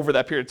over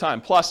that period of time.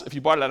 Plus, if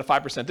you bought it at a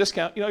 5%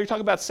 discount, you're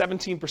talking about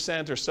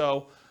 17% or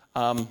so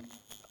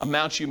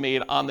amounts you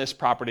made on this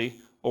property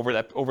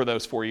over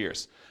those 4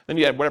 years. Then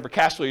you had whatever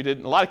cash flow you did.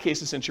 In a lot of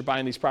cases, since you're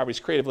buying these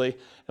properties creatively,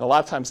 and a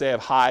lot of times they have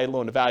high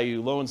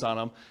loan-to-value loans on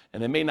them,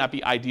 and they may not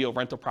be ideal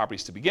rental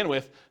properties to begin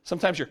with,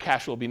 sometimes your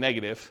cash flow will be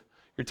negative.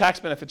 Your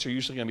tax benefits are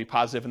usually going to be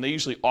positive, and they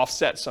usually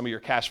offset some of your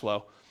cash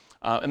flow.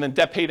 And then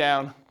debt pay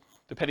down,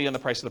 depending on the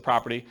price of the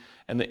property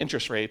and the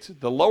interest rate.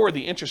 The lower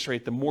the interest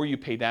rate, the more you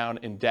pay down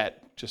in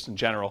debt, just in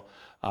general,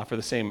 for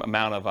the same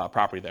amount of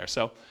property there.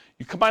 So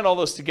you combine all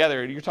those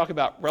together, you're talking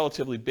about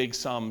relatively big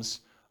sums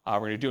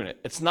when you're doing it.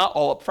 It's not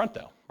all up front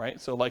though, right?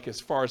 So as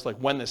far as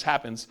when this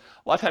happens,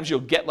 a lot of times you'll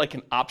get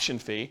an option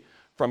fee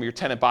from your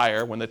tenant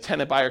buyer. When the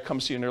tenant buyer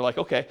comes to you and they're like,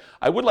 okay,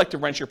 I would like to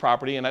rent your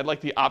property and I'd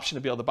like the option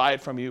to be able to buy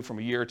it from you from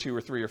a year or 2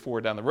 or 3 or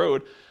 4 down the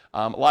road.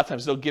 A lot of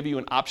times they'll give you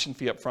an option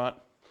fee up front.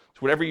 So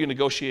whatever you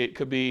negotiate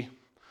could be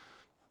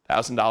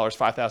 $1,000,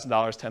 $5,000,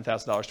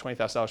 $10,000,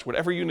 $20,000,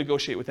 whatever you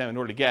negotiate with them in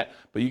order to get,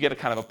 but you get a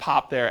kind of a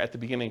pop there at the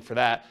beginning for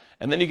that.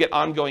 And then you get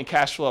ongoing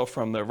cash flow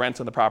from the rent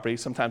on the property.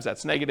 Sometimes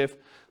that's negative,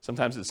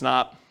 sometimes it's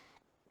not.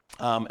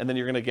 And then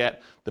you're going to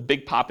get the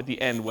big pop at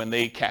the end when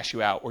they cash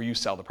you out or you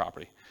sell the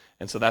property.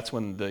 And so that's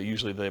when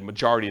usually the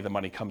majority of the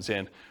money comes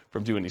in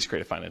from doing these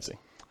creative financing.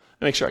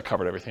 Let me make sure I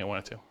covered everything I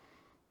wanted to.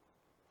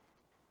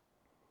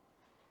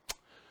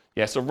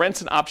 Yeah, so rents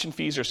and option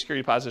fees or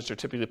security deposits are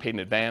typically paid in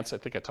advance. I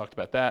think I talked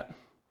about that.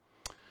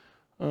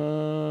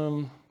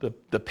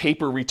 The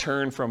paper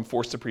return from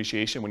forced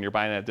depreciation when you're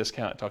buying at a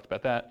discount, I talked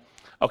about that.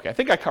 Okay, I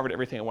think I covered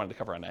everything I wanted to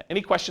cover on that.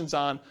 Any questions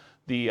on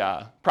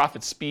the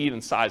profit speed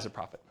and size of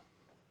profit?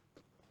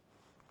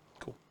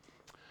 Cool.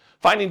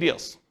 Finding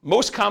deals.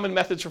 Most common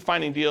methods for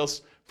finding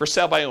deals for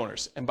sale by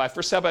owners. And by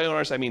for sale by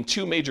owners, I mean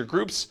 2 major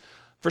groups.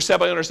 For sale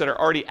by owners that are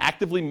already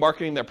actively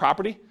marketing their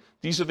property.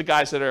 These are the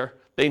guys that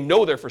they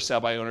know they're for sale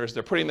by owners.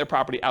 They're putting their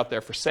property out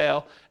there for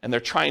sale, and they're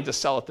trying to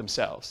sell it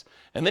themselves.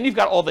 And then you've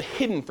got all the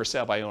hidden for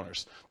sale by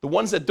owners. The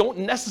ones that don't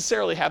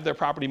necessarily have their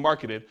property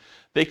marketed.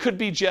 They could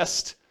be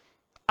just,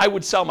 I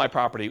would sell my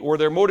property, or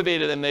they're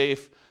motivated and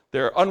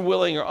they're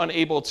unwilling or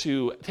unable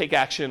to take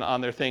action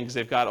on their things.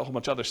 They've got a whole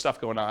bunch of other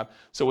stuff going on.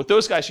 So with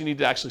those guys, you need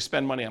to actually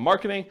spend money on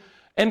marketing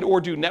and or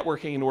do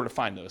networking in order to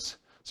find those.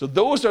 So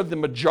those are the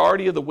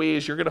majority of the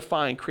ways you're going to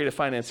find creative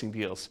financing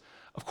deals.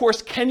 Of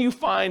course, can you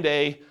find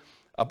a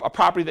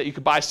property that you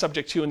could buy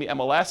subject to in the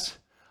MLS?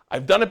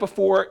 I've done it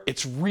before.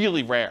 It's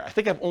really rare. I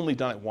think I've only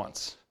done it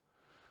once.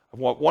 I've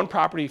bought one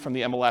property from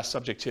the MLS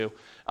subject to.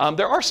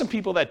 There are some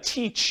people that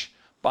teach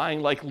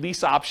buying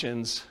lease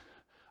options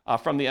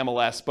from the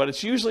MLS, but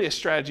it's usually a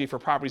strategy for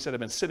properties that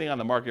have been sitting on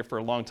the market for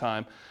a long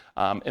time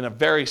in a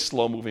very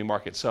slow-moving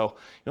market. So,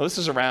 this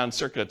is around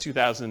circa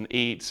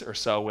 2008 or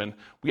so when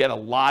we had a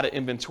lot of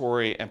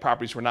inventory and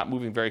properties were not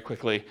moving very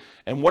quickly.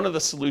 And one of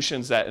the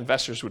solutions that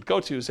investors would go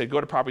to is they'd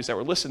go to properties that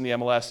were listed in the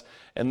MLS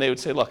and they would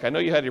say, look, I know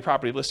you had your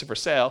property listed for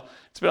sale.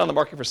 It's been on the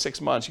market for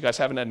 6 months. You guys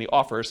haven't had any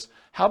offers.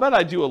 How about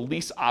I do a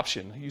lease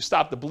option? You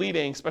stop the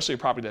bleeding, especially a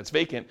property that's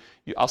vacant.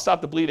 I'll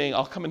stop the bleeding.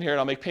 I'll come in here and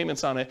I'll make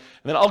payments on it.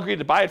 And then I'll agree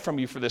to buy it from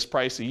you for this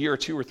price a year or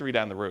 2 or 3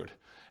 down the road.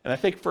 And I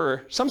think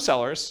for some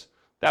sellers,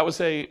 that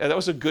was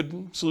a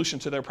good solution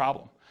to their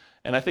problem.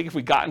 And I think if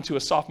we got into a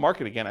soft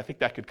market again, I think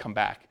that could come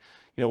back.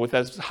 With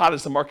as hot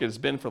as the market has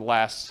been for the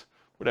last,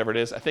 whatever it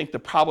is, I think the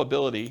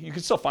probability, you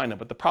can still find them,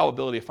 but the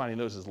probability of finding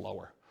those is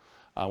lower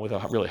with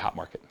a really hot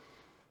market.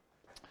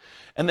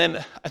 And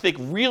then I think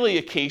really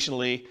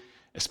occasionally,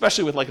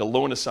 especially with a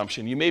loan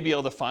assumption, you may be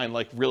able to find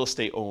real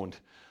estate owned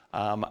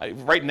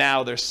Right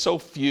now, there's so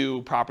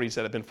few properties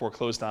that have been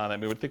foreclosed on. I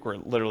mean, I think we're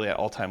literally at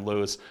all-time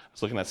lows. I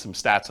was looking at some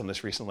stats on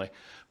this recently.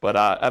 But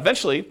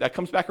eventually, that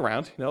comes back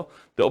around.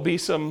 There'll be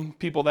some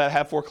people that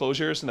have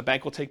foreclosures, and the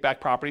bank will take back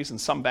properties, and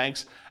some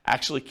banks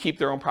actually keep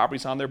their own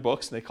properties on their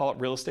books, and they call it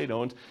real estate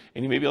owned.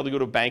 And you may be able to go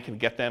to a bank and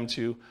get them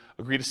to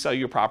agree to sell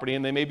you a property,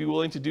 and they may be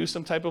willing to do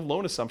some type of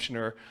loan assumption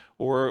or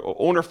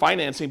owner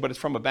financing, but it's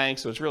from a bank,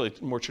 so it's really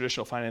more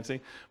traditional financing.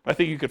 But I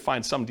think you could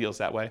find some deals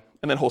that way.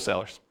 And then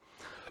wholesalers.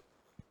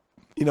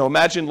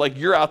 Imagine like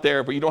you're out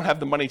there, but you don't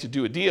have the money to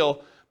do a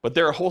deal, but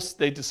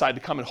they decide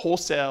to come and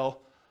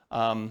wholesale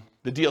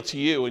the deal to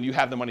you, and you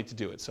have the money to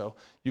do it. So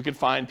you can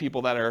find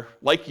people that are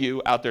like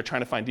you out there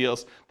trying to find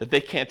deals that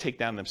they can't take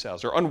down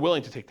themselves or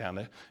unwilling to take down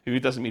if it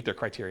doesn't meet their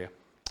criteria.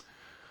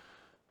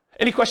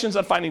 Any questions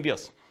on finding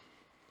deals?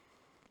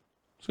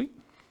 Sweet.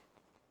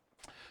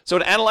 So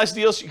to analyze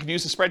deals, you can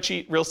use the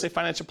spreadsheet,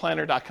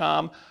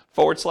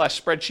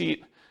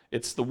 realestatefinancialplanner.com/spreadsheet.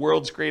 It's the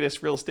world's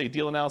greatest real estate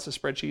deal analysis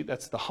spreadsheet.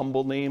 That's the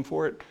humble name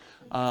for it.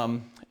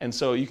 And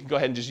so you can go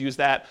ahead and just use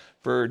that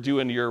for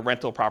doing your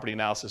rental property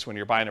analysis when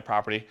you're buying a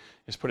property.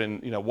 Just put in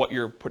what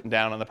you're putting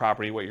down on the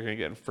property, what you're going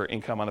to get for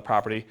income on the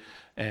property,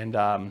 and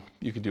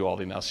you can do all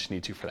the analysis you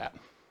need to for that.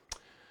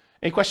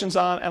 Any questions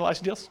on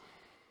analyzing deals?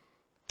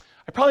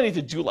 I probably need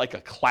to do like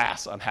a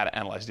class on how to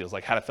analyze deals,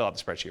 like how to fill out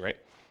the spreadsheet, right?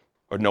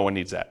 Or no one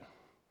needs that?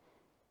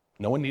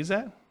 No one needs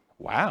that?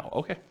 Wow,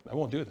 okay, I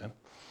won't do it then.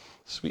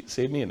 Sweet,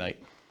 save me a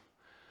night.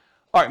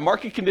 All right,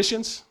 market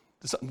conditions.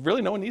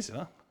 Really, no one needs it,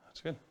 huh? That's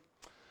good.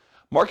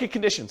 Market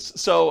conditions.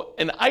 So,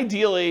 and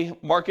ideally,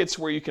 markets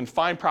where you can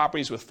find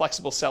properties with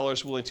flexible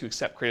sellers willing to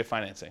accept creative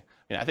financing.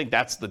 I think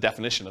that's the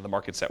definition of the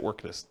markets that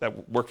work for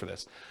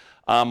this.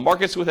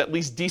 Markets with at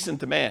least decent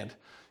demand.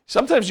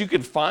 Sometimes you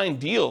can find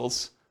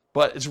deals,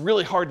 but it's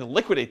really hard to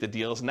liquidate the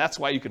deals, and that's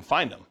why you can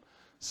find them.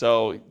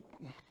 So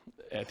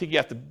I think you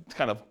have to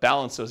kind of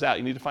balance those out.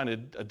 You need to find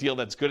a deal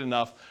that's good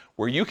enough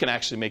where you can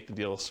actually make the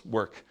deals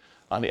work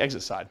on the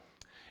exit side.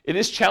 It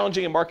is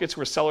challenging in markets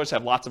where sellers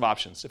have lots of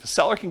options. If a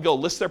seller can go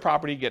list their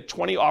property, get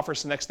 20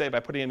 offers the next day by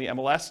putting in the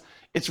MLS,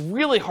 it's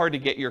really hard to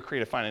get your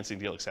creative financing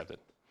deal accepted.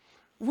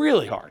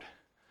 Really hard,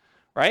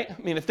 right?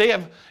 I mean, if they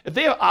have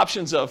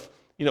options of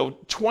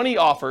 20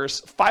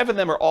 offers, 5 of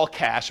them are all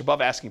cash, above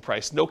asking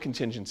price, no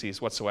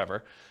contingencies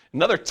whatsoever.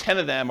 Another 10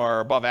 of them are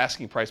above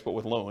asking price but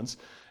with loans,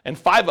 and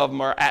 5 of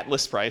them are at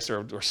list price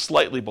or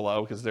slightly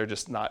below because they're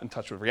just not in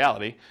touch with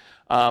reality.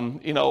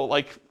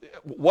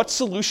 What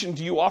solution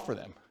do you offer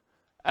them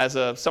as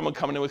someone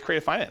coming in with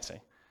creative financing,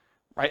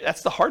 right?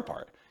 That's the hard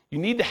part. You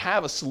need to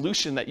have a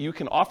solution that you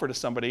can offer to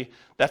somebody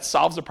that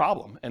solves a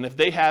problem. And if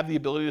they have the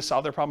ability to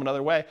solve their problem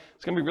another way,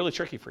 it's going to be really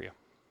tricky for you.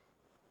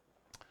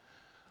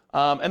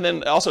 And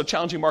then also a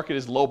challenging market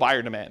is low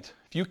buyer demand.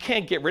 If you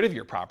can't get rid of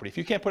your property, if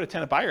you can't put a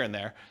tenant buyer in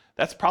there,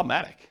 that's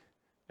problematic.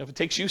 If it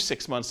takes you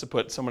 6 months to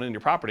put someone in your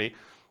property,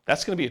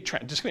 that's going to be just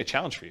going to be a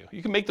challenge for you.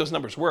 You can make those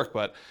numbers work,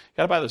 but you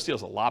got to buy those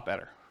deals a lot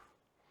better.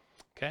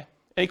 Okay?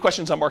 Any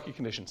questions on market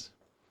conditions?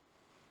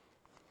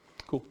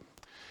 Cool.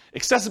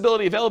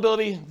 Accessibility,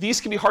 availability,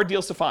 these can be hard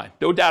deals to find,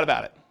 no doubt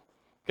about it.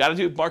 Got to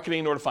do marketing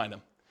in order to find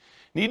them.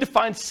 Need to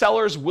find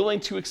sellers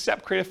willing to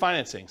accept creative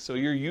financing, so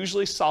you're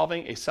usually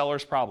solving a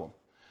seller's problem.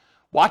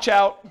 Watch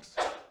out,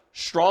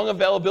 strong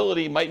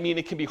availability might mean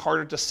it can be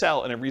harder to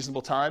sell in a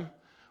reasonable time.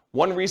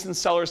 One reason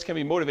sellers can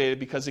be motivated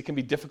because it can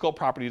be difficult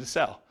property to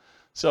sell.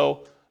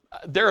 So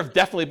there have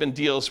definitely been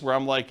deals where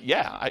I'm like,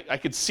 yeah, I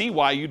could see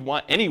why you'd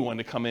want anyone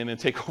to come in and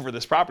take over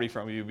this property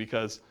from you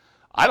because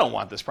I don't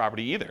want this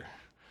property either.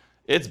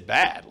 It's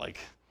bad.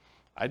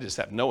 I just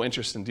have no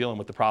interest in dealing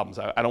with the problems.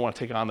 I don't want to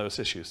take on those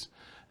issues.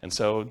 And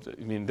so,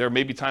 there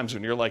may be times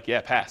when you're like,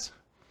 yeah, pass.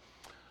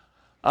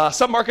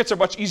 Some markets are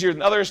much easier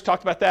than others.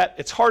 Talked about that.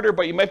 It's harder,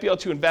 but you might be able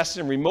to invest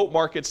in remote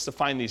markets to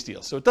find these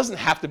deals. So it doesn't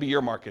have to be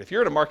your market. If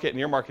you're in a market and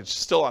your market's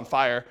still on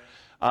fire,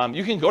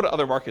 you can go to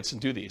other markets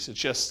and do these. It's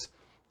just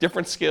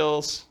different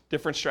skills,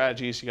 different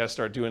strategies. You got to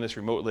start doing this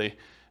remotely.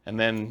 And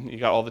then you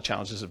got all the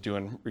challenges of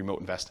doing remote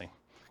investing.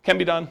 Can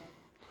be done,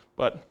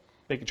 but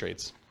making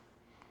trades.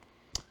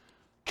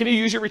 Can you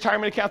use your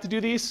retirement account to do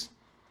these?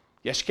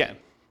 Yes, you can.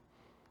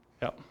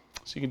 Yep.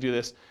 So you can do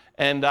this.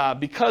 And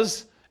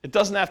because it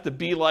doesn't have to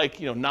be like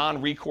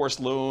non-recourse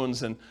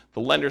loans, and the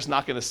lender's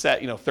not going to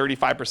set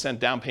 35%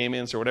 down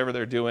payments or whatever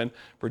they're doing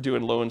for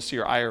doing loans to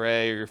your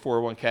IRA or your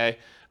 401k.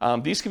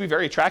 These can be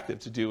very attractive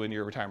to do in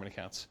your retirement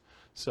accounts.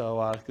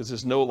 So because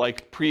there's no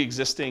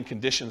pre-existing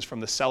conditions from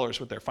the sellers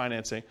with their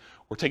financing.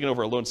 We're taking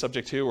over a loan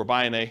subject to,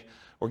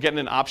 we're getting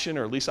an option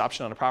or a lease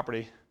option on a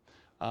property.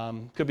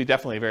 Could be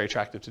definitely very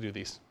attractive to do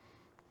these.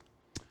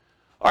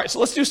 All right, so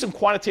let's do some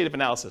quantitative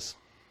analysis.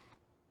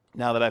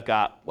 Now that I've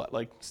got,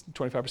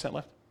 25%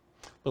 left?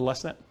 A little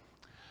less than that.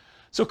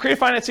 So creative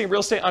financing and real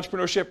estate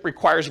entrepreneurship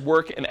requires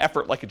work and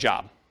effort like a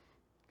job.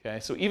 Okay,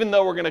 so even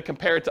though we're going to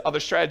compare it to other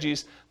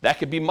strategies that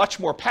could be much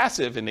more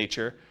passive in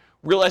nature,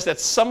 realize that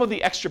some of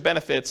the extra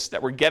benefits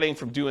that we're getting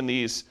from doing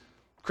these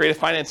creative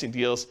financing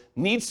deals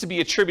needs to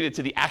be attributed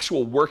to the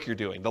actual work you're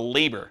doing, the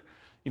labor.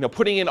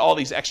 putting in all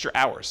these extra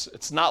hours.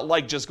 It's not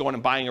like just going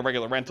and buying a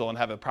regular rental and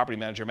have a property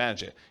manager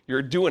manage it.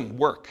 You're doing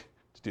work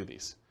to do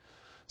these.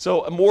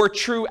 So a more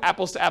true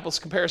apples to apples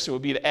comparison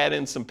would be to add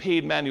in some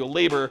paid manual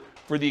labor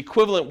for the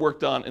equivalent work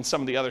done in some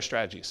of the other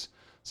strategies.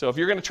 So if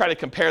you're going to try to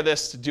compare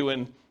this to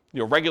doing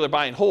regular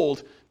buy and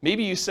hold,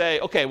 maybe you say,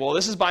 okay, well,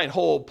 this is buy and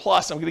hold,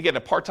 plus I'm going to get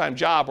a part-time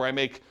job where I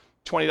make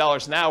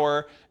 $20 an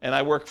hour and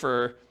I work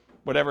for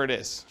whatever it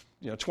is,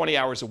 20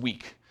 hours a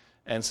week.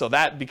 And so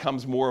that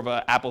becomes more of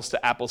an apples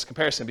to apples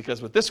comparison,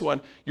 because with this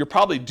one, you're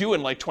probably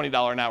doing like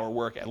 $20 an hour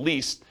work at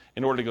least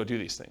in order to go do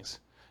these things,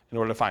 in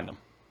order to find them.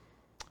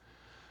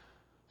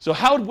 So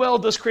how well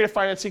does creative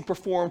financing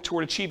perform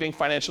toward achieving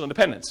financial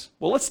independence?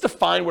 Well, let's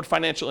define what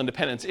financial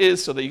independence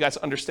is so that you guys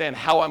understand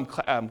how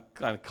I'm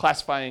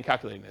classifying and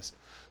calculating this.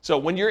 So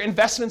when your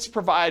investments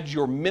provide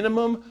your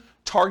minimum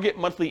target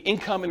monthly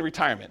income in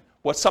retirement,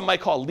 what some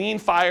might call lean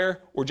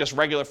FIRE or just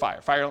regular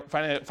FIRE.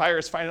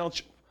 FIRE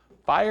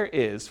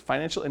is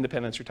financial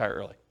independence, retire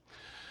early.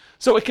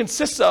 So it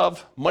consists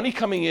of money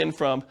coming in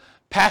from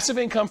passive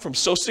income from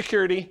Social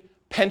Security,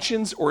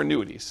 pensions, or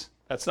annuities.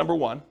 That's number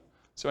one.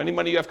 So any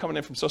money you have coming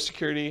in from Social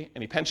Security,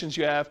 any pensions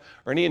you have,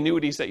 or any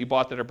annuities that you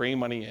bought that are bringing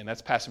money in,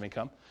 that's passive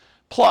income.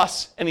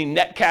 Plus any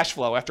net cash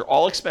flow after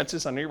all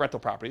expenses under your rental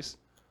properties.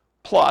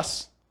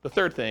 Plus, the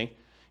third thing,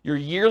 your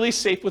yearly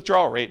safe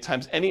withdrawal rate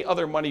times any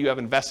other money you have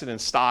invested in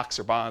stocks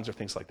or bonds or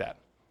things like that.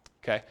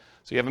 Okay?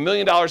 So you have $1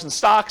 million in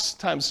stocks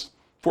times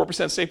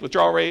 4% safe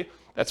withdrawal rate.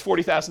 That's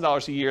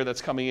 $40,000 a year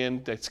that's coming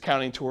in, that's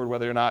counting toward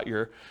whether or not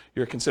you're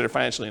considered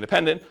financially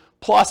independent.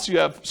 Plus you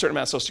have a certain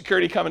amount of Social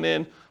Security coming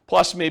in.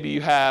 Plus maybe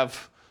you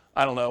have,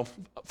 I don't know,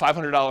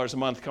 $500 a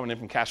month coming in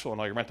from cash flow on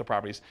all your rental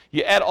properties.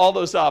 You add all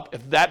those up.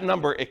 If that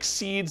number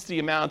exceeds the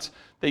amount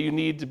that you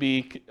need to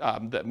be,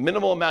 the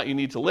minimal amount you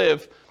need to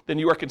live, then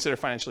you are considered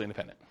financially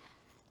independent.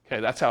 Okay,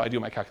 that's how I do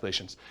my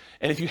calculations.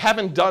 And if you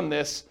haven't done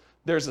this,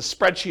 there's a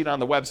spreadsheet on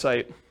the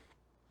website.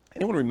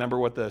 Anyone remember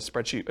what the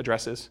spreadsheet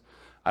address is?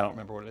 I don't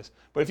remember what it is.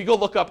 But if you go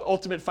look up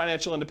Ultimate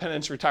Financial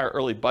Independence Retire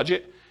Early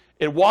Budget,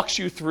 it walks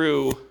you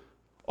through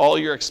all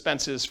your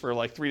expenses for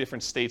like 3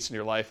 different states in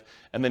your life,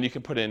 and then you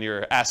can put in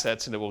your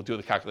assets and it will do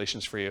the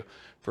calculations for you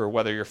for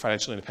whether you're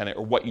financially independent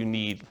or what you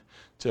need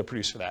to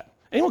produce for that.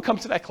 Anyone come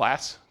to that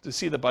class to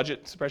see the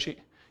budget spreadsheet?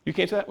 You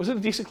came to that? Was it a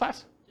decent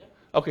class? Yeah.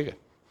 Okay, good.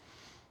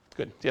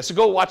 Good. Yeah, so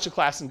go watch the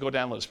class and go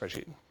download the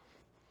spreadsheet.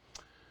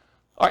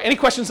 All right, any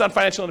questions on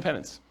financial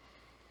independence?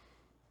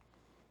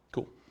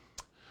 Cool.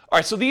 All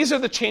right, so these are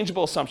the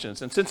changeable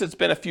assumptions, and since it's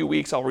been a few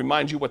weeks, I'll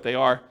remind you what they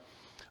are.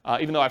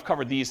 Even though I've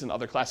covered these in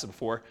other classes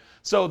before.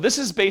 So this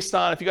is based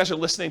on, if you guys are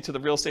listening to the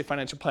Real Estate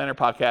Financial Planner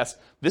podcast,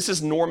 this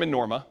is Norm and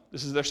Norma.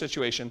 This is their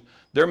situation.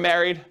 They're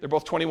married. They're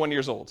both 21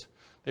 years old.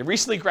 They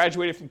recently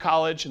graduated from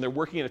college, and they're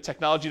working in a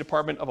technology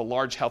department of a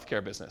large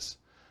healthcare business.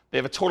 They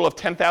have a total of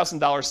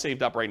 $10,000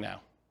 saved up right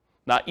now,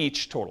 not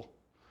each total.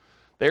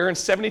 They earn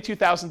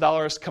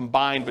 $72,000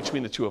 combined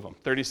between the two of them,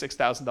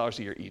 $36,000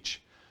 a year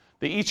each.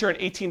 They each earn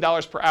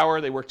 $18 per hour.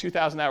 They work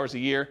 2,000 hours a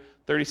year,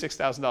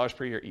 $36,000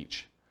 per year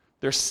each.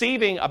 They're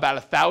saving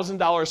about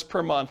 $1,000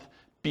 per month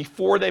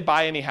before they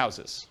buy any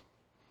houses.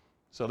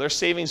 So their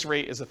savings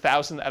rate is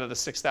 $1,000 out of the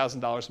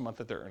 $6,000 a month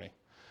that they're earning.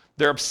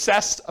 They're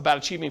obsessed about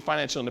achieving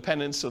financial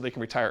independence so they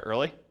can retire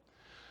early.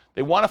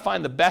 They want to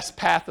find the best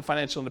path to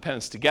financial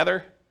independence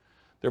together.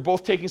 They're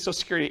both taking Social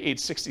Security at age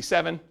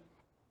 67.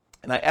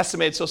 And I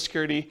estimated Social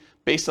Security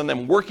based on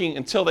them working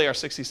until they are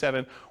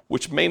 67,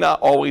 which may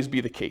not always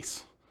be the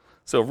case.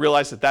 So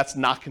realize that that's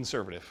not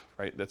conservative,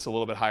 right? That's a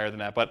little bit higher than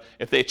that. But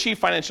if they achieve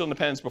financial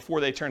independence before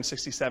they turn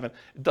 67,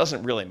 it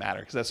doesn't really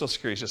matter because that Social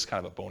Security is just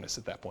kind of a bonus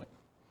at that point.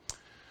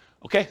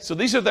 Okay, so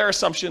these are their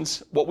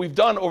assumptions. What we've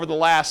done over the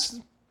last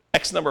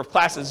X number of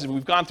classes is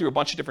we've gone through a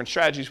bunch of different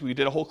strategies. We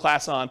did a whole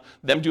class on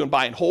them doing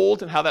buy and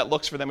hold and how that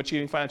looks for them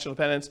achieving financial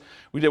independence.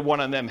 We did one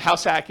on them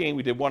house hacking.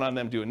 We did one on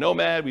them doing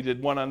nomad. We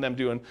did one on them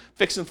doing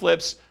fix and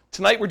flips.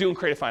 Tonight we're doing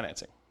creative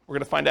financing. We're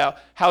going to find out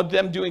how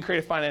them doing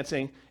creative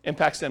financing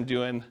impacts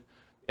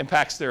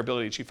their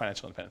ability to achieve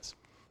financial independence.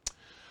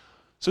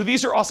 So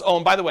these are also, oh,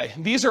 and by the way,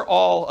 these are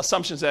all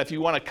assumptions that if you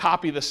want to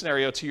copy the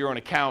scenario to your own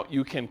account,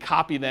 you can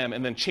copy them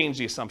and then change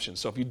the assumptions.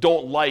 So if you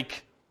don't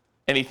like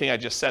anything I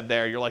just said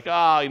there, you're like,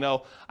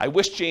 I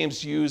wish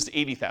James used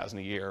 $80,000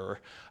 a year, or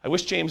I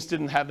wish James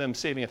didn't have them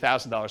saving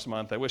 $1,000 a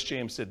month. I wish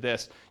James did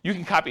this. You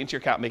can copy into your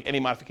account, make any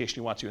modification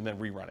you want to, and then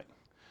rerun it.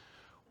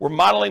 We're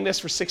modeling this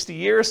for 60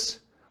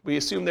 years. We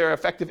assume their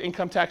effective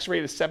income tax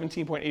rate is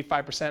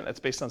 17.85%. That's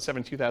based on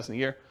 $72,000 a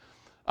year.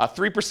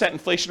 3%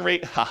 inflation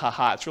rate,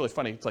 it's really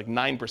funny. It's like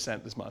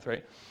 9% this month,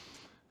 right?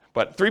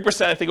 But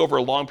 3%, I think, over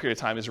a long period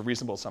of time is a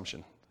reasonable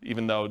assumption,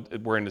 even though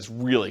we're in this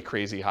really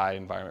crazy high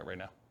environment right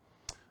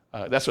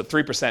now. That's what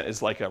 3%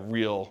 is, like a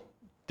real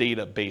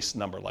data-based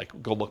number.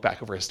 Like, go look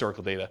back over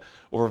historical data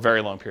over a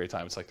very long period of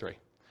time. It's like 3.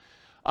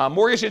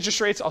 Mortgage interest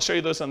rates, I'll show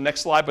you those on the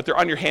next slide, but they're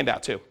on your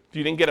handout too. If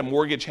you didn't get a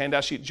mortgage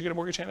handout sheet, did you get a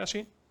mortgage handout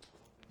sheet?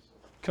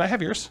 Can I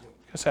have yours?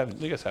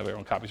 You guys have your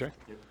own copies, right?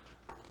 Yep.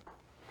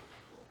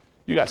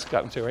 You guys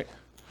got them too, right?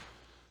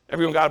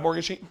 Everyone got a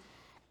mortgage sheet?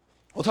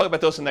 Well, We'll talk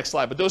about those in the next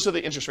slide, but those are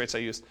the interest rates I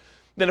used.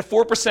 Then a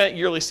 4%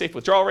 yearly safe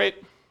withdrawal rate.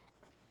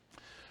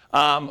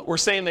 We're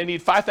saying they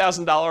need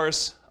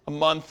 $5,000 a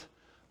month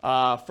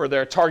for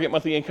their target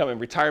monthly income in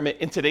retirement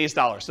in today's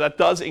dollars. So that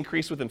does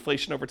increase with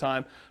inflation over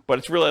time, but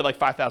it's really like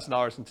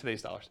 $5,000 in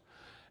today's dollars.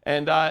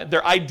 And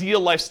their ideal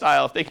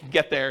lifestyle, if they can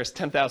get there, is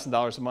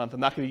 $10,000 a month.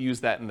 I'm not going to use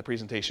that in the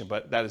presentation,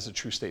 but that is a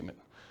true statement.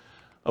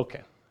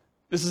 Okay.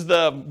 This is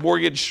the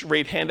mortgage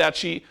rate handout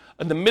sheet.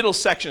 In the middle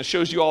section, it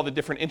shows you all the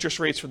different interest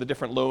rates for the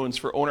different loans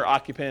for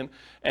owner-occupant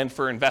and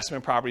for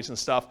investment properties and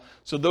stuff.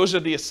 So those are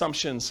the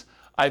assumptions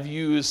I've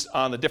used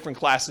on the different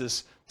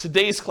classes.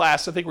 Today's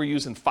class, I think we're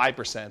using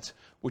 5%,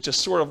 which is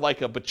sort of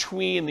like a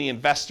between the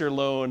investor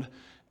loan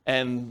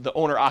and the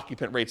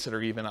owner-occupant rates that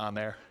are even on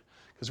there.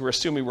 Because we're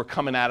assuming we're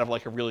coming out of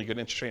like a really good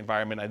interest rate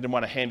environment. I didn't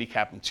want to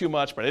handicap them too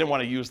much, but I didn't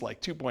want to use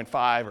like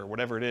 2.5 or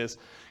whatever it is,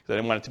 because I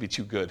didn't want it to be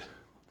too good.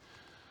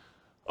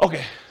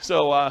 Okay,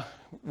 so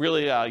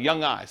really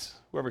young eyes,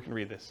 whoever can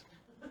read this.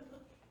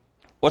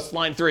 What's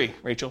line 3,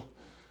 Rachel?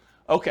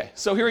 Okay,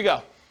 so here we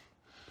go.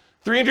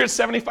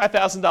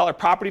 $375,000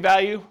 property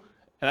value,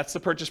 and that's the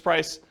purchase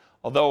price,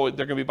 although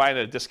they're going to be buying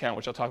at a discount,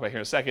 which I'll talk about here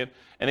in a second,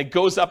 and it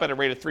goes up at a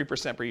rate of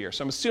 3% per year.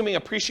 So I'm assuming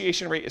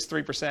appreciation rate is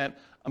 3%.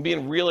 I'm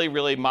being really,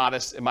 really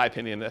modest in my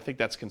opinion. I think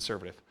that's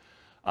conservative.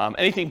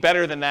 Anything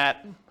better than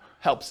that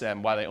helps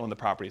them while they own the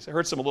properties. It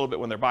hurts them a little bit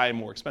when they're buying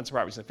more expensive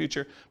properties in the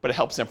future, but it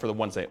helps them for the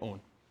ones they own.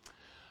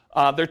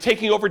 They're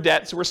taking over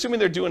debt, so we're assuming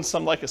they're doing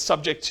some like a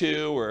subject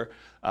to or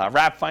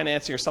wrap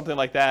financing or something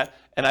like that.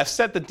 And I've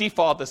set the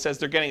default that says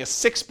they're getting a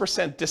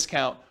 6%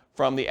 discount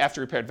from the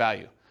after repaired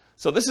value.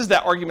 So this is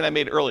that argument I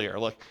made earlier.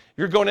 Look,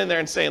 you're going in there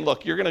and saying,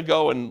 look, you're going to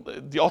go and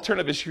the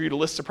alternative is for you to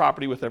list a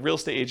property with a real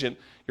estate agent.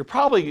 You're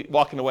probably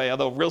walking away,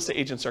 although real estate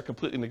agents are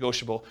completely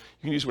negotiable.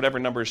 You can use whatever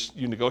numbers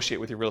you negotiate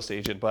with your real estate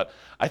agent. But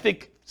I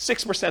think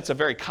 6% is a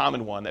very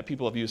common one that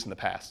people have used in the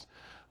past.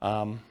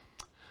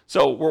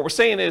 So what we're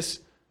saying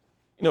is,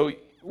 we're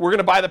going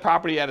to buy the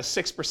property at a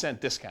 6%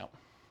 discount.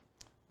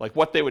 Like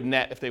what they would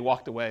net if they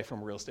walked away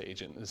from a real estate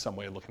agent is some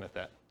way of looking at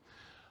that.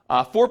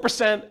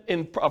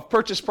 4% of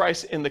purchase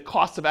price in the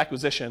cost of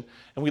acquisition,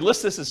 and we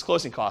list this as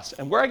closing costs.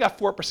 And where I got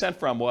 4%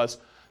 from was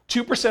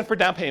 2% for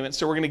down payment.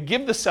 So we're going to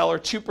give the seller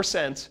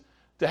 2%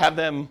 to have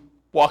them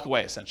walk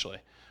away, essentially,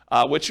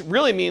 which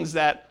really means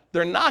that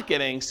they're not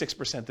getting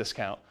 6%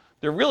 discount.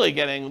 They're really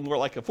getting more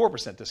like a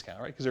 4%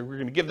 discount, right? Because we're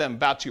going to give them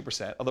about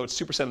 2%, although it's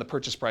 2% of the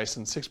purchase price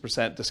and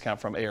 6% discount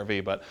from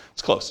ARV, but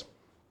it's close.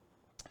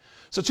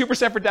 So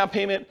 2% for down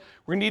payment.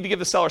 We're going to need to give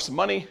the seller some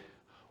money.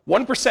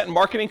 1% in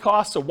marketing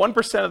costs, so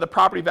 1% of the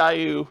property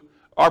value,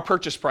 our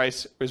purchase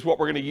price, is what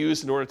we're going to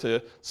use in order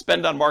to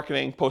spend on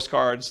marketing,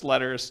 postcards,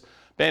 letters,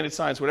 bandit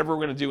signs, whatever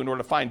we're going to do in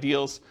order to find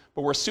deals.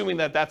 But we're assuming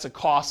that that's a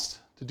cost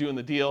to doing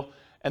the deal.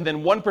 And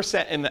then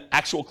 1% in the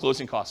actual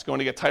closing costs, going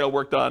to get title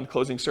work done,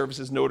 closing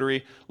services,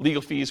 notary,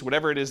 legal fees,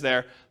 whatever it is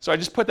there. So I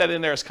just put that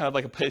in there as kind of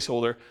like a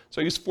placeholder.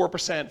 So I use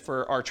 4%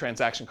 for our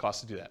transaction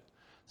costs to do that.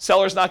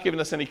 Seller's not giving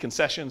us any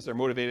concessions. They're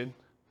motivated.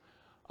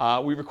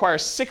 We require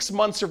 6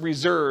 months of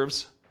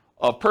reserves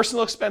of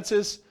personal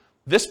expenses,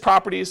 this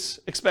property's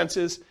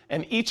expenses,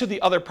 and each of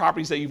the other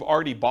properties that you've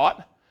already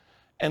bought.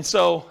 And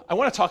so I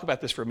want to talk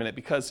about this for a minute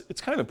because it's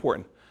kind of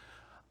important.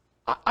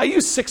 I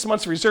use 6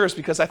 months reserves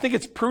because I think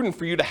it's prudent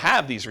for you to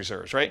have these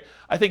reserves, right?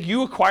 I think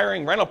you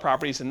acquiring rental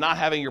properties and not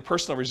having your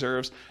personal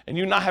reserves and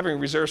you not having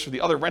reserves for the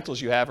other rentals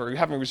you have or you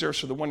having reserves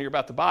for the one you're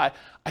about to buy,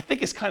 I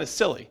think is kind of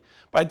silly.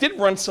 But I did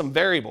run some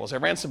variables. I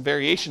ran some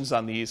variations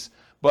on these.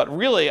 But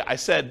really, I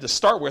said to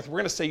start with, we're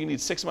going to say you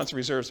need 6 months of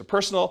reserves of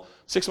personal,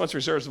 6 months of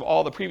reserves of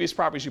all the previous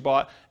properties you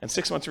bought, and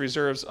 6 months of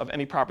reserves of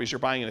any properties you're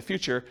buying in the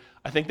future.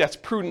 I think that's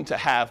prudent to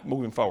have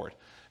moving forward.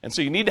 And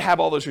so you need to have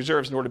all those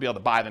reserves in order to be able to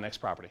buy the next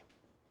property.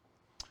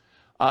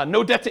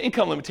 No debt to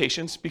income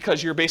limitations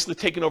because you're basically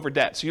taking over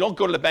debt. So you don't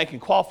go to the bank and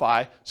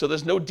qualify, so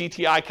there's no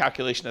DTI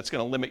calculation that's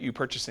going to limit you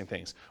purchasing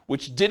things,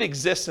 which did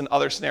exist in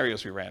other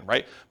scenarios we ran,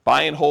 right?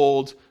 Buy and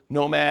hold,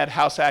 nomad,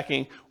 house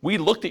hacking. We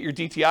looked at your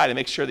DTI to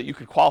make sure that you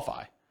could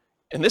qualify.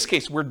 In this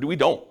case, we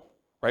don't,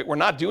 right? We're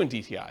not doing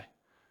DTI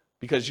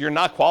because you're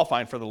not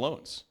qualifying for the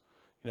loans.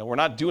 We're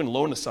not doing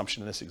loan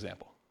assumption in this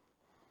example.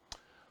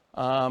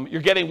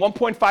 You're getting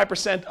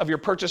 1.5% of your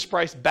purchase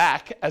price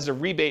back as a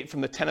rebate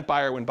from the tenant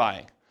buyer when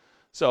buying.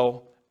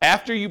 So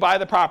after you buy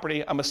the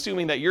property, I'm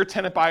assuming that your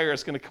tenant buyer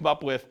is going to come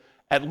up with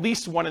at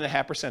least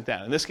 1.5%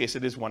 down. In this case,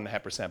 it is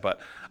 1.5%, but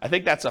I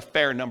think that's a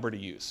fair number to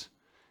use.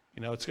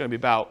 It's going to be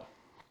about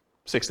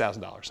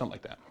 $6,000, something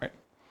like that, right?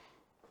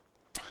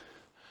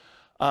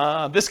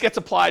 This gets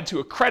applied to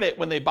a credit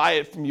when they buy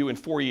it from you in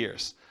 4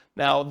 years.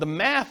 Now, the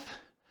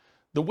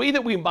way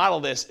that we model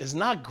this is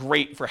not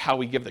great for how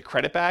we give the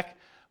credit back,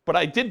 but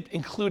I did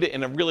include it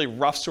in a really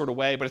rough sort of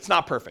way, but it's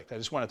not perfect. I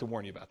just wanted to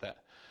warn you about that.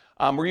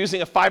 We're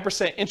using a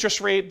 5%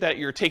 interest rate that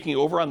you're taking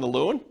over on the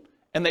loan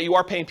and that you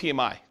are paying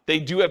PMI. They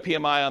do have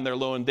PMI on their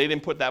loan. They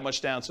didn't put that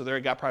much down, so they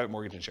got private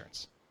mortgage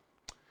insurance.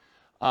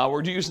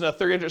 We're using a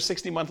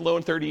 360-month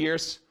loan, 30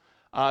 years.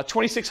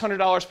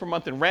 $2,600 per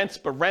month in rent,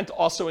 but rent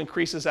also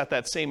increases at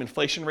that same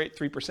inflation rate,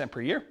 3%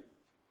 per year.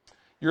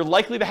 you're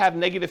likely to have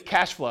negative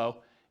cash flow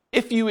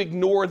if you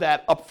ignore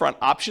that upfront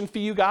option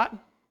fee you got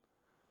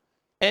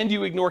and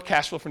you ignore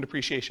cash flow from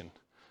depreciation.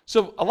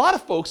 So a lot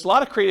of folks, a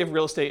lot of creative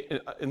real estate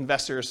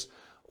investors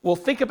will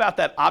think about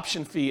that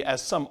option fee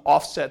as some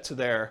offset to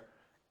their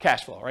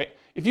cash flow, right?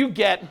 If you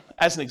get,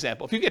 as an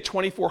example, if you get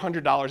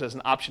 $2,400 as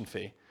an option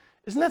fee,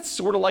 isn't that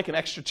sort of like an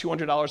extra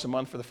 $200 a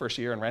month for the first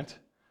year in rent?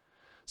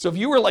 So if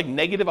you were like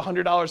negative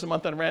 $100 a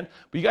month on rent,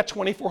 but you got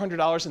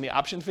 $2,400 in the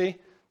option fee,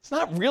 it's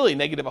not really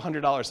negative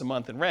 $100 a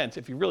month in rent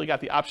if you really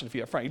got the option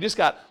fee up front. You just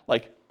got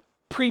like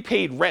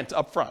prepaid rent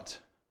up front.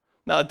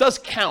 Now it does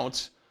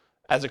count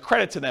as a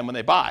credit to them when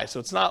they buy, so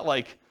it's not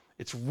like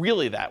it's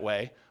really that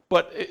way,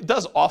 but it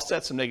does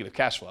offset some negative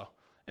cash flow.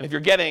 And if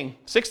you're getting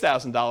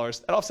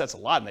 $6,000, that offsets a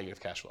lot of negative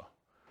cash flow,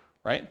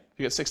 right? If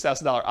you get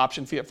 $6,000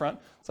 option fee up front,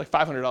 it's like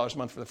 $500 a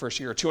month for the first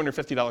year, or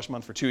 $250 a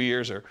month for 2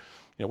 years, or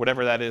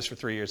whatever that is for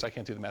 3 years. I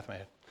can't do the math in my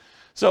head.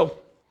 So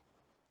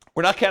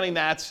we're not counting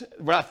that.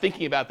 We're not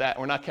thinking about that.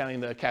 We're not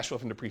counting the cash flow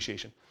from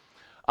depreciation.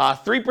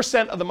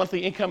 3% of the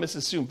monthly income is the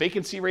assumed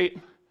vacancy rate.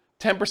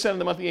 10% of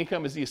the monthly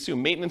income is the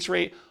assumed maintenance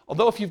rate.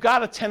 Although if you've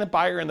got a tenant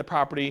buyer in the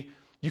property,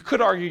 you could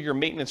argue your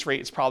maintenance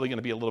rate is probably going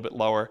to be a little bit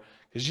lower,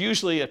 because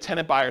usually a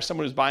tenant buyer,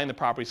 someone who's buying the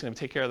property, is going to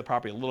take care of the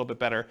property a little bit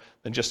better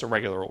than just a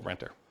regular old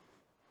renter.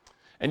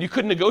 And you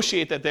could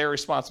negotiate that they're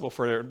responsible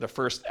for the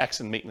first X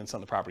in maintenance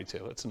on the property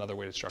too. That's another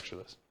way to structure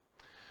this.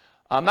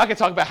 I'm not going to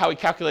talk about how we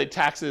calculate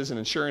taxes and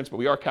insurance, but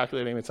we are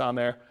calculating, it's on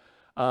there.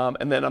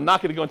 And then I'm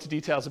not going to go into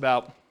details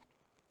about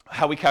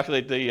how we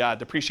calculate the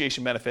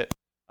depreciation benefit,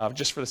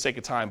 just for the sake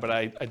of time, but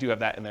I do have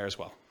that in there as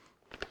well.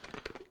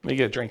 Let me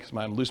get a drink because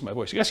I'm losing my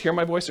voice. You guys hear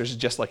my voice, or is it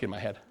just like in my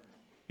head?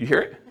 You hear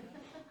it?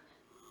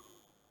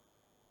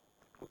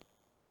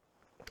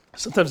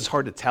 Sometimes it's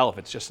hard to tell if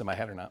it's just in my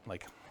head or not.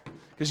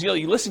 Because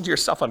you listen to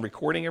yourself on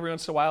recording every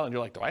once in a while, and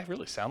you're like, do I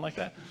really sound like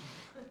that?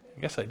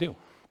 I guess I do.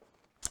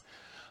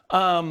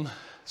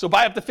 So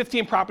buy up to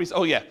 15 properties.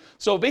 Oh yeah.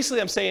 So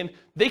basically I'm saying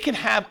they can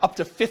have up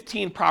to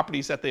 15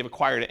 properties that they've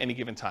acquired at any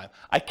given time.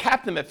 I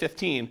cap them at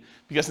 15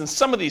 because in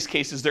some of these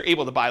cases they're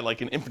able to buy like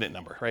an infinite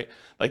number, right?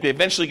 Like they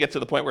eventually get to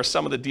the point where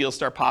some of the deals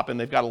start popping,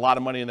 they've got a lot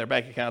of money in their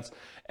bank accounts,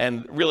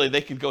 and really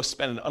they could go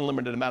spend an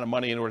unlimited amount of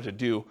money in order to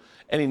do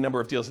any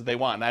number of deals that they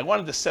want. And I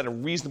wanted to set a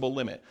reasonable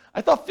limit.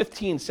 I thought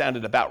 15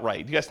 sounded about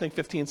right. Do you guys think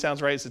 15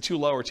 sounds right? Is it too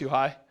low or too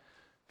high?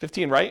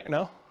 15 right or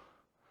no?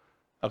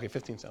 Okay,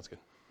 15 sounds good.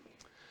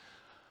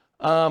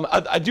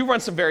 I do run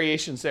some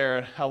variations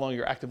there, how long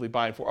you're actively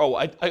buying for. Oh,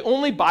 I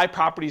only buy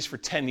properties for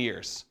 10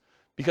 years.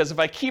 Because if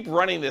I keep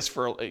running this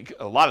for,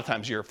 a lot of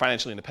times you're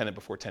financially independent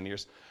before 10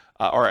 years,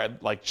 or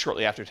like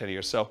shortly after 10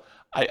 years. So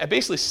I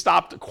basically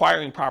stopped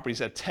acquiring properties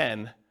at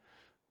 10,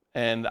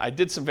 and I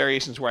did some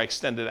variations where I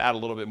extended it out a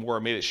little bit more,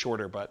 made it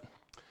shorter, but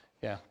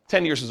yeah,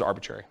 10 years is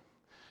arbitrary.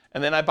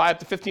 And then I buy up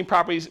to 15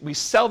 properties. We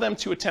sell them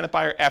to a tenant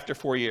buyer after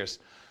 4 years.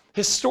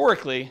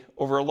 Historically,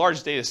 over a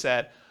large data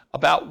set,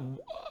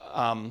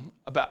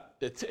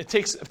 it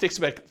takes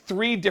about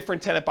 3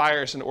 different tenant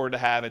buyers in order to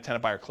have a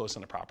tenant buyer close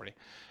on the property.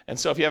 And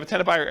so if you have a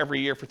tenant buyer every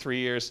year for 3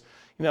 years,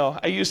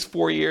 I used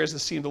 4 years.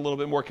 This seemed a little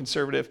bit more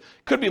conservative.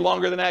 Could be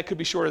longer than that, could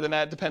be shorter than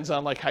that. Depends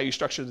on like how you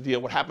structure the deal,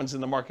 what happens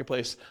in the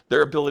marketplace,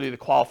 their ability to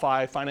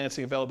qualify,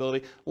 financing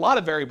availability, a lot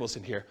of variables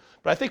in here.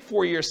 But I think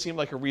 4 years seemed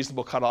like a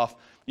reasonable cutoff.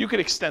 You could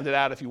extend it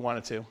out if you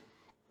wanted to.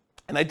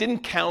 And I didn't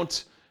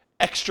count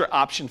extra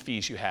option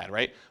fees you had,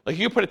 right? Like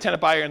you put a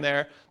tenant buyer in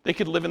there, they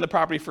could live in the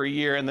property for a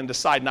year and then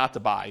decide not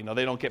to buy.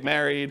 They don't get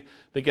married,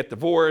 they get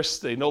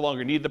divorced, they no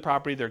longer need the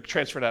property, they're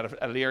transferred out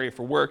of the area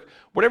for work,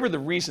 whatever the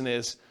reason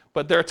is.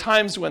 But there are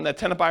times when that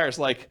tenant buyer is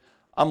like,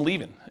 I'm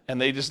leaving,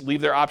 and they just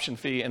leave their option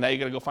fee, and now you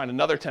got to go find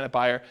another tenant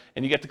buyer,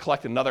 and you get to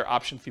collect another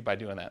option fee by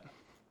doing that.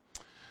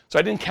 So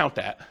I didn't count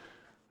that.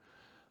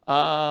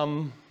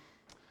 And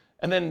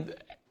then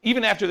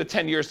even after the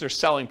 10 years, they're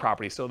selling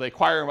property. So they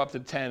acquire them up to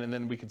 10, and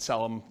then we could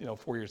sell them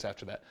 4 years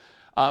after that.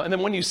 And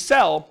then when you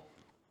sell,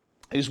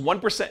 use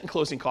 1% in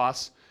closing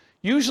costs.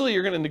 Usually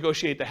you're going to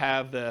negotiate to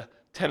have the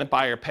tenant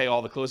buyer pay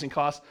all the closing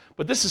costs,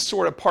 but this is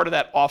sort of part of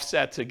that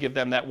offset to give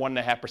them that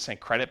 1.5%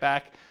 credit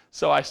back.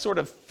 So I sort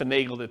of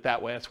finagled it that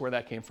way. That's where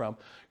that came from.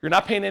 You're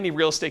not paying any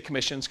real estate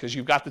commissions because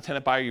you've got the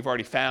tenant buyer you've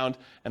already found,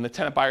 and the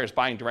tenant buyer is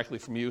buying directly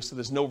from you, so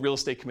there's no real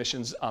estate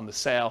commissions on the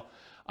sale.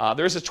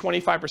 There's a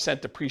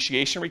 25%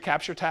 depreciation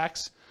recapture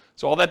tax.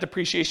 So all that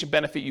depreciation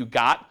benefit you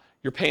got,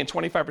 you're paying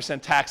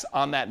 25% tax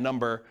on that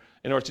number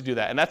in order to do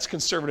that. And that's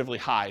conservatively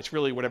high. It's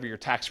really whatever your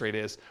tax rate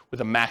is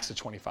with a max of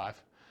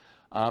 25.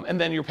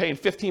 And then you're paying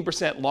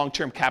 15%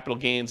 long-term capital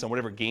gains on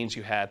whatever gains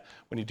you had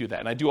when you do that.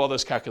 And I do all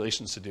those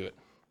calculations to do it.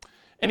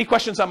 Any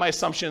questions on my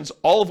assumptions,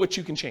 all of which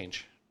you can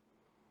change?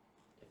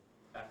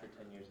 After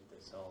 10 years, if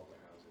they sell all their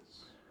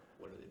houses,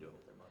 what do they do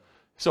with their money?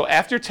 So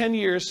after 10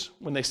 years,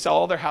 when they sell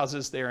all their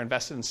houses, they are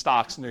invested in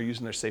stocks and they're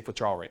using their safe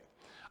withdrawal rate.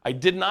 I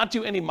did not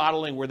do any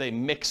modeling where they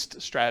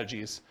mixed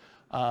strategies.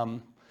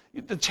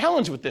 The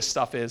challenge with this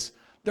stuff is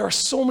there are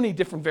so many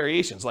different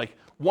variations. Like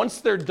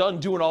once they're done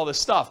doing all this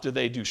stuff, do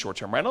they do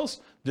short-term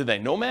rentals? Do they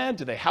nomad?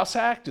 Do they house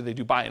hack? Do they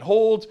do buy and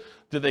hold?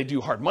 Do they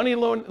do hard money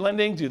loan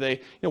lending? Do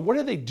they, what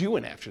are they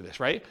doing after this,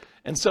 right?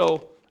 And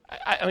so,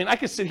 I mean, I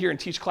could sit here and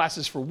teach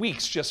classes for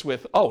weeks just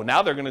with, oh,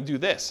 now they're going to do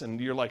this. And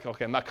you're like,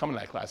 okay, I'm not coming to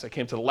that class. I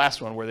came to the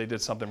last one where they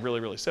did something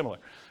really, really similar,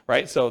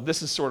 right? So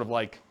this is sort of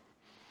like,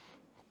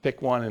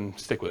 pick one and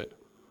stick with it.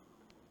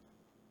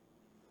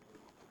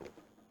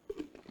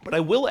 But I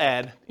will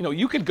add,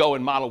 you could go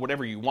and model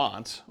whatever you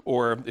want,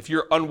 or if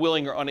you're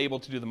unwilling or unable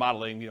to do the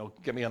modeling,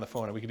 get me on the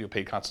phone and we can do a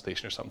paid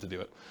consultation or something to do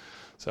it.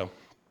 So, all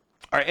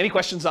right, any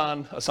questions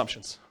on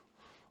assumptions?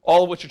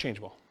 All of which are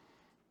changeable.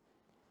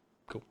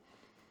 Cool.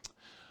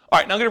 All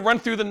right, now I'm going to run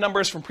through the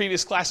numbers from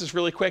previous classes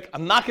really quick.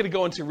 I'm not going to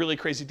go into really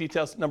crazy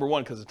details, number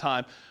one, because of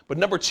time, but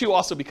number two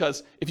also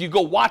because if you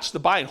go watch the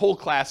buy and hold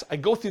class, I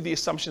go through the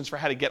assumptions for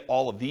how to get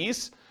all of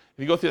these.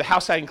 If you go through the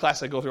house hacking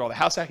class, I go through all the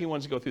house hacking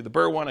ones. You go through the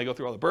Burr one, I go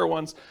through all the Burr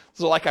ones.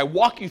 So like I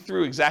walk you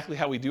through exactly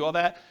how we do all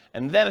that,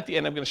 and then at the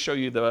end I'm going to show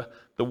you the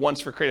ones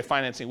for creative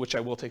financing, which I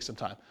will take some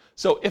time.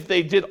 So if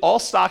they did all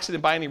stocks and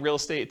didn't buy any real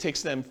estate, it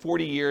takes them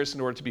 40 years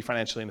in order to be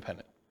financially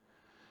independent.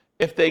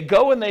 If they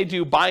go and they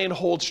do buy and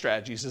hold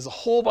strategies, there's a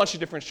whole bunch of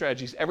different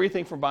strategies,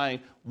 everything from buying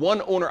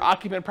one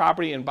owner-occupant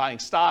property and buying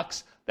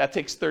stocks, that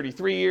takes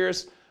 33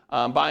 years.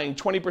 Buying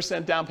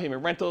 20% down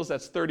payment rentals,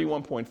 that's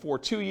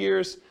 31.42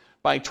 years.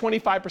 Buying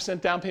 25%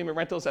 down payment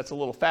rentals, that's a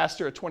little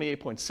faster at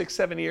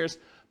 28.67 years.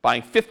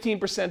 Buying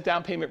 15%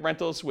 down payment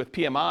rentals with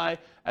PMI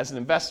as an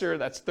investor,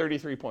 that's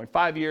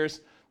 33.5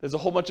 years. There's a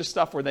whole bunch of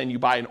stuff where then you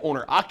buy an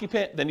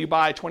owner-occupant, then you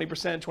buy 20%,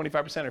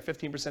 25%, or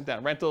 15%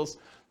 down rentals.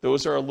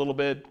 Those are a little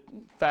bit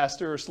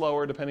faster or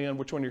slower depending on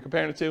which one you're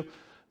comparing it to.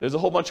 There's a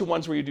whole bunch of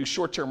ones where you do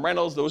short-term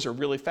rentals. Those are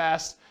really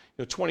fast,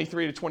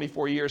 23 to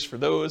 24 years for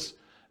those.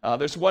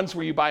 There's ones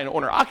where you buy an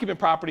owner-occupant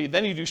property,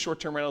 then you do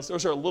short-term rentals.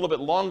 Those are a little bit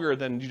longer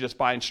than you just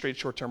buying straight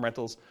short-term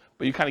rentals,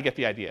 but you kind of get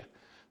the idea.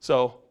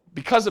 So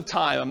because of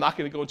time, I'm not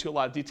going to go into a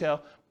lot of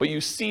detail, but you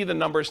see the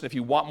numbers, and if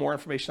you want more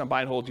information on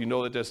buy and hold, you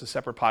know that there's a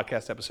separate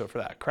podcast episode for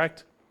that,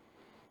 correct?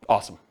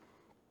 Awesome.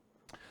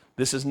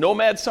 This is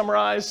Nomad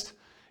summarized.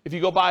 If you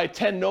go buy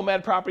 10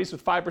 Nomad properties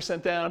with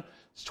 5% down,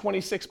 it's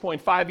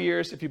 26.5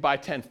 years. If you buy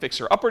 10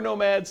 fixer-upper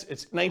Nomads,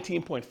 it's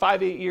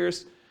 19.58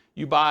 years.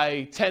 You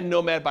buy 10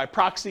 Nomad by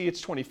proxy,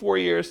 it's 24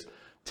 years.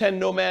 10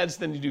 Nomads,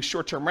 then you do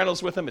short-term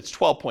rentals with them, it's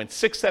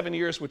 12.67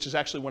 years, which is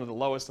actually one of the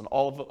lowest in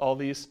all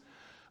these.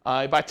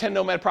 You buy 10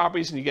 Nomad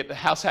properties and you get the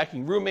house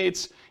hacking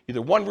roommates,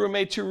 either one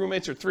roommate, two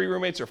roommates, or three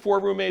roommates, or four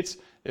roommates.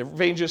 It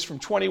ranges from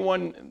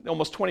 21,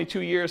 almost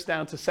 22 years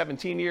down to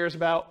 17 years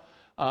about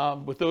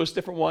with those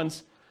different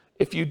ones.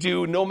 If you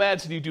do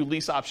Nomads and you do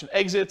lease option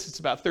exits, it's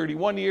about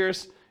 31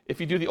 years. If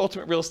you do the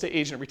Ultimate Real Estate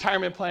Agent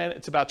Retirement Plan,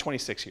 it's about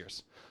 26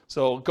 years.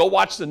 So go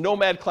watch the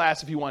Nomad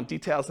class if you want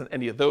details on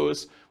any of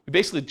those. We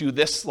basically do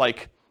this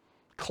like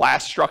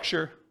class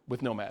structure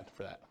with Nomad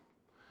for that.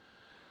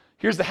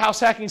 Here's the house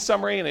hacking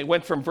summary, and it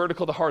went from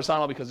vertical to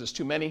horizontal because there's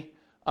too many.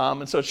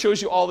 And so it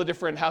shows you all the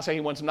different house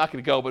hacking ones. I'm not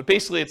going to go, but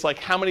basically it's like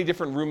how many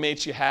different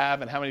roommates you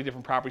have and how many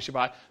different properties you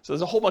buy. So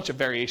there's a whole bunch of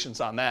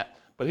variations on that,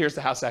 but here's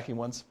the house hacking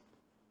ones.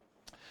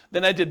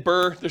 Then I did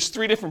Burr. There's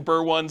 3 different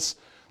Burr ones.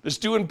 There's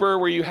doing Burr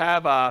where you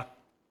have,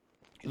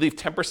 you leave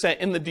 10%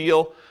 in the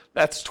deal.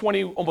 That's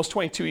almost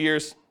 22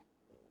 years.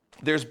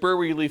 There's Burr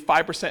where you leave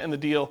 5% in the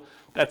deal.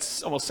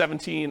 That's almost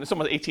 17, it's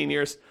almost 18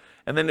 years.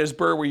 And then there's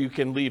Burr where you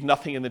can leave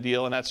nothing in the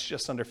deal, and that's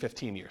just under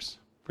 15 years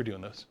for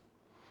doing those.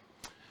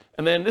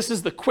 And then this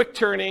is the quick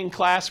turning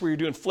class where you're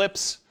doing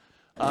flips,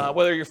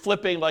 whether you're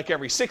flipping like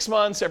every 6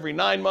 months, every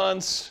 9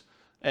 months,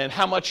 and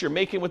how much you're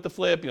making with the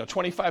flip,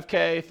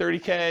 25K,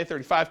 30K,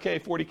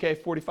 35K,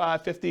 40K,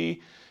 45,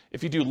 50.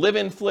 If you do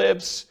live-in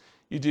flips,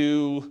 you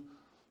do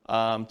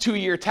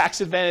 2-year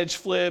tax advantage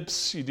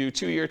flips, you do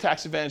 2-year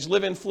tax advantage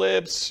live-in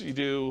flips, you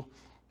do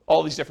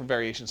all these different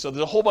variations. So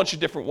there's a whole bunch of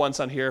different ones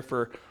on here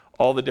for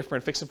all the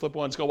different fix and flip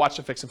ones. Go watch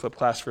the fix and flip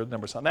class for the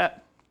numbers on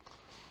that.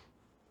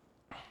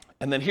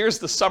 And then here's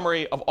the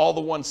summary of all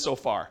the ones so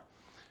far.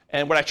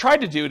 And what I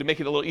tried to do to make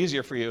it a little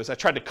easier for you is I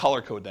tried to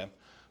color code them.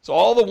 So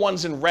all the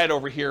ones in red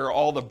over here are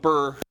all the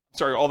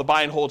all the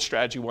buy and hold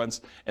strategy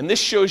ones. And this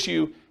shows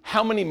you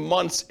how many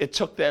months it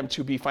took them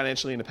to be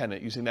financially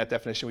independent using that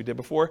definition we did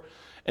before.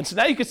 And so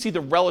now you can see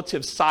the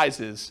relative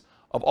sizes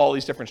of all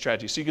these different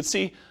strategies. So you can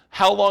see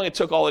how long it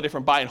took all the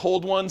different buy and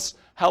hold ones,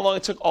 how long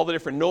it took all the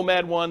different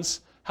Nomad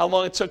ones, how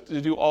long it took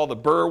to do all the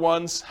Burr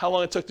ones, how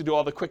long it took to do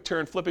all the quick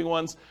turn flipping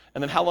ones,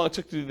 and then how long it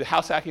took to do the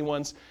house hacking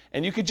ones.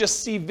 And you could just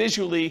see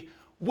visually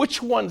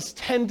which ones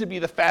tend to be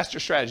the faster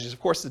strategies. Of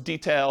course, the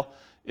detail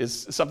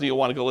is something you'll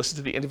want to go listen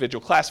to the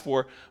individual class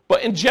for.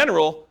 But in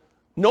general,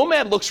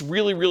 Nomad looks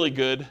really, really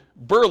good.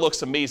 Burr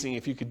looks amazing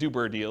if you could do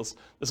Burr deals.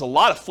 There's a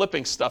lot of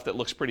flipping stuff that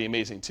looks pretty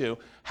amazing too.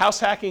 House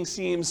hacking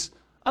seems,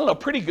 I don't know,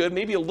 pretty good,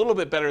 maybe a little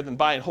bit better than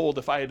buy and hold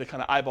if I had to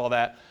kind of eyeball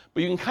that.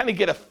 But you can kind of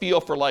get a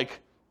feel for like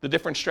the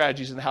different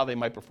strategies and how they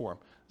might perform.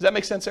 Does that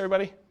make sense,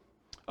 everybody?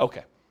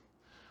 Okay.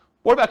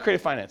 What about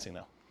creative financing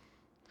though?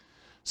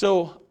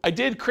 So I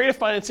did creative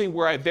financing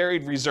where I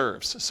varied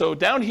reserves. So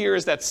down here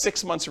is that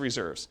 6 months of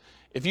reserves.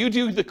 If you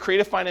do the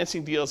creative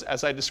financing deals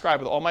as I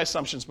described with all my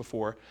assumptions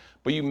before,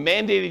 but you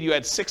mandated you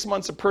had 6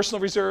 months of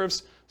personal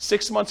reserves,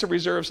 6 months of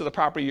reserves of the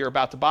property you're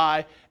about to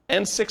buy,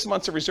 and 6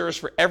 months of reserves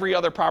for every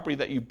other property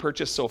that you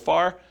purchased so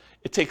far,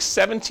 it takes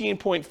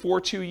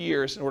 17.42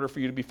 years in order for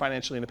you to be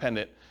financially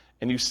independent,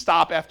 and you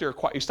stop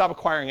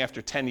acquiring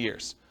after 10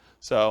 years.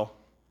 So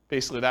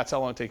basically that's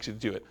how long it takes you to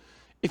do it.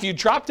 If you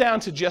drop down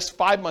to just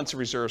 5 months of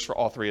reserves for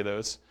all three of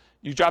those,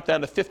 you drop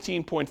down to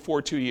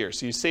 15.42 years.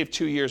 So you save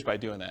 2 years by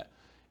doing that.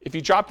 If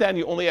you drop down,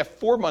 you only have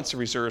 4 months of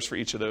reserves for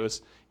each of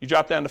those. You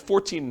drop down to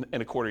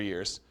 14.25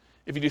 years.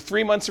 If you do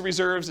 3 months of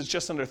reserves, it's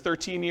just under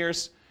 13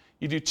 years.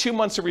 You do 2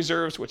 months of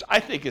reserves, which I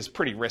think is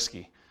pretty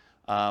risky,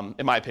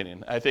 in my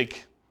opinion. I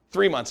think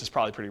 3 months is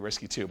probably pretty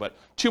risky too, but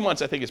 2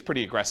 months I think is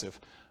pretty aggressive.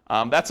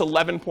 That's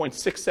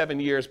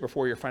 11.67 years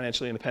before you're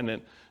financially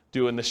independent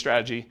doing this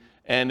strategy.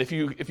 And if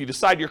you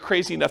decide you're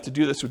crazy enough to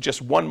do this with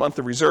just 1 month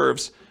of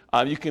reserves,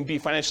 you can be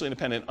financially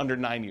independent under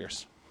 9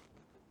 years.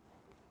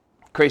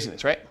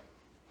 Craziness, right?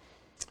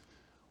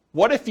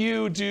 What if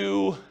you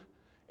do,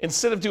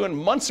 instead of doing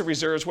months of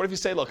reserves, what if you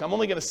say, look, I'm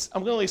going to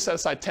set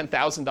aside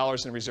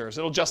 $10,000 in reserves.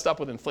 It'll adjust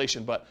up with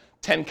inflation, but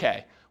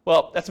 10K.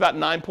 Well, that's about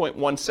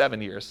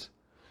 9.17 years.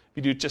 If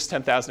you do just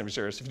 10,000 in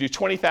reserves. If you do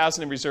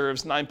 20,000 in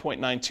reserves,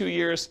 9.92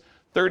 years.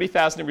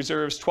 30,000 in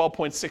reserves,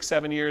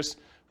 12.67 years.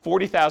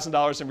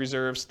 $40,000 in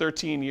reserves,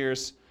 13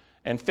 years.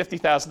 And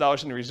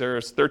 $50,000 in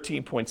reserves,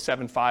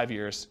 13.75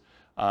 years.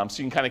 So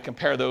you can kind of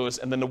compare those.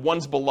 And then the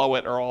ones below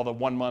it are all the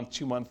 1 month,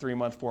 2 month, 3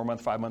 month, 4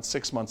 month, 5 month,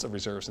 6 months of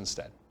reserves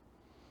instead.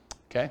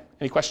 Okay,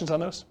 any questions on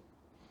those?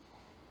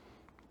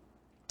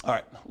 All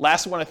right,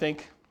 last one I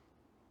think.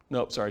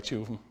 Nope, sorry,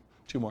 two of them,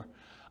 two more.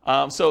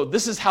 So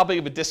this is how big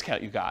of a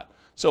discount you got.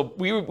 So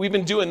we've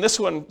been doing this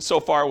one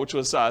so far, which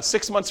was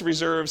 6 months of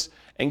reserves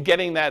and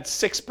getting that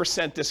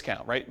 6%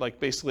 discount, right? Like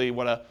basically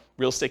what a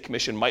real estate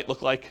commission might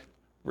look like.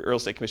 Real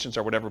estate commissions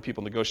are whatever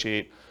people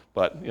negotiate,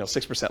 but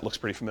 6% looks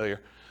pretty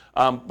familiar.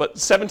 But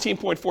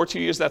 17.42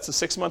 years, that's the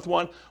 6 month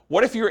one.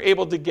 What if you're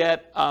able to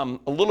get a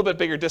little bit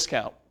bigger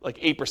discount, like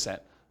 8%?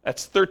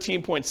 That's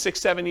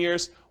 13.67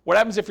 years. What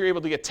happens if you're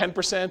able to get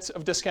 10%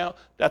 of discount?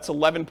 That's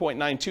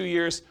 11.92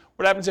 years.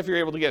 What happens if you're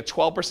able to get a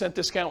 12%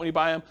 discount when you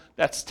buy them?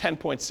 That's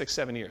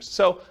 10.67 years.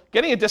 So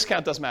getting a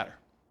discount does matter,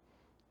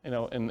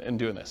 in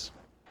doing this.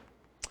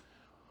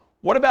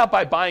 What about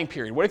by buying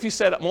period? What if you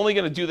said, I'm only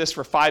going to do this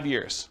for 5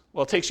 years?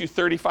 Well, it takes you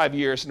 35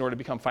 years in order to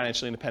become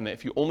financially independent.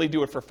 If you only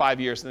do it for 5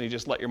 years, then you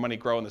just let your money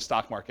grow in the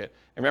stock market.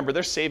 And remember,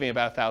 they're saving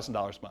about $1,000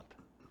 a month.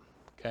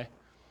 Okay?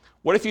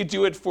 What if you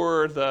do it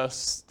for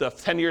the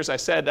 10 years I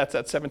said? That's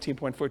at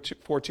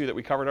 17.42 that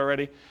we covered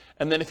already.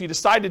 And then if you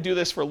decide to do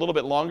this for a little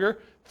bit longer,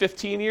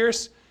 15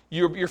 years,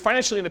 you're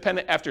financially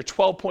independent after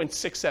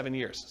 12.67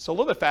 years. So a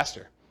little bit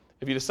faster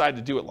if you decide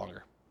to do it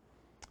longer.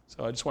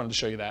 So I just wanted to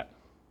show you that.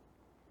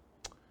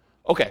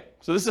 Okay,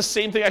 so this is the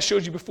same thing I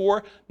showed you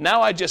before.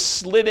 Now I just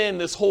slid in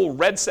this whole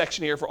red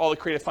section here for all the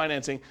creative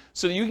financing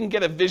so that you can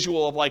get a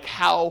visual of like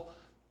how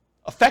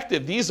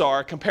effective these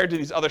are compared to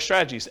these other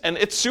strategies. And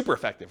it's super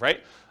effective,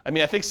 right? I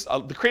mean, I think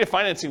the creative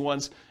financing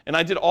ones, and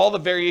I did all the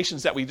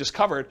variations that we just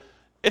covered,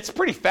 it's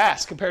pretty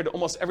fast compared to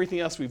almost everything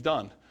else we've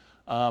done.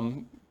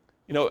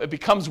 It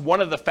becomes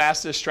one of the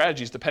fastest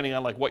strategies depending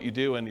on like what you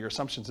do and your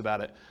assumptions about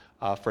it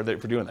for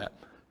doing that.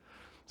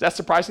 Is that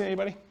surprising to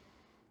anybody?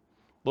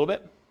 A little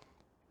bit?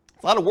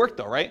 It's a lot of work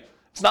though, right?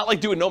 It's not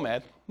like doing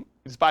Nomad. You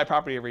just buy a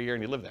property every year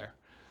and you live there.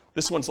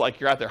 This one's like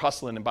you're out there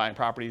hustling and buying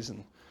properties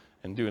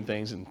and doing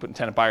things and putting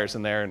tenant buyers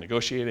in there and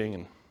negotiating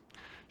and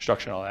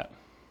structuring all that.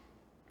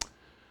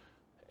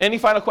 Any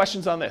final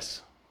questions on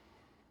this?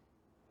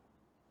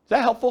 Is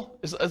that helpful?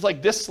 It's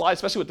like this slide,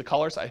 especially with the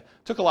colors. I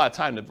took a lot of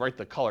time to write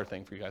the color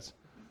thing for you guys.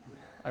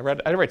 I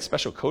had to write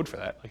special code for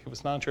that. Like it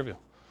was non-trivial.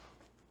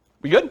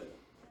 We good?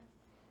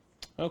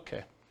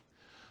 Okay.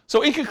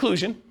 So in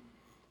conclusion,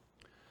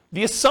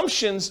 the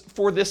assumptions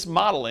for this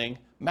modeling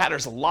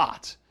matters a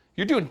lot.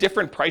 You're doing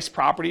different price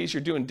properties,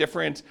 you're doing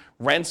different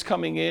rents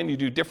coming in, you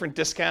do different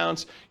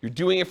discounts, you're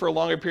doing it for a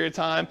longer period of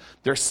time,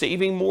 they're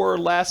saving more or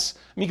less,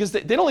 because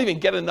they don't even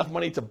get enough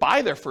money to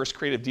buy their first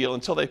creative deal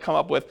until they come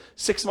up with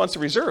 6 months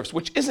of reserves,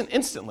 which isn't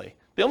instantly.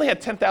 They only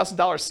had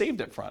 $10,000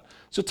 saved up front.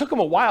 So it took them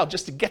a while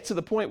just to get to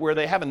the point where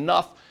they have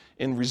enough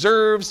in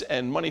reserves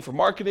and money for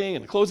marketing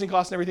and closing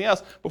costs and everything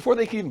else before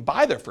they can even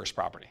buy their first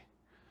property.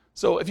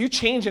 So if you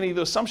change any of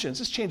those assumptions,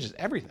 this changes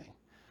everything.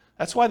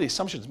 That's why the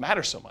assumptions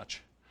matter so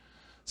much.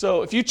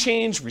 So if you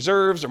change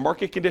reserves or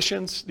market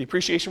conditions, the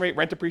appreciation rate,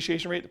 rent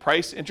appreciation rate, the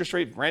price, interest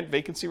rate, rent,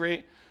 vacancy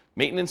rate,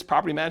 maintenance,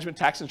 property management,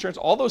 tax, insurance,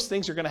 all those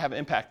things are going to have an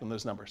impact on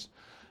those numbers.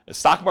 The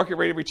stock market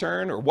rate of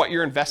return or what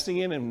you're investing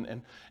in,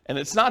 and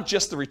it's not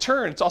just the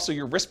return, it's also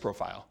your risk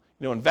profile.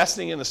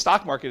 Investing in the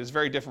stock market is a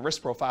very different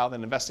risk profile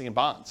than investing in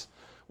bonds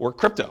or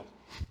crypto,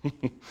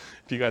 if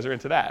you guys are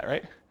into that,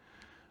 right?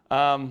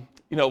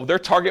 Their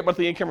target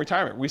monthly income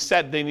retirement. We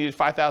said they needed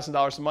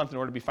 $5,000 a month in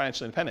order to be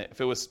financially independent.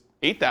 If it was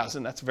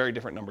 $8,000, that's very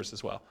different numbers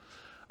as well.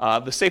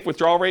 The safe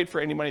withdrawal rate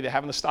for any money they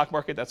have in the stock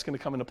market, that's going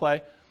to come into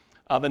play.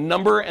 The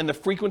number and the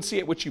frequency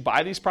at which you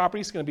buy these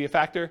properties is going to be a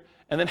factor.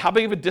 And then how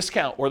big of a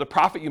discount or the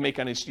profit you make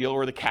on each deal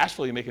or the cash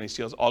flow you make on each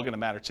deal is all going to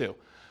matter too.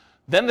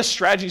 Then the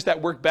strategies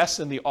that work best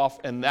in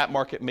that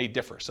market may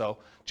differ. So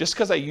just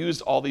because I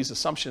used all these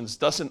assumptions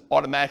doesn't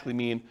automatically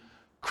mean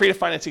creative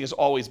financing is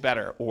always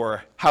better,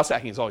 or house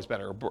hacking is always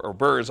better, or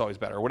BRRRR is always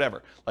better, or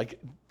whatever. Like,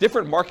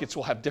 different markets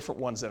will have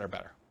different ones that are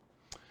better.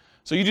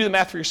 So you do the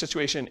math for your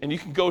situation, and you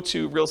can go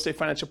to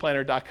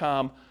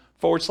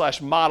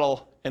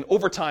realestatefinancialplanner.com/model, and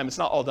over time, it's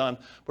not all done,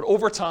 but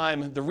over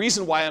time, the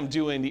reason why I'm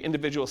doing the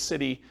individual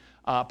city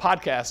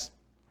podcast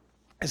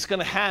is going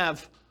to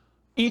have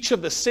each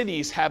of the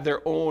cities have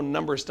their own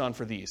numbers done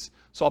for these.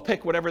 So I'll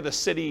pick whatever the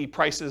city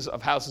prices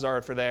of houses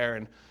are for there,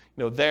 and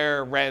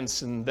their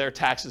rents and their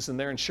taxes and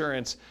their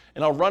insurance,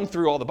 and I'll run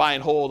through all the buy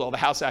and hold, all the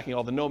house hacking,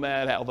 all the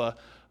nomad, all the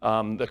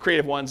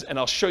creative ones, and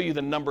I'll show you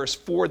the numbers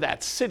for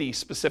that city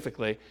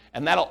specifically,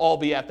 and that'll all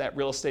be at that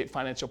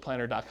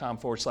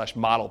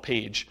realestatefinancialplanner.com/model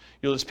page.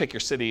 You'll just pick your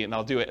city, and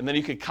I'll do it, and then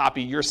you can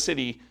copy your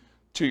city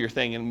to your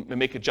thing and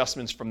make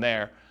adjustments from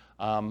there,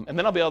 and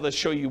then I'll be able to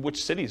show you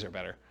which cities are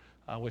better,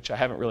 which I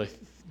haven't really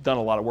done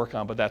a lot of work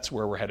on, but that's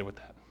where we're headed with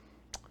that.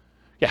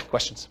 Yeah,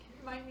 questions? Can you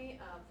remind me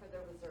for the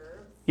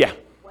reserves? Yeah.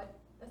 What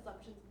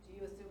assumptions do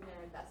you assume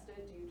they're invested?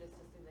 Do you just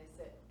assume they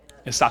sit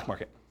in a stock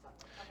market? Okay.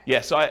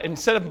 Yeah, so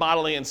instead of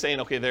modeling and saying,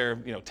 okay, they're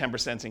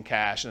 10% in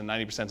cash and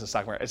 90% in the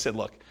stock market, I said,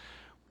 look,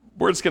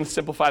 we're just going to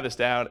simplify this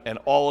down, and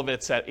all of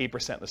it's at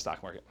 8% in the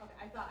stock market. Okay,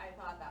 I thought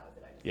that was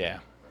it. I just Yeah.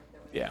 there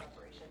was Yeah. a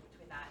separation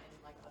between that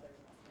and like other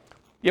investments.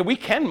 Yeah, we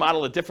can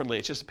model it differently.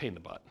 It's just a pain in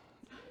the butt.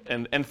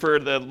 And for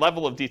the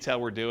level of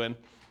detail we're doing,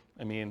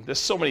 I mean, there's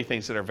so many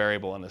things that are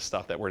variable in this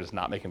stuff that we're just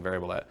not making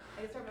variable at.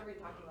 I just remember you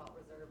talking about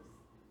reserves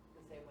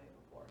the same way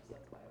before, so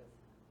that's why I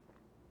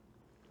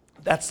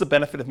was. That's the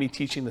benefit of me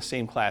teaching the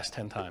same class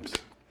 10 times,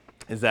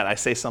 is that I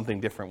say something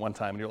different one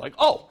time, and you're like,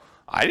 oh,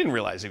 I didn't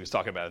realize he was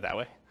talking about it that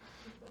way.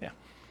 Yeah.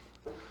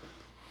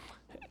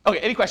 Okay,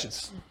 any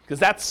questions? Because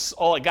that's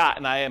all I got,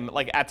 and I am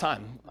like at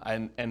time,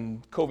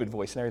 and COVID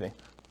voice and everything.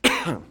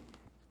 Is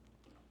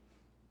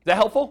that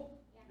helpful?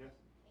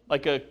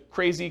 Like a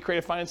crazy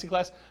creative financing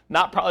class?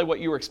 Not probably what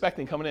you were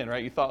expecting coming in,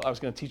 right? You thought I was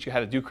going to teach you how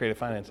to do creative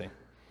financing,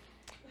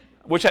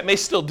 which I may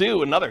still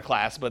do another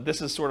class, but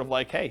this is sort of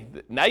like, hey,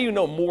 now you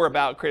know more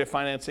about creative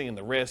financing and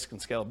the risk and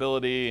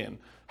scalability and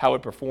how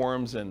it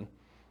performs, and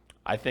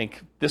I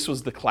think this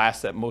was the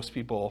class that most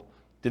people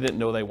didn't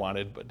know they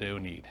wanted but do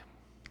need.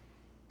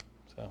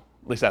 So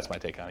at least that's my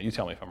take on it. You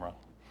tell me if I'm wrong.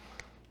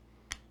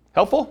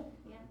 Helpful?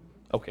 Yeah.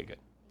 Okay, good.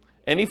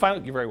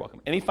 You're very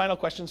welcome. Any final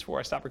questions before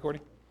I stop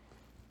recording?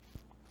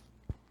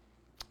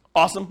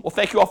 Awesome. Well,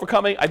 thank you all for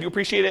coming. I do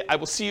appreciate it. I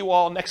will see you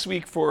all next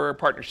week for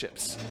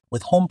partnerships.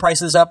 With home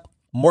prices up,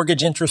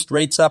 mortgage interest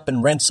rates up,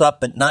 and rents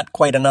up, but not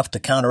quite enough to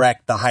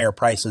counteract the higher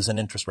prices and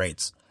interest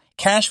rates,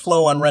 cash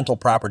flow on rental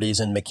properties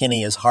in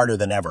McKinney is harder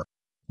than ever.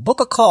 Book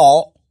a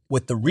call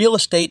with the Real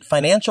Estate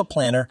Financial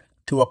Planner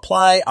to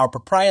apply our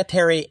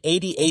proprietary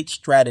 88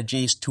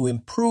 strategies to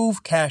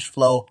improve cash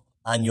flow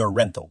on your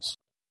rentals.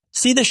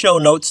 See the show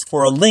notes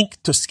for a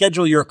link to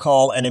schedule your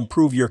call and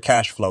improve your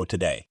cash flow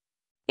today.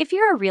 If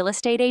you're a real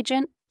estate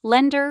agent,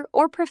 lender,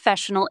 or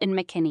professional in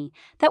McKinney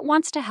that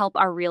wants to help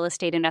our real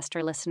estate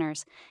investor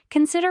listeners,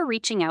 consider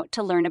reaching out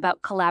to learn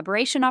about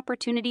collaboration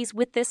opportunities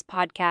with this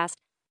podcast.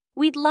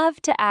 We'd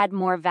love to add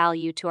more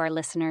value to our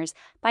listeners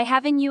by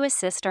having you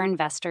assist our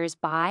investors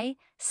buy,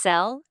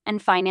 sell,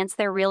 and finance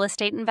their real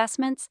estate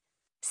investments.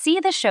 See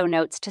the show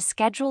notes to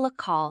schedule a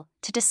call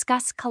to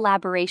discuss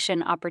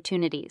collaboration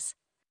opportunities.